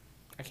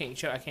 I can't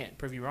show. I can't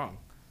prove you wrong.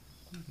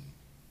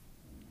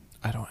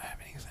 I don't have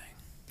anything.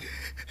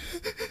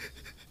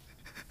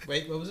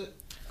 Wait, what was it?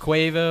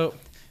 Quavo,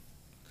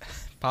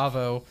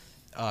 Pavo,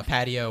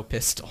 patio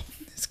pistol.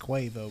 It's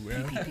Quavo,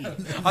 bro.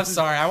 I'm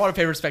sorry, I want to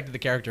pay respect to the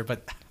character,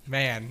 but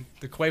man,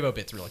 the Quavo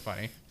bit's really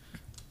funny.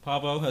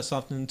 Pavo has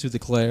something to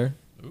declare.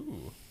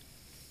 Ooh.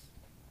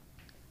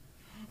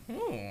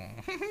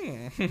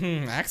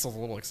 Axel's a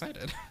little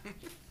excited.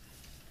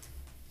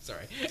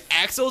 Sorry.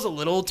 Axel's a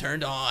little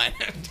turned on.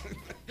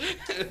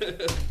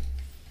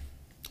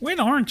 When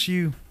aren't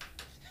you?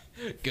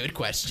 Good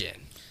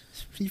question.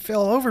 You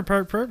fell over,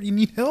 Perp. You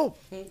need help.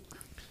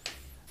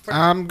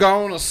 I'm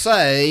gonna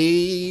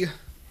say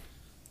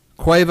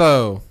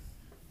Quavo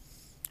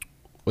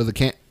with the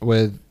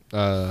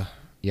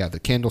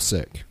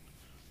candlestick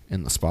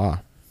in the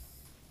spa.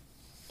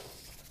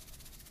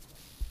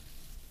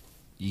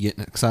 You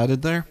getting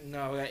excited there?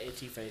 No, I got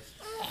itchy face.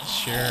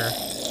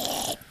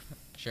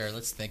 Sure,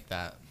 let's think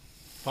that.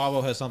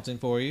 Pablo has something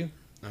for you.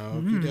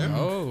 Oh.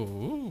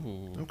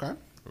 Okay.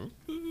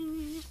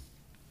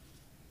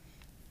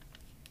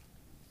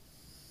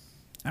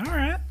 All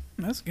right.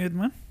 That's a good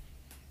one.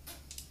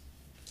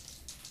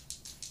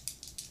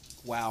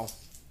 Wow.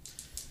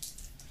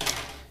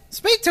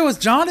 Speak to us,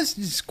 John. It's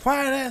just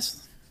quiet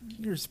ass.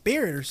 You're a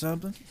spirit or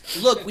something.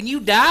 Look, when you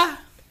die,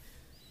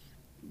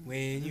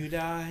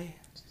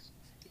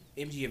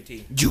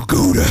 MGMT. You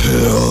go to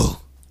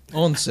hell.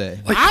 Once.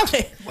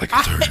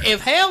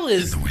 If hell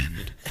is,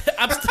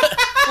 I'm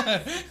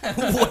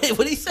what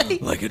did he say?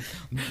 Like a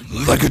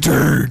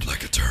turd.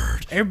 Like a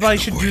turd. Everybody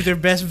should do their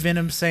best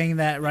Venom saying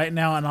that right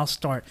now, and I'll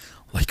start.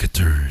 Like a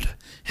turd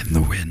in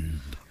the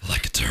wind.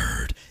 Like a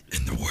turd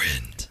in the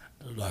wind.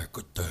 Like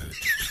a turd.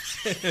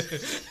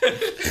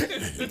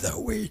 in the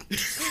wind.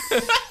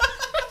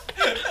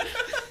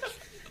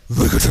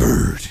 Like a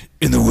turd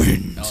in the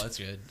wind. Oh, that's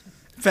good.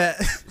 Fat.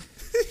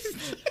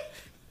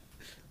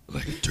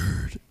 Like a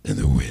turd in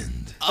the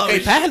wind. Okay,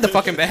 Pat had the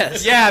fucking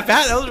best. Yeah,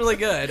 Pat, that was really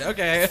good.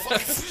 Okay.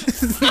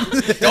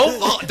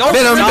 don't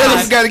Venom,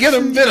 die. gotta get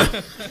him,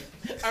 Venom.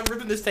 I'm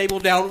ripping this table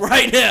down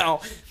right now.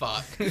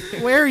 Fuck.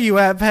 Where are you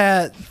at,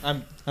 Pat?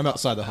 I'm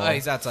outside the hall. Oh,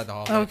 he's outside the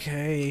hall.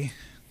 Okay.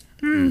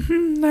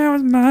 Now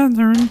it's my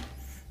turn.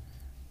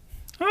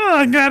 Oh,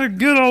 I got a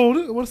good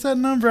old. What's that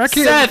number? I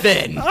can't.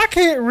 7. I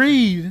can't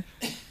read.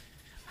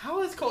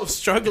 How is Cole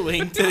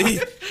struggling to?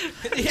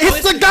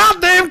 It's the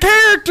goddamn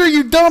character,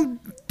 you dumb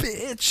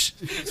bitch.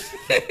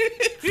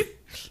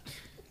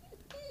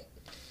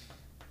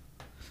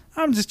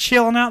 I'm just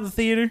chilling out in the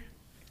theater.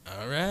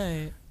 All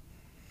right.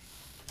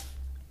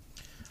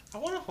 I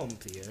want a home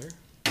theater.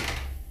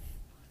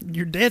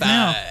 You're dead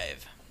now.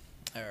 5.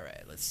 All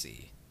right, let's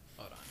see.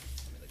 Hold on.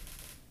 Let me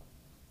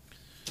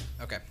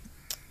look. Okay.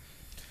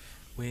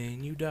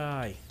 When you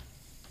die.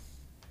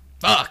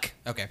 Fuck.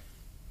 Okay.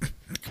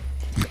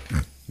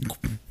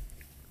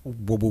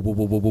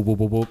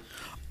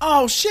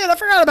 Oh shit! I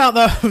forgot about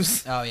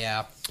those. Oh,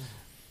 yeah.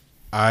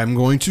 I'm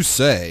going to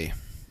say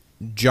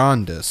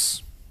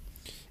Jaundice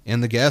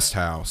in the guest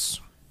house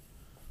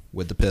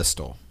with the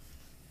pistol.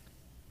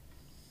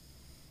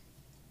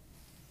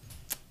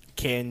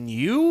 Can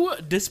you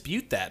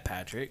dispute that,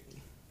 Patrick?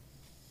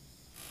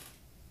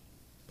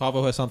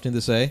 Pablo has something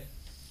to say.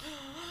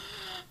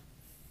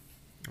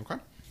 Okay.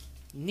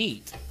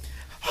 Neat.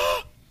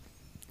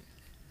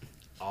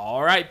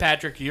 All right,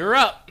 Patrick, you're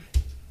up.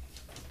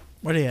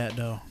 Where they at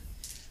though?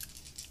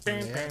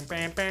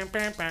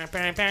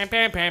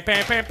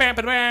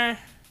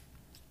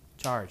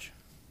 Charge.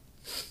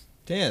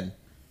 10.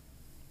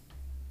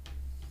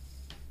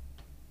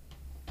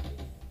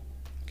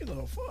 Good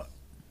little fuck.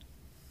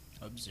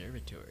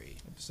 Observatory.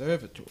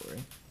 Observatory.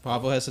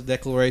 Pablo has a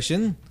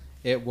declaration.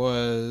 It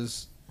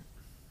was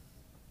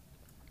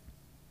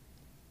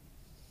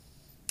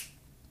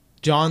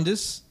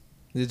jaundice,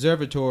 the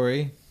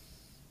observatory,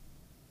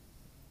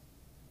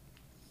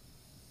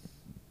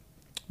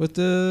 with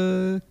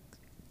the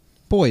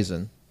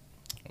poison.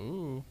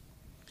 Ooh.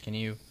 Can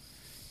you...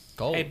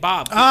 Gold. Hey,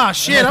 Bob. Ah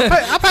shit!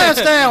 I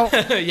passed out.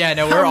 yeah,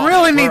 no, we're all... I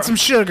really we're- need some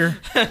sugar.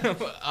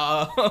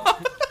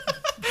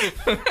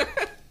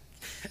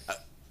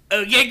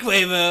 Okay,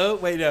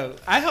 Quavo. Wait, no.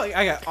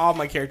 I got all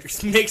my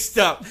characters mixed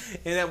up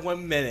in that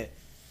 1 minute.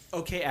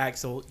 Okay,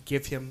 Axel,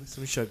 give him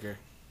some sugar.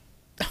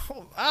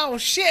 Oh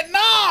shit!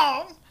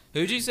 No.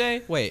 Who'd you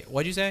say? Wait,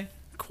 what'd you say?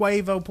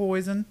 Quavo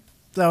poison.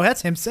 So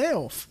that's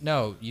himself.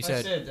 No, you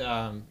said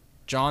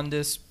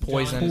jaundice,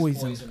 poison.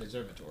 Poison.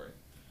 observatory.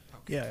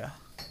 Yeah.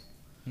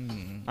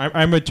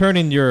 I'm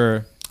returning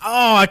your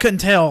Oh, I couldn't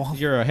tell.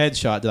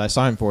 headshot that I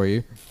signed for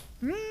you.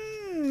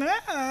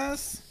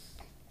 Nice.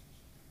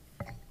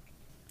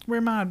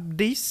 Where my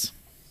dice?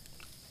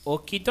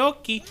 Okie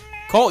dokie.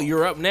 Cole,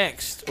 you're up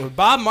next. Or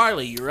Bob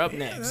Marley, you're up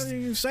next.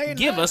 You say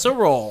Give no. us a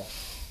roll.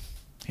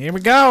 Here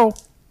we go.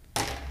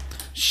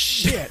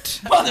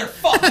 Shit.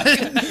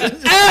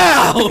 Motherfucker!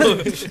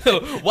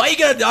 Ow! Why you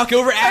gotta knock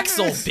over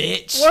Axel,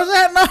 bitch? What's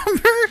that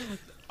number?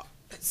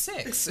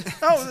 6.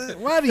 Oh,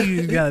 why do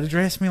you gotta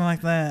address me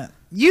like that?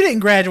 You didn't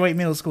graduate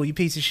middle school, you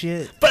piece of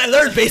shit. But I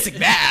learned basic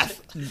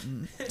math.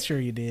 Sure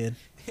you did.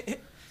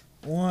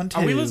 1, 2.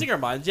 Are we losing our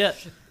minds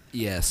yet?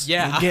 Yes.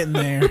 Yeah. We're getting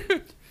there.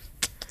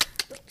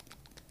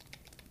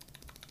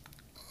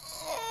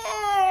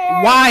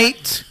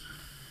 White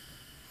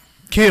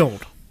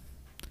killed.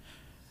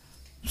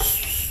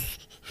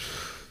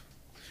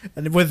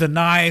 And with a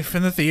knife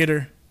in the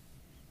theater.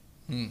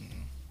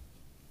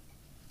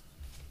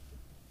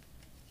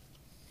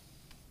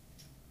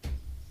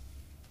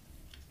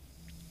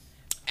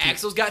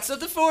 Axel's got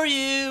something for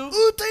you.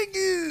 Oh, thank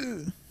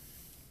you.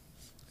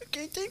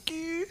 Okay, thank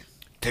you.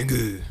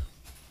 Tengu.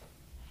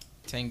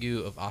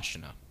 Tengu of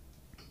Ashina.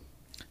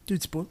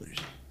 Dude, spoilers.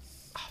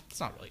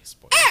 It's not really a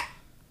spoiler.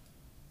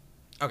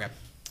 Okay.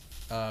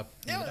 That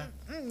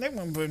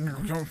one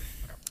button.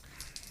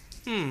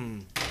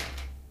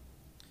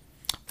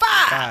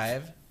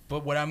 Five.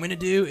 But what I'm going to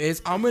do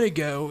is I'm going to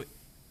go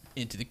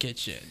into the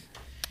kitchen.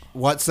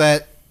 What's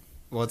that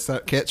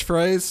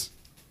catchphrase?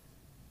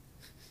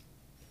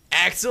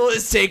 Axel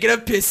is taking a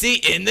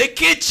pissy in the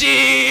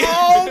kitchen.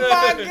 Oh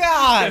my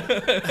god! All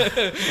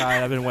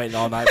right, I've been waiting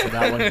all night for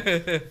that one.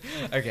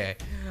 Okay.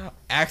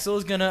 Axel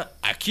is going to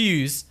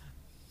accuse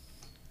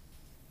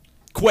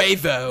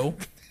Quavo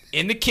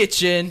in the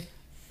kitchen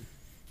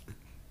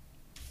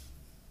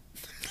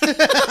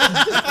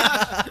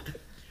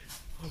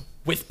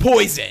with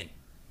poison.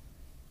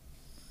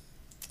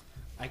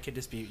 I can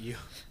dispute you.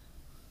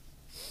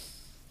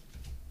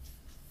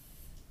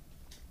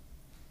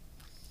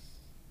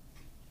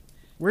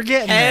 We're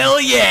getting Hell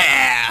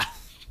yeah!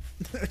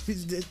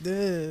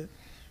 there.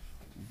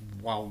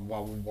 Wow,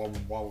 wow, wow,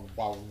 wow,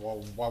 wow,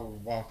 wow, wow,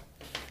 wow.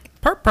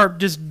 Perp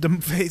just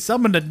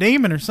summoned a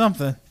demon or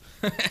something.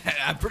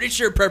 I'm pretty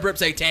sure Perp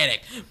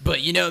satanic,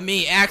 but you know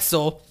me,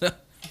 Axel,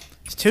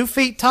 He's 2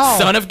 feet tall.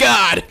 son of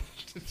God.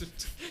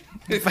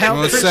 I'm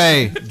gonna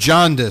say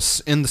jaundice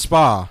in the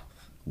spa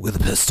with a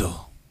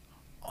pistol.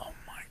 Oh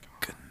my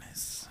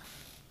goodness.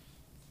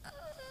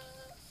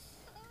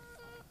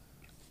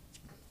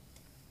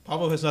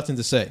 Pablo has nothing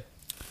to say.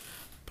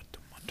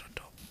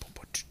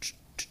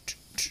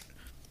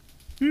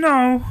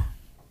 No.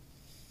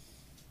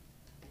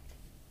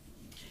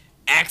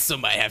 Axel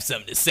might have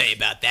something to say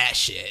about that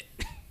shit.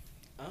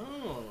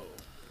 Oh.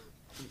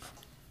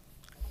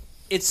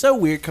 It's so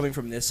weird coming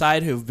from this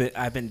side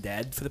I've been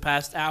dead for the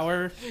past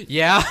hour.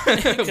 Yeah,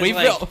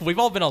 like- we've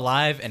all been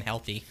alive and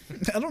healthy.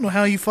 I don't know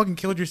how you fucking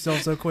killed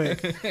yourself so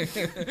quick.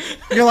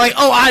 You're like,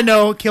 oh, I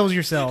know, kills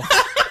yourself.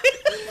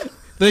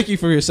 Thank you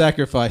for your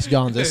sacrifice,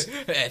 Jaundice.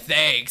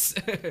 Thanks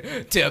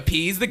to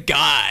appease the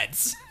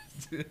gods.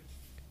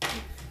 I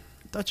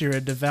thought you were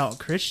a devout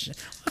Christian.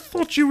 I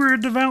thought you were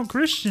a devout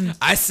Christian.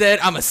 I said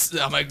I'm a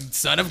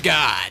son of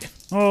God.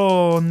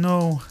 Oh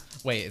no.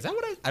 Wait, is that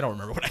what I don't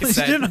remember what I You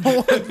said.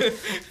 know what?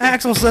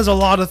 Axel says a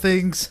lot of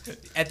things.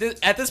 At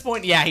this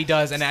point, yeah, he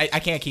does, and I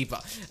can't keep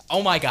up.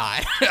 Oh my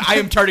God, I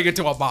am turning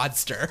into a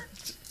monster.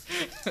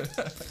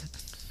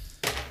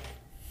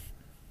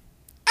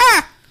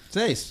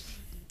 Taste.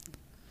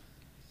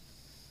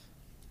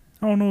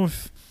 I don't know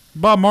if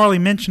Bob Marley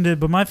mentioned it,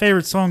 but my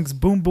favorite song is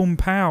Boom Boom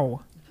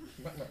Pow.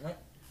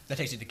 That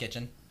takes you to the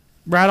kitchen.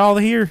 Right all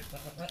here.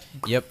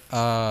 Yep.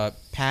 Quavo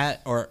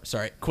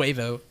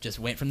just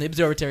went from the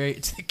observatory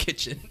to the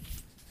kitchen.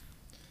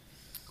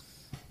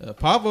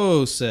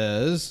 Pablo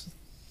says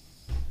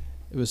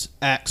it was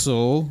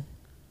Axel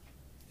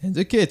in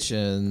the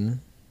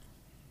kitchen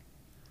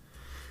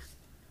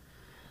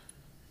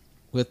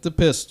with the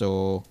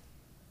pistol.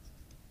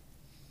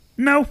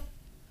 No.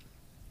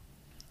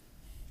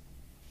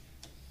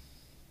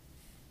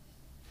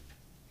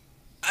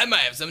 I might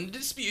have something to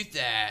dispute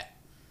that.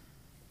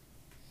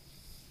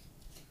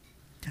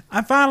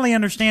 I finally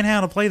understand how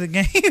to play the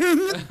game.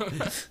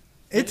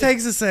 It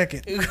takes a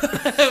second.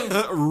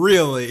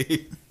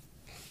 Really?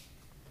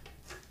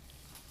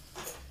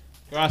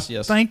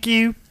 Gracias. Thank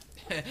you.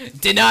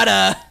 De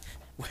nada.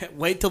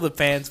 Wait till the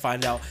fans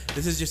find out.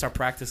 This is just our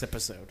practice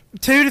episode.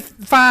 2 to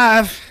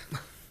 5.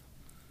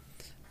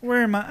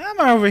 Where am I? I'm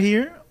over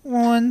here.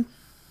 1.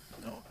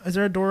 Is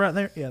there a door right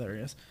there? Yeah, there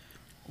is.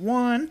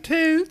 1,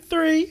 2,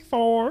 3,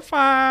 4,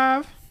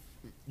 5.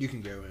 You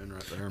can go in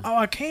right there. Oh,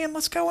 I can.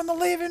 Let's go in the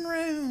living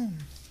room.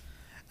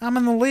 I'm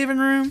in the living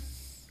room.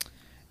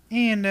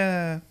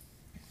 And,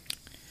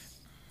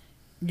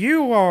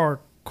 you are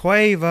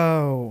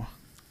Quavo.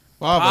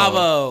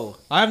 Bravo.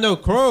 I have no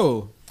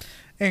crow.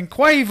 And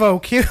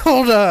Quavo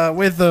killed,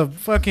 with the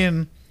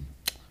fucking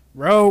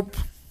rope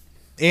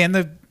in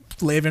the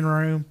living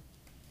room.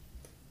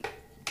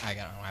 I don't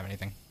have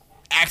anything.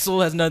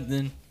 Axel has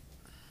nothing.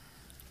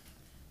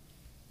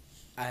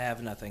 I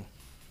have nothing.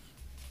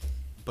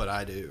 But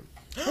I do.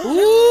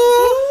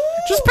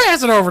 Just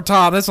pass it over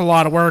top. That's a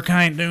lot of work.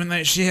 I ain't doing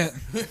that shit.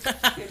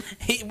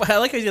 I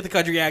like how he's got the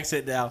country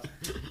accent now.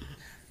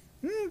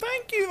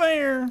 Thank you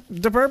there.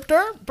 The burp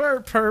derp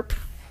burp perp.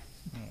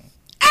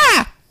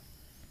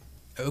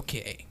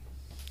 Okay.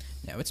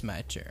 Now it's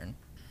my turn.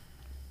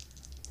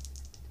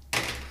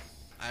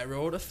 I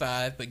rolled a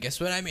 5, but guess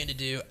what I'm going to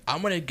do?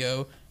 I'm going to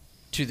go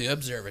to the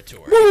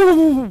observatory.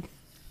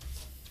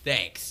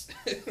 Thanks.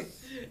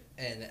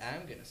 And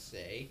I'm going to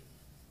say...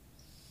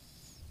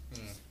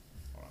 hold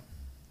on.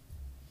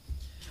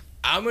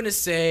 I'm going to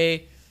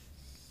say...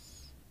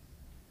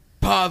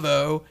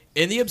 Pavo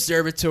in the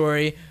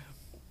observatory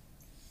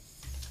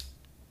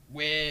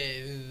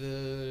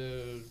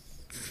with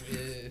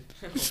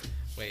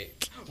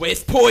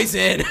with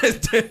poison.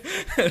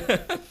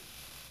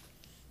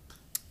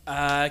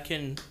 I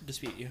can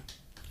dispute you.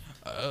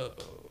 Oh.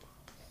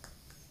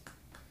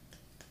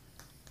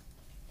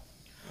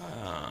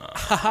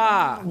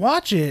 Haha.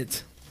 Watch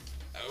it.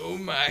 Oh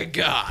my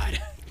god.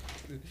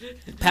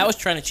 Pat was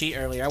trying to cheat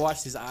earlier. I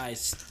watched his eyes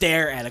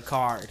stare at a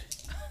card.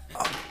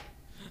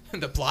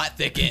 The plot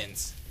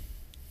thickens.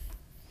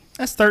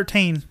 That's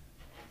 13.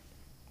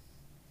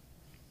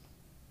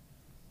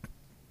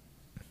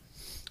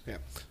 Yeah.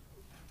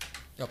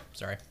 Oh,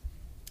 sorry.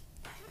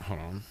 Hold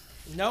on.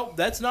 Nope,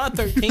 that's not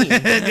 13.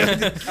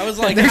 I was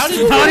like, There's how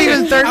did not even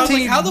I was like,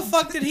 13. how the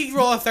fuck did he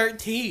roll a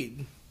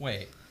 13?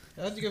 Wait.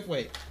 How'd you go?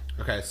 Wait.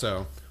 Okay,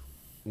 so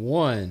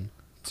 1,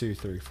 2,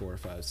 3, 4,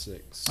 5,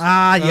 6.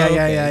 Ah, yeah, Okay.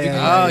 yeah, yeah, You yeah.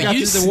 got Oh, to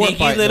you the war sneaky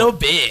fight, little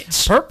though.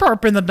 bitch.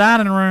 Perp in the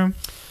dining room.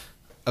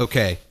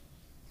 Okay,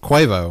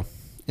 Quavo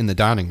in the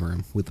dining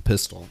room with the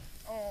pistol.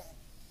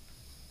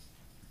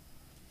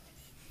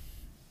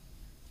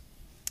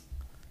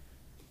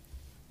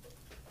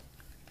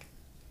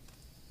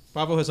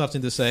 Bravo has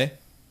something to say.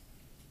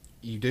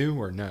 You do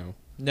or no?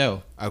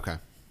 No. Okay.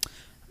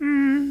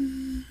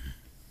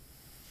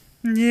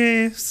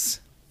 Yes.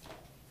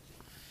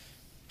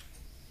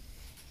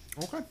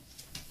 Okay.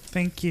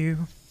 Thank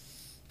you.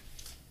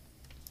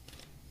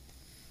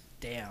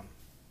 Damn.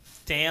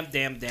 Damn.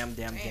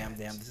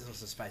 This was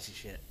some spicy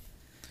shit.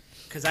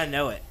 Because I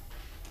know it.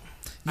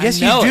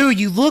 Yes, I know you do. it.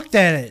 You looked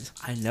at it.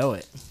 I know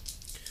it.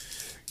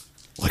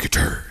 Like a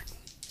turd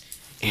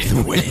in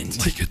the wind.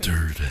 Like a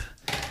turd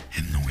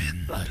in the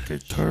wind. Like a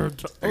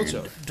turd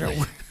Also,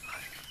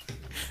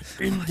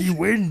 in the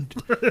wind.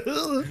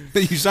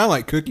 You sound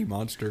like Cookie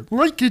Monster.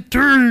 Like a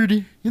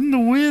turd in the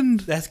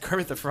wind. That's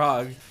Kermit the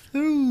Frog.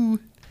 Ooh.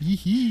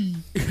 Hee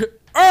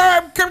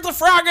I'm Kermit the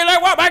Frog and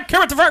I want my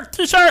Kermit the Frog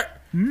t-shirt.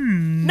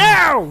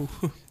 No!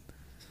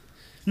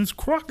 It's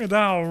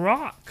Crocodile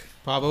Rock.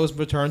 Pablo's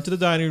returned to the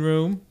dining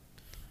room,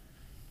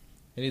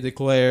 and he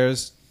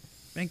declares,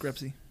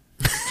 Bankruptcy.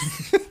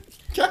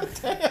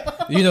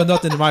 "You know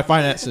nothing to my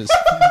finances."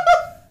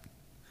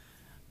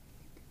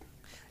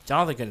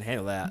 Jonathan couldn't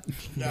handle that.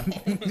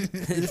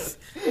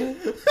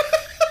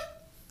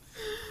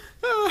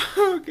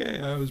 Okay,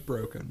 I was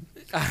broken.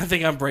 I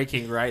think I'm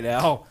breaking right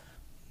now.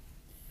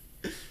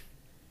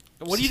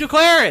 What are you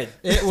declaring?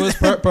 It was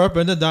Perp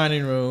in the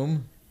dining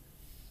room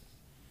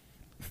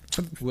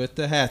with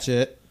the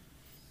hatchet.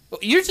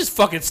 You're just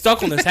fucking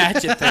stuck on this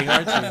hatchet thing,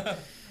 aren't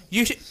you?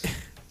 You should.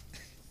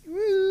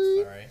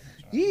 Sorry.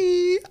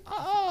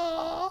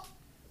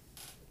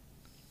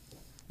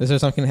 Is there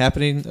something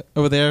happening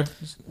over there,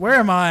 Where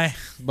am I?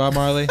 Bob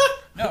Marley?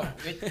 No.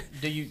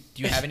 Do you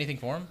have anything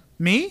for him?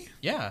 Me?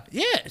 Yeah.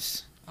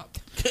 Yes.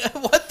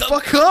 What the?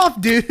 Fuck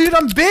off, dude.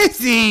 I'm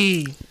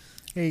busy.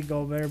 Here you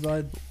go, there,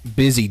 bud.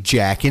 Busy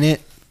jacking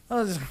it.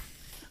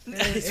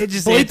 It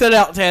just Bleep that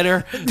out,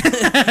 Tanner.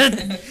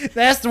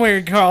 that's where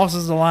it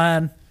crosses the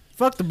line.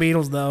 Fuck the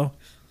Beatles, though.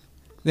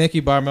 Thank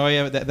you, Bob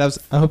Marley. That was.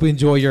 I hope you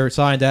enjoy your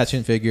signed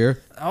action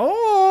figure.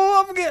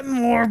 Oh, I'm getting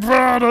more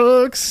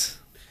products.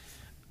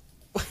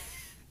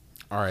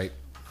 All right.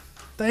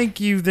 Thank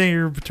you,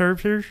 there,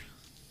 Terpter.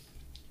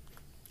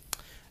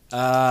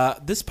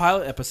 This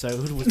pilot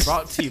episode was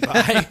brought to you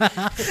by.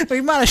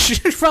 We probably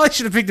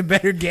should have picked a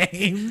better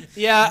game.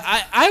 Yeah,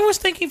 I was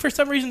thinking for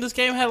some reason this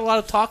game had a lot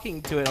of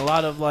talking to it, a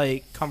lot of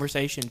like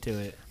conversation to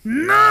it.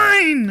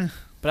 9.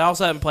 But I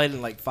also haven't played it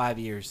in like 5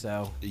 years,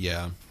 so.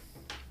 Yeah.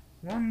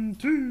 1,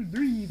 2,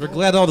 3. We're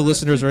glad all the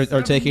listeners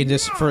are taking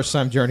this first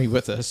time journey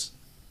with us.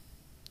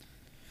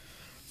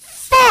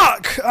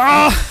 Fuck!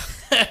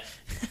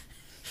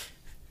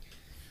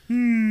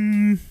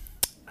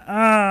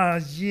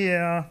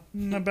 Yeah.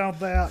 About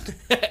that.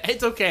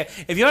 It's okay.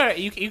 If you are,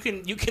 you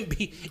can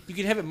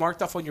have it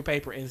marked off on your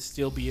paper and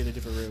still be in a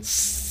different room.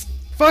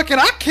 Fucking,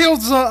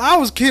 I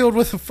was killed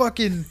with a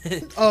fucking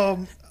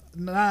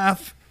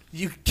knife.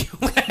 You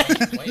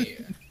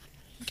Wait.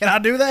 Can I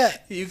do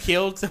that? you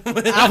killed someone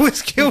with a I knife?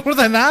 was killed with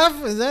a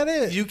knife. Is that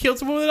it? You killed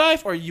someone with a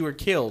knife, or you were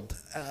killed?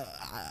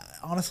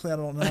 Honestly, I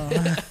don't know.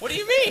 What do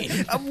you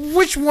mean?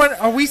 Which one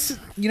are we?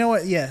 You know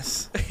what?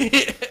 Yes.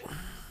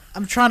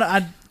 I'm trying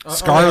to. Are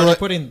Scarlet- they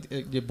putting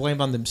the blame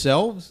on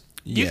themselves?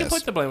 You can Yes.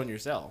 put the blame on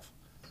yourself.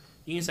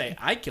 You can say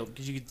I killed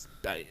because you could.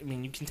 I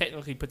mean, you can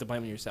technically put the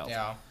blame on yourself.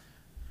 Yeah.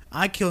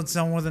 I killed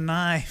someone with a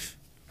knife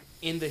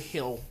In the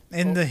hill.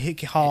 in the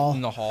hall.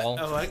 In the hall.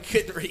 Oh, I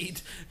couldn't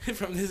read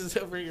from this is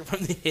over here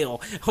from the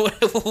hill.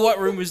 What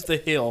room is the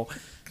hill?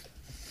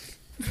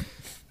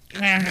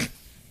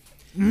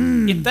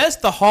 If that's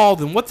the hall,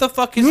 then what the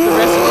fuck is the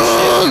rest of the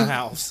shit in the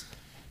house?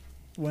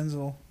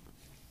 Wenzel.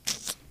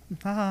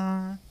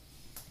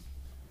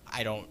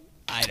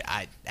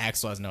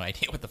 Axel has no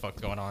idea what the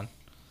fuck's going on.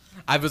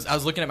 I was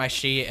looking at my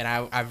sheet and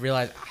I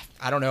realized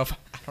I don't know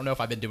if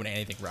I've been doing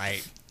anything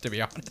right, to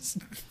be honest.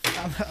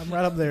 I'm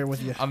right up there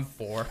with you. I'm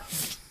 4.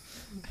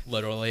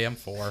 Literally, I'm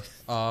 4.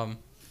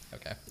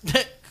 Okay.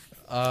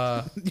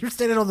 You're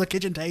standing on the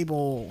kitchen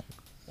table.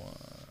 1, 2, 3, 4.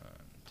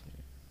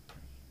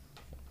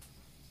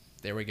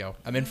 There we go.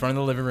 I'm in front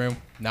of the living room,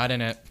 not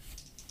in it.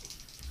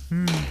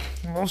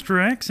 Lost your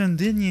accent,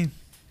 didn't you?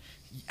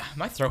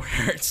 My throat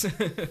hurts.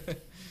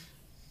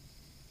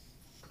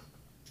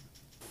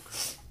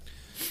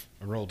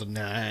 I rolled a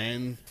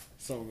 9.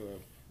 So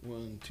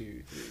 1,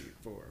 2, 3,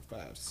 4,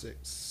 5, 6,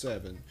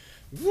 7.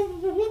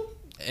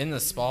 In the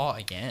spa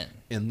again.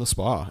 In the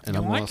spa. And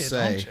You I'm like going to it,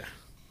 say don't you?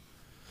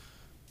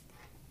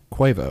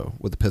 Quavo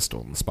with a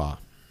pistol in the spa.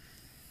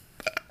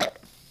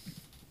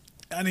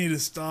 I need to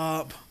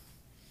stop.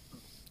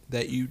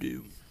 That you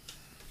do.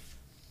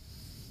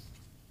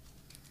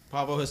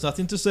 Pablo has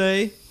nothing to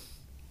say.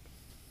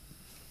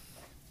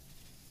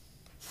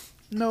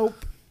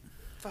 Nope.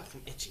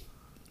 Fucking itchy.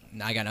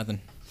 Nah, I got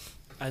nothing.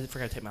 I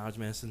forgot to take my allergy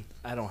medicine.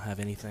 I don't have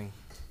anything.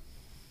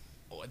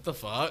 What the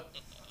fuck?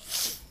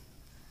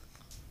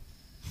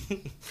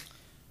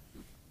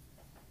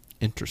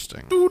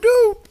 Interesting.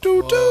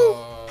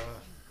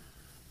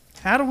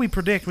 How do we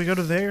predict? We go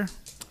to there?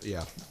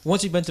 Yeah.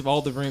 Once you've been to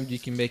all the rooms, you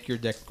can make your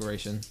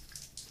declaration.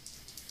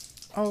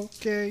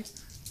 Okay.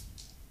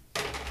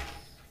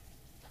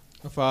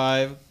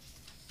 5.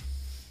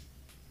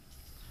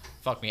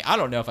 Fuck me. I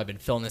don't know if I've been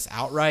filling this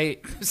out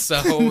right,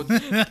 so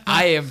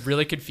I am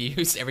really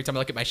confused every time I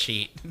look at my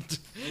sheet.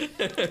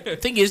 The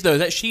thing is, though,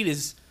 that sheet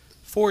is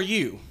for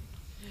you.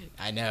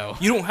 I know.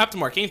 You don't have to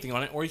mark anything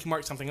on it, or you can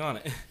mark something on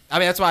it. I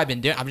mean, that's what I've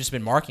been doing. I've just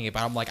been marking it,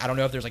 but I'm like, I don't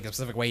know if there's like a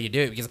specific way you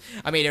do it because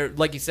I mean,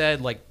 like you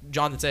said, like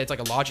Jonathan said, it's like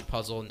a logic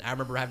puzzle, and I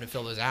remember having to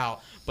fill those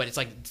out, but it's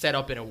like set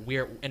up in a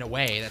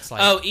way that's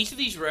like. Oh, each of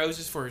these rows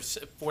is for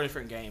 4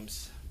 different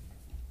games.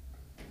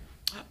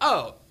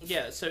 Oh,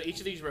 Yeah, so each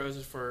of these rows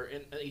is for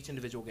each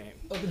individual game.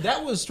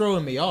 That was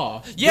throwing me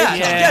off. yeah,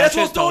 that's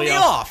what's throwing me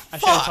off. I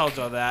should have Fuck. told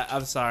you all that.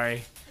 I'm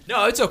sorry.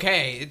 No, it's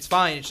okay. It's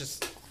fine. It's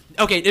just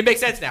okay. It makes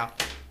sense now.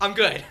 I'm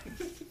good.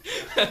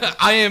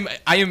 I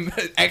am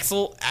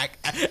Axel.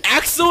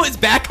 Axel is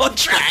back on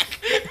track.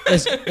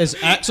 Is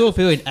Axel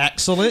feeling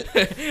excellent?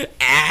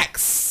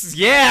 Axe.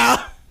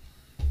 Yeah.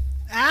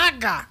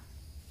 Aga.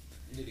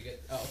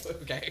 Oh,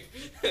 okay.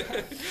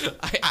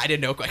 I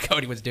didn't know what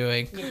Cody was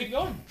doing. Keep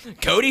going.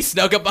 Cody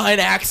snuck up behind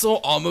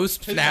Axel,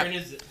 almost Whose snapped. turn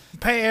is it?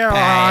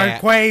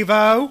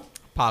 Quavo.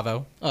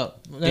 Pavo. Oh,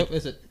 no,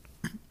 is it?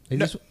 He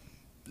No. just,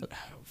 Oh,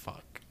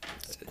 fuck.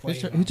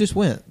 who just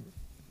went?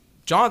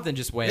 Jonathan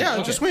just went.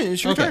 Yeah, just win.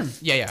 It's your Okay. turn.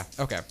 Yeah.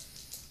 Okay.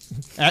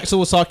 Axel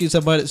was talking to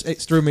somebody that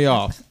threw me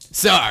off.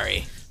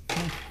 Sorry.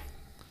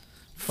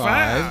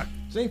 5.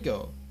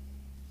 Cinco.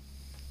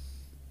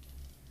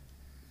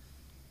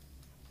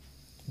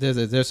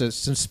 There's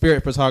some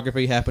spirit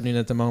photography happening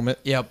at the moment.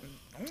 Yep.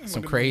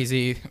 Some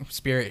crazy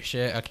spirit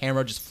shit. A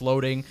camera just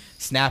floating,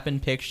 snapping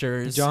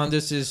pictures. John,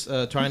 this is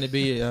trying to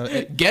be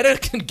Get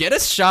a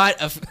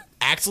shot of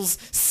Axel's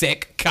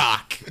sick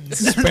cock.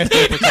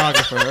 special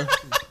photographer.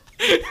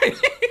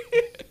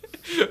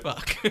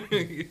 Fuck.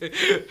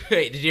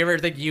 Wait, did you ever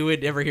think you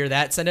would ever hear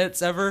that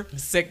sentence ever?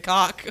 Sick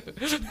cock?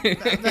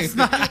 That's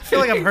not, I feel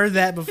like I've heard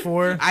that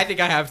before. I think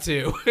I have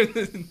too.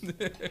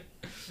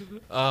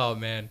 Oh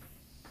man.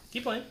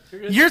 Keep playing.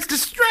 You're good. You're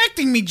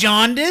distracting me,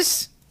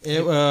 Jaundice.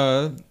 It,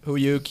 Who are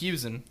you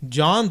accusing?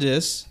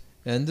 Jaundice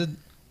and the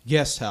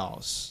guest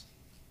house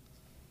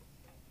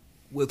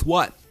With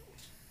what?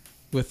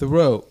 with the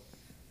rope.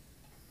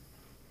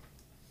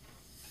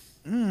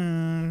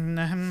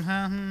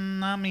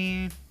 Not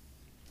me.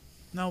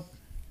 Nope.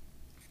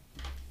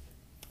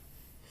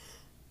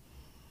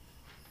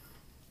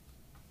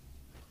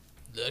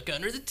 Look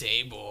under the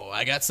table.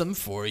 I got something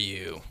for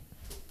you.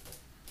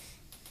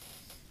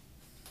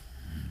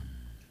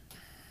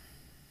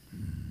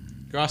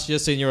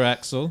 Gracias, Senor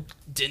Axel.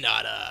 De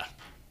nada.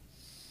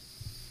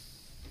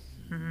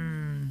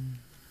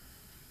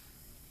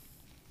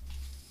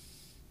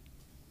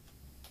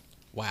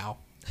 Wow.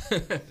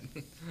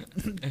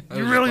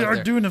 You really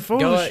are doing a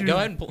photo shoot. Go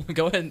ahead.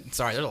 Go ahead.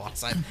 Sorry, there's a lot of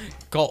sign.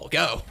 Cole,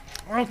 go.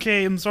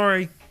 Okay, I'm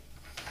sorry.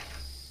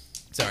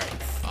 Sorry.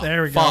 Oh,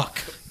 There we go. fuck.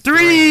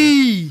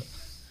 3.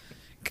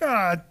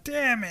 God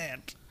damn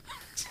it.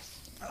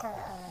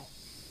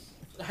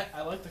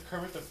 I like the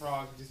Kermit the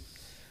Frog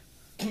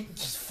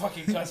just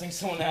fucking cussing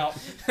someone out.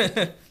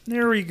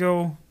 There we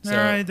go. So- All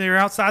right, they're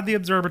outside the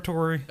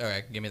observatory. All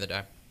right, give me the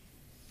die.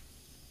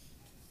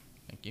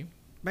 Thank you.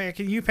 Man,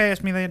 can you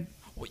pass me that?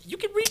 Well, you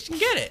can reach and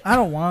get it. I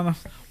don't wanna.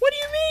 What do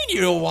you mean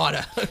you don't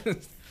wanna?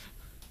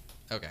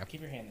 Okay.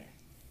 Keep your hand there.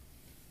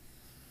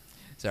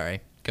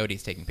 Sorry,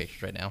 Cody's taking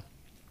pictures right now.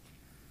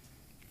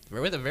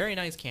 With a very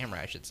nice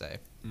camera, I should say.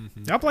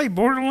 I play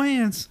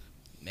Borderlands.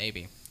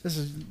 Maybe. This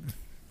is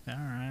all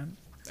right.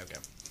 Okay.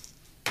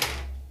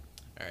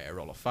 All right, I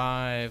roll a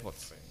 5.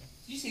 Let's see.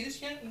 Did you see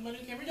this yet in my new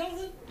camera,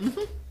 Jonathan?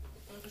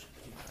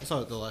 I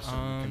saw it the last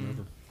time we came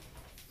over.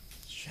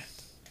 Shit.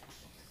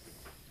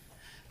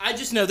 I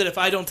just know that if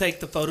I don't take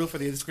the photo for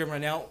the Instagram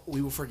right now,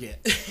 we will forget.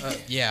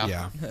 Yeah.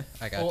 Yeah.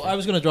 I got Well, you. I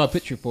was going to draw a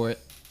picture for it.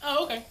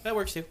 Oh, okay. That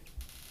works too.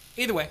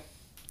 Either way.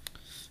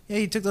 Yeah,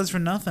 you took those for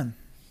nothing.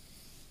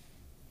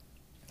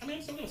 I mean,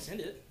 I'm still going to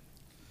send it.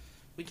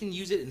 We can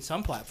use it in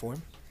some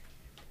platform.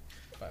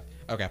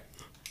 Okay.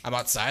 I'm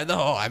outside the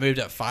hall. I moved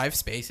up 5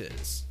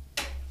 spaces.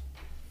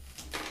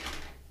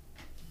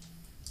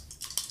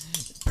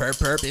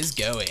 Perp is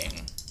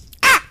going.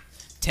 Ah!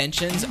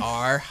 Tensions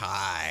are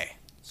high.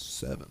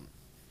 7.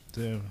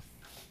 Dude.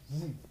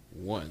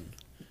 1,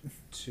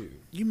 2,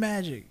 You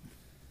magic.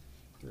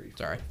 3,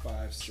 Sorry. 4,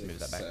 5, Should move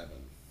 6, that back. 7.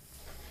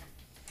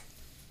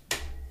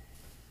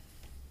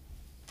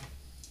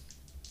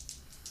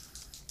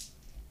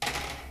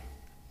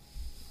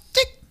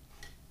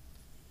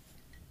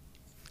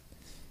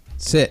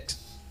 Six.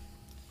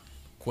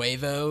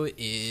 Quavo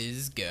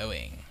is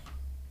going.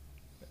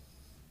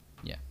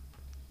 Yeah.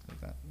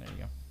 Like that. There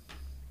you go.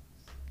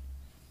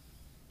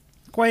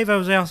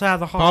 Quavo's outside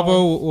the hall.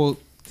 Pablo will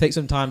take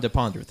some time to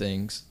ponder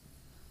things.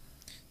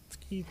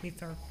 Excuse me,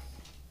 sir.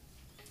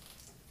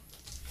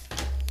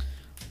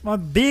 My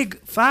big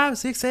 5,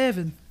 6,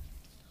 7.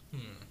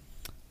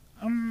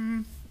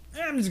 I'm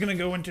just gonna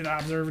go into the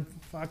observatory.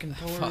 Fuck.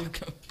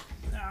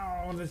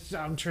 Oh,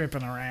 I'm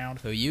tripping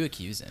around. Who you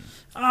accusing?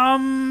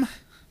 I'd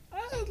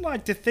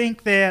like to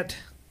think that.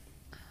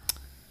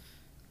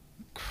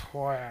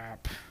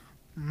 Crap.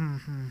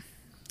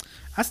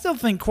 I still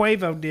think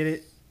Quavo did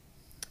it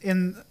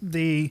in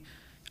the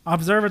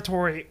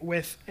observatory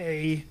with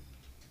a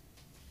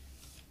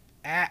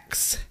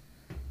axe.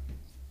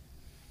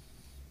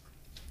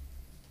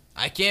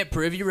 I can't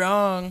prove you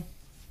wrong.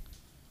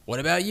 What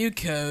about you,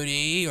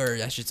 Cody? Or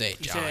I should say,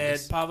 You John.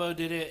 said Pavo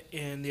did it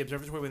in the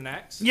observatory with an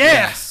axe? I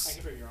Yes.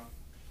 can prove you wrong.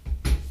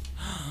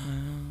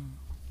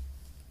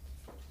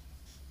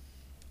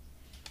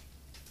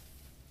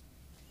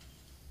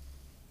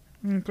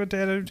 Put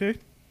that over too.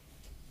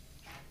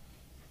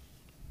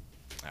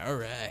 All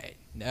right.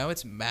 Now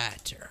it's my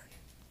turn.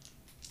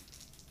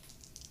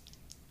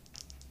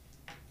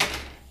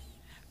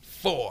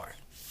 4.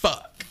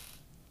 Fuck.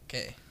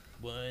 Okay.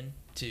 1,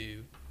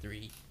 2,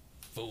 3,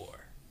 4.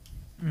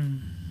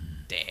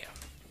 Damn.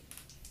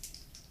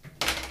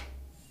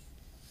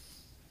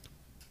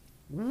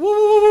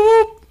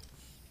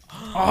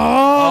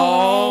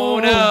 Oh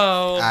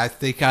no. I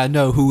think I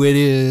know who it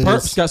is.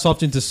 Perp's got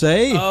something to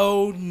say.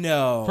 Oh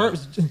no.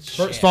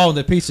 Perp's falling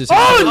to pieces.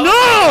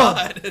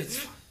 Oh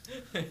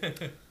no!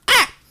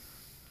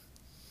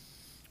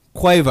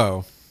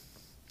 Quavo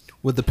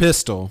with the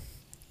pistol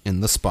in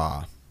the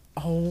spa.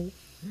 Oh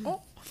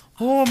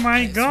my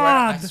I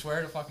God!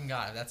 swear to fucking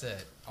God, that's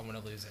it. I'm gonna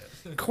lose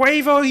it.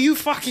 Quavo, you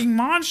fucking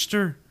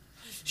monster!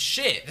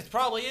 Shit, that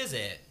probably is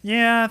it.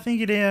 Yeah, I think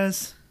it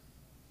is.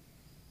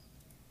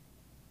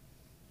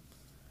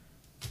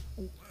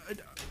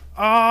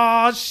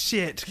 Oh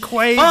shit,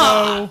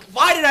 Quavo! Fuck!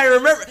 Why did I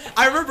remember?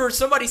 I remember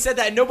somebody said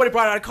that and nobody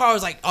brought out a car. I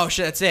was like, oh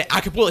shit, that's it. I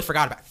completely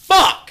forgot about it.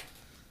 Fuck!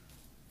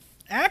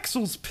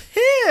 Axel's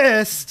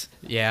pissed.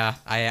 Yeah,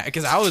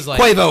 because I was like,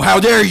 Quavo, how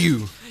dare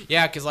you?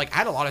 yeah, because like I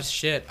had a lot of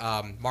shit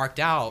marked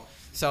out,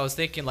 so I was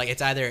thinking like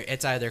it's either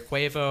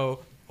Quavo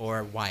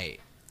or White,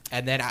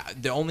 and then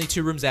the only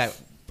two rooms that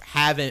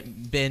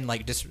haven't been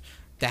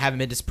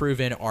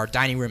disproven are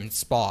dining room and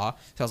spa. So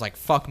I was like,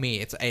 fuck me,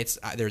 it's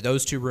either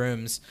those two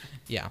rooms.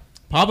 Yeah.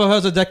 Pablo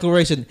has a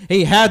declaration.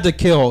 He had to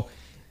kill.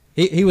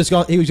 He was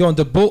going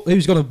to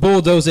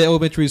bulldoze the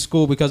elementary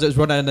school because it was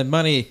running out of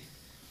money.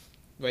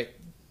 Wait.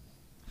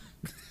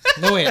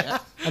 No wait,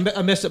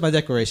 I messed up my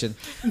declaration.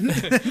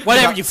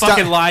 Whatever, you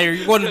fucking liar.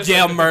 You want to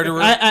jail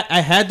murderer.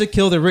 I had to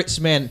kill the rich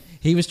man.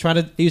 He was trying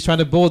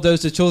to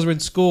bulldoze the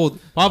children's school.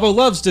 Pablo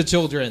loves the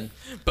children.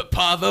 But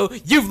Pavo,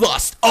 you've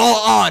lost all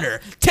honor.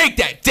 Take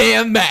that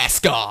damn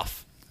mask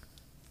off.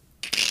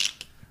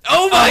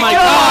 Oh my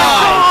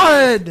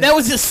God! That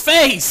was his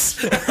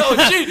face.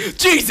 Oh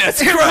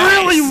Jesus It Christ!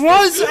 really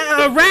was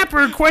a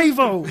rapper,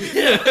 Quavo.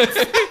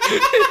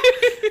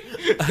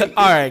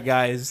 All right,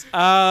 guys.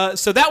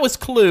 So that was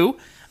Clue.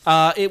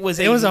 It was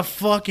a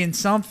fucking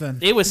something.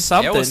 It was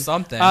something. It was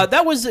something.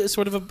 That was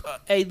sort of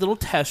a little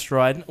test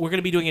run. We're going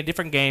to be doing a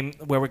different game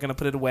where we're going to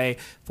put it away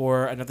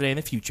for another day in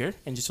the future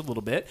in just a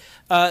little bit.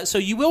 So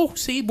you will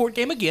see board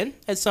game again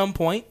at some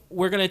point.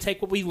 We're going to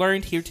take what we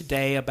learned here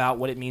today about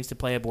what it means to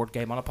play a board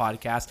game on a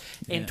podcast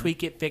and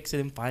tweak it, fix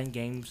it, and find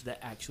games that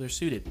actually are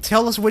suited.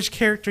 Tell us which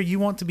character you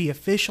want to be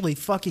officially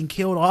fucking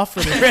killed off for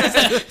the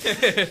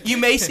rest. You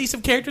may see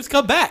some characters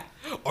come back.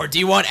 Or do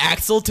you want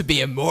Axel to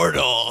be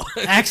immortal?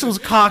 Axel's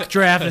cock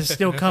draft is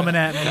still coming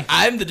at me.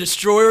 I'm the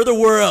destroyer of the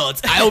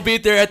worlds. I will be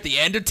there at the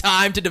end of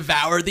time to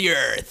devour the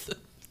earth.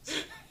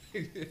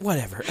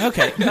 Whatever.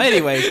 Okay.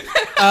 Anyways,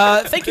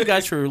 thank you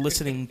guys for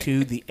listening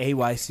to the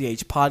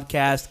AYCH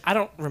podcast. I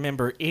don't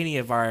remember any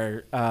of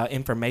our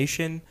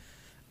information.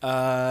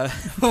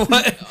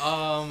 What?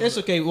 It's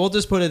okay. We'll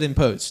just put it in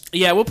post.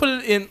 Yeah, we'll put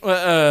it in.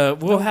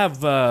 We'll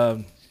have.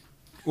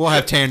 We'll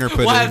have Tanner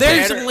put Well, it in.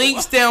 There's some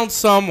links down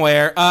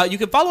somewhere. You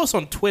can follow us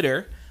on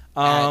Twitter.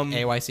 At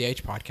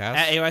AYCH podcast.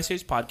 At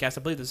AYCH podcast.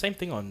 I believe the same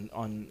thing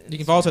on. You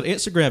can follow us on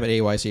Instagram at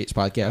AYCH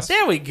Podcast.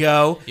 There we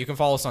go. You can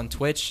follow us on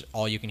Twitch,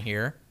 all you can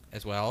hear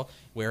as well.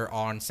 We're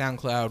on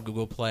SoundCloud,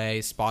 Google Play,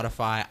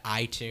 Spotify,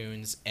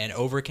 iTunes, and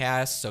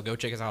Overcast. So go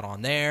check us out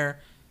on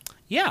there.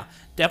 Yeah,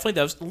 definitely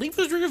those. Leave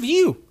us a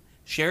review.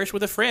 Share us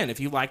with a friend. If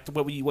you liked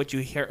what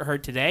you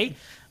heard today,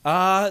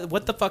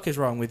 what the fuck is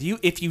wrong with you?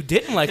 If you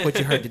didn't like what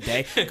you heard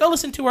today, go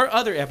listen to our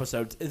other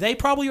episodes. They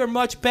probably are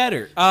much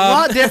better. A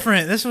lot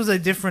different. This was a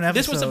different episode.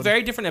 This was a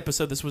very different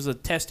episode. This was a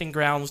testing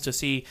grounds to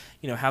see,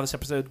 how this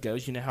episode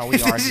goes. You know how we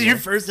are. This is your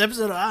first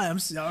episode. I'm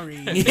sorry.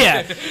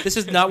 Yeah, this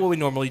is not what we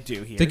normally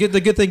do here. The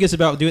good thing is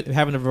about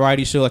having a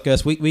variety show like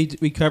us. We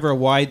cover a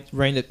wide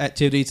range of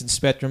activities and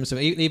spectrums. So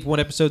even if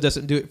one episode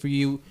doesn't do it for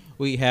you,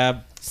 we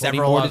have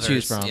Several more others. to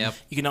choose from. Yep.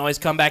 You can always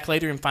come back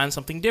later and find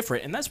something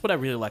different, and that's what I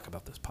really like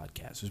about this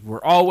podcast. Is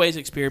we're always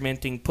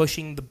experimenting,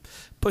 pushing the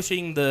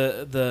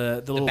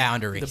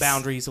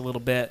boundaries a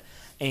little bit,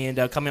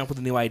 and coming up with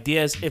new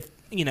ideas. If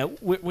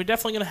we're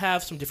definitely going to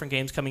have some different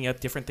games coming up,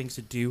 different things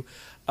to do.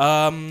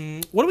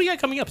 What do we got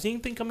coming up? Is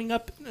anything coming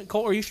up?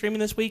 Cole, are you streaming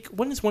this week?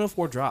 When does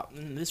 104 drop?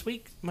 This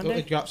week, Monday?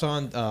 It drops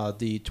on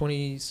the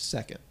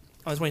 22nd.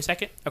 On the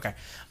 22nd. Okay.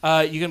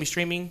 You gonna be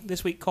streaming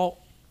this week, Cole?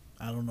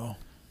 I don't know.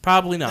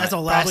 Probably not. That's a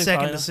Probably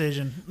last-second not.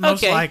 decision.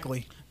 Most Okay.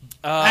 likely.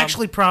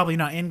 Actually, probably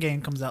not.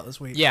 Endgame comes out this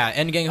week. Yeah,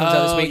 Endgame comes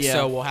out this week, yeah.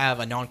 so we'll have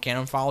a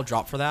non-canon file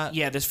drop for that.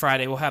 Yeah, this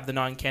Friday. We'll have the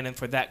non-canon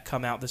for that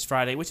come out this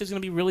Friday, which is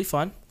going to be really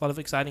fun. A lot of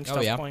exciting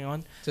stuff yeah. going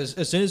on. So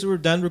as soon as we're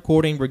done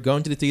recording, we're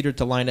going to the theater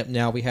to line up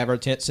now. We have our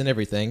tents and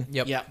everything.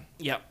 Yep.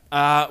 Yep.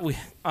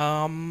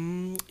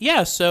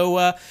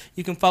 So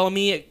you can follow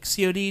me at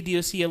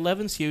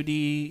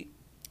CODDOC11,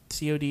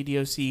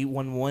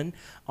 CODDOC11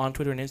 on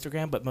Twitter and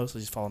Instagram, but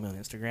mostly just follow me on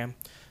Instagram.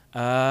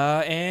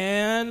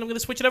 And I'm going to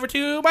switch it over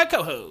to my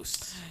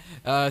co-host.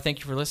 Thank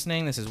you for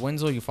listening. This is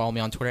Wenzel. You can follow me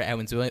on Twitter at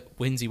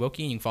WenzyWokie.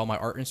 You can follow my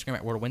art Instagram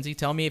at WordWenzy.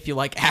 Tell me if you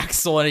like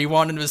Axel and you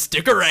want him to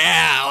stick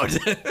around.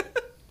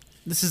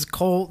 This is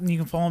Colt, and you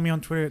can follow me on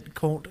Twitter at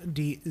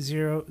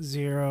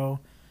ColtD00.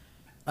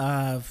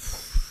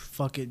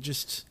 Fuck it.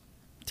 Just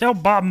tell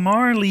Bob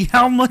Marley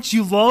how much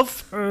you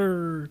love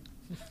her.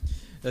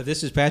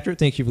 This is Patrick.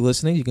 Thank you for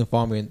listening. You can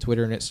follow me on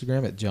Twitter and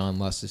Instagram at John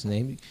Lost His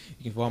Name.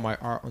 You can follow my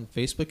art on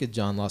Facebook at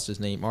John Lost His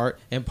Name Art.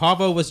 And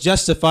Pavo was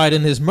justified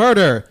in his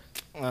murder.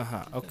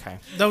 Okay.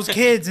 Those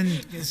kids in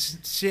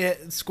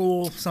shit,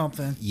 school,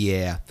 something.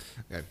 Yeah.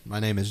 Okay. My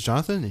name is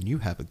Jonathan, and you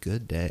have a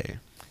good day.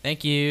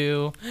 Thank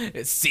you.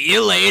 See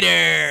you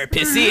later.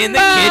 Pissy in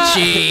the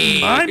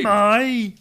kitchen. Bye-bye.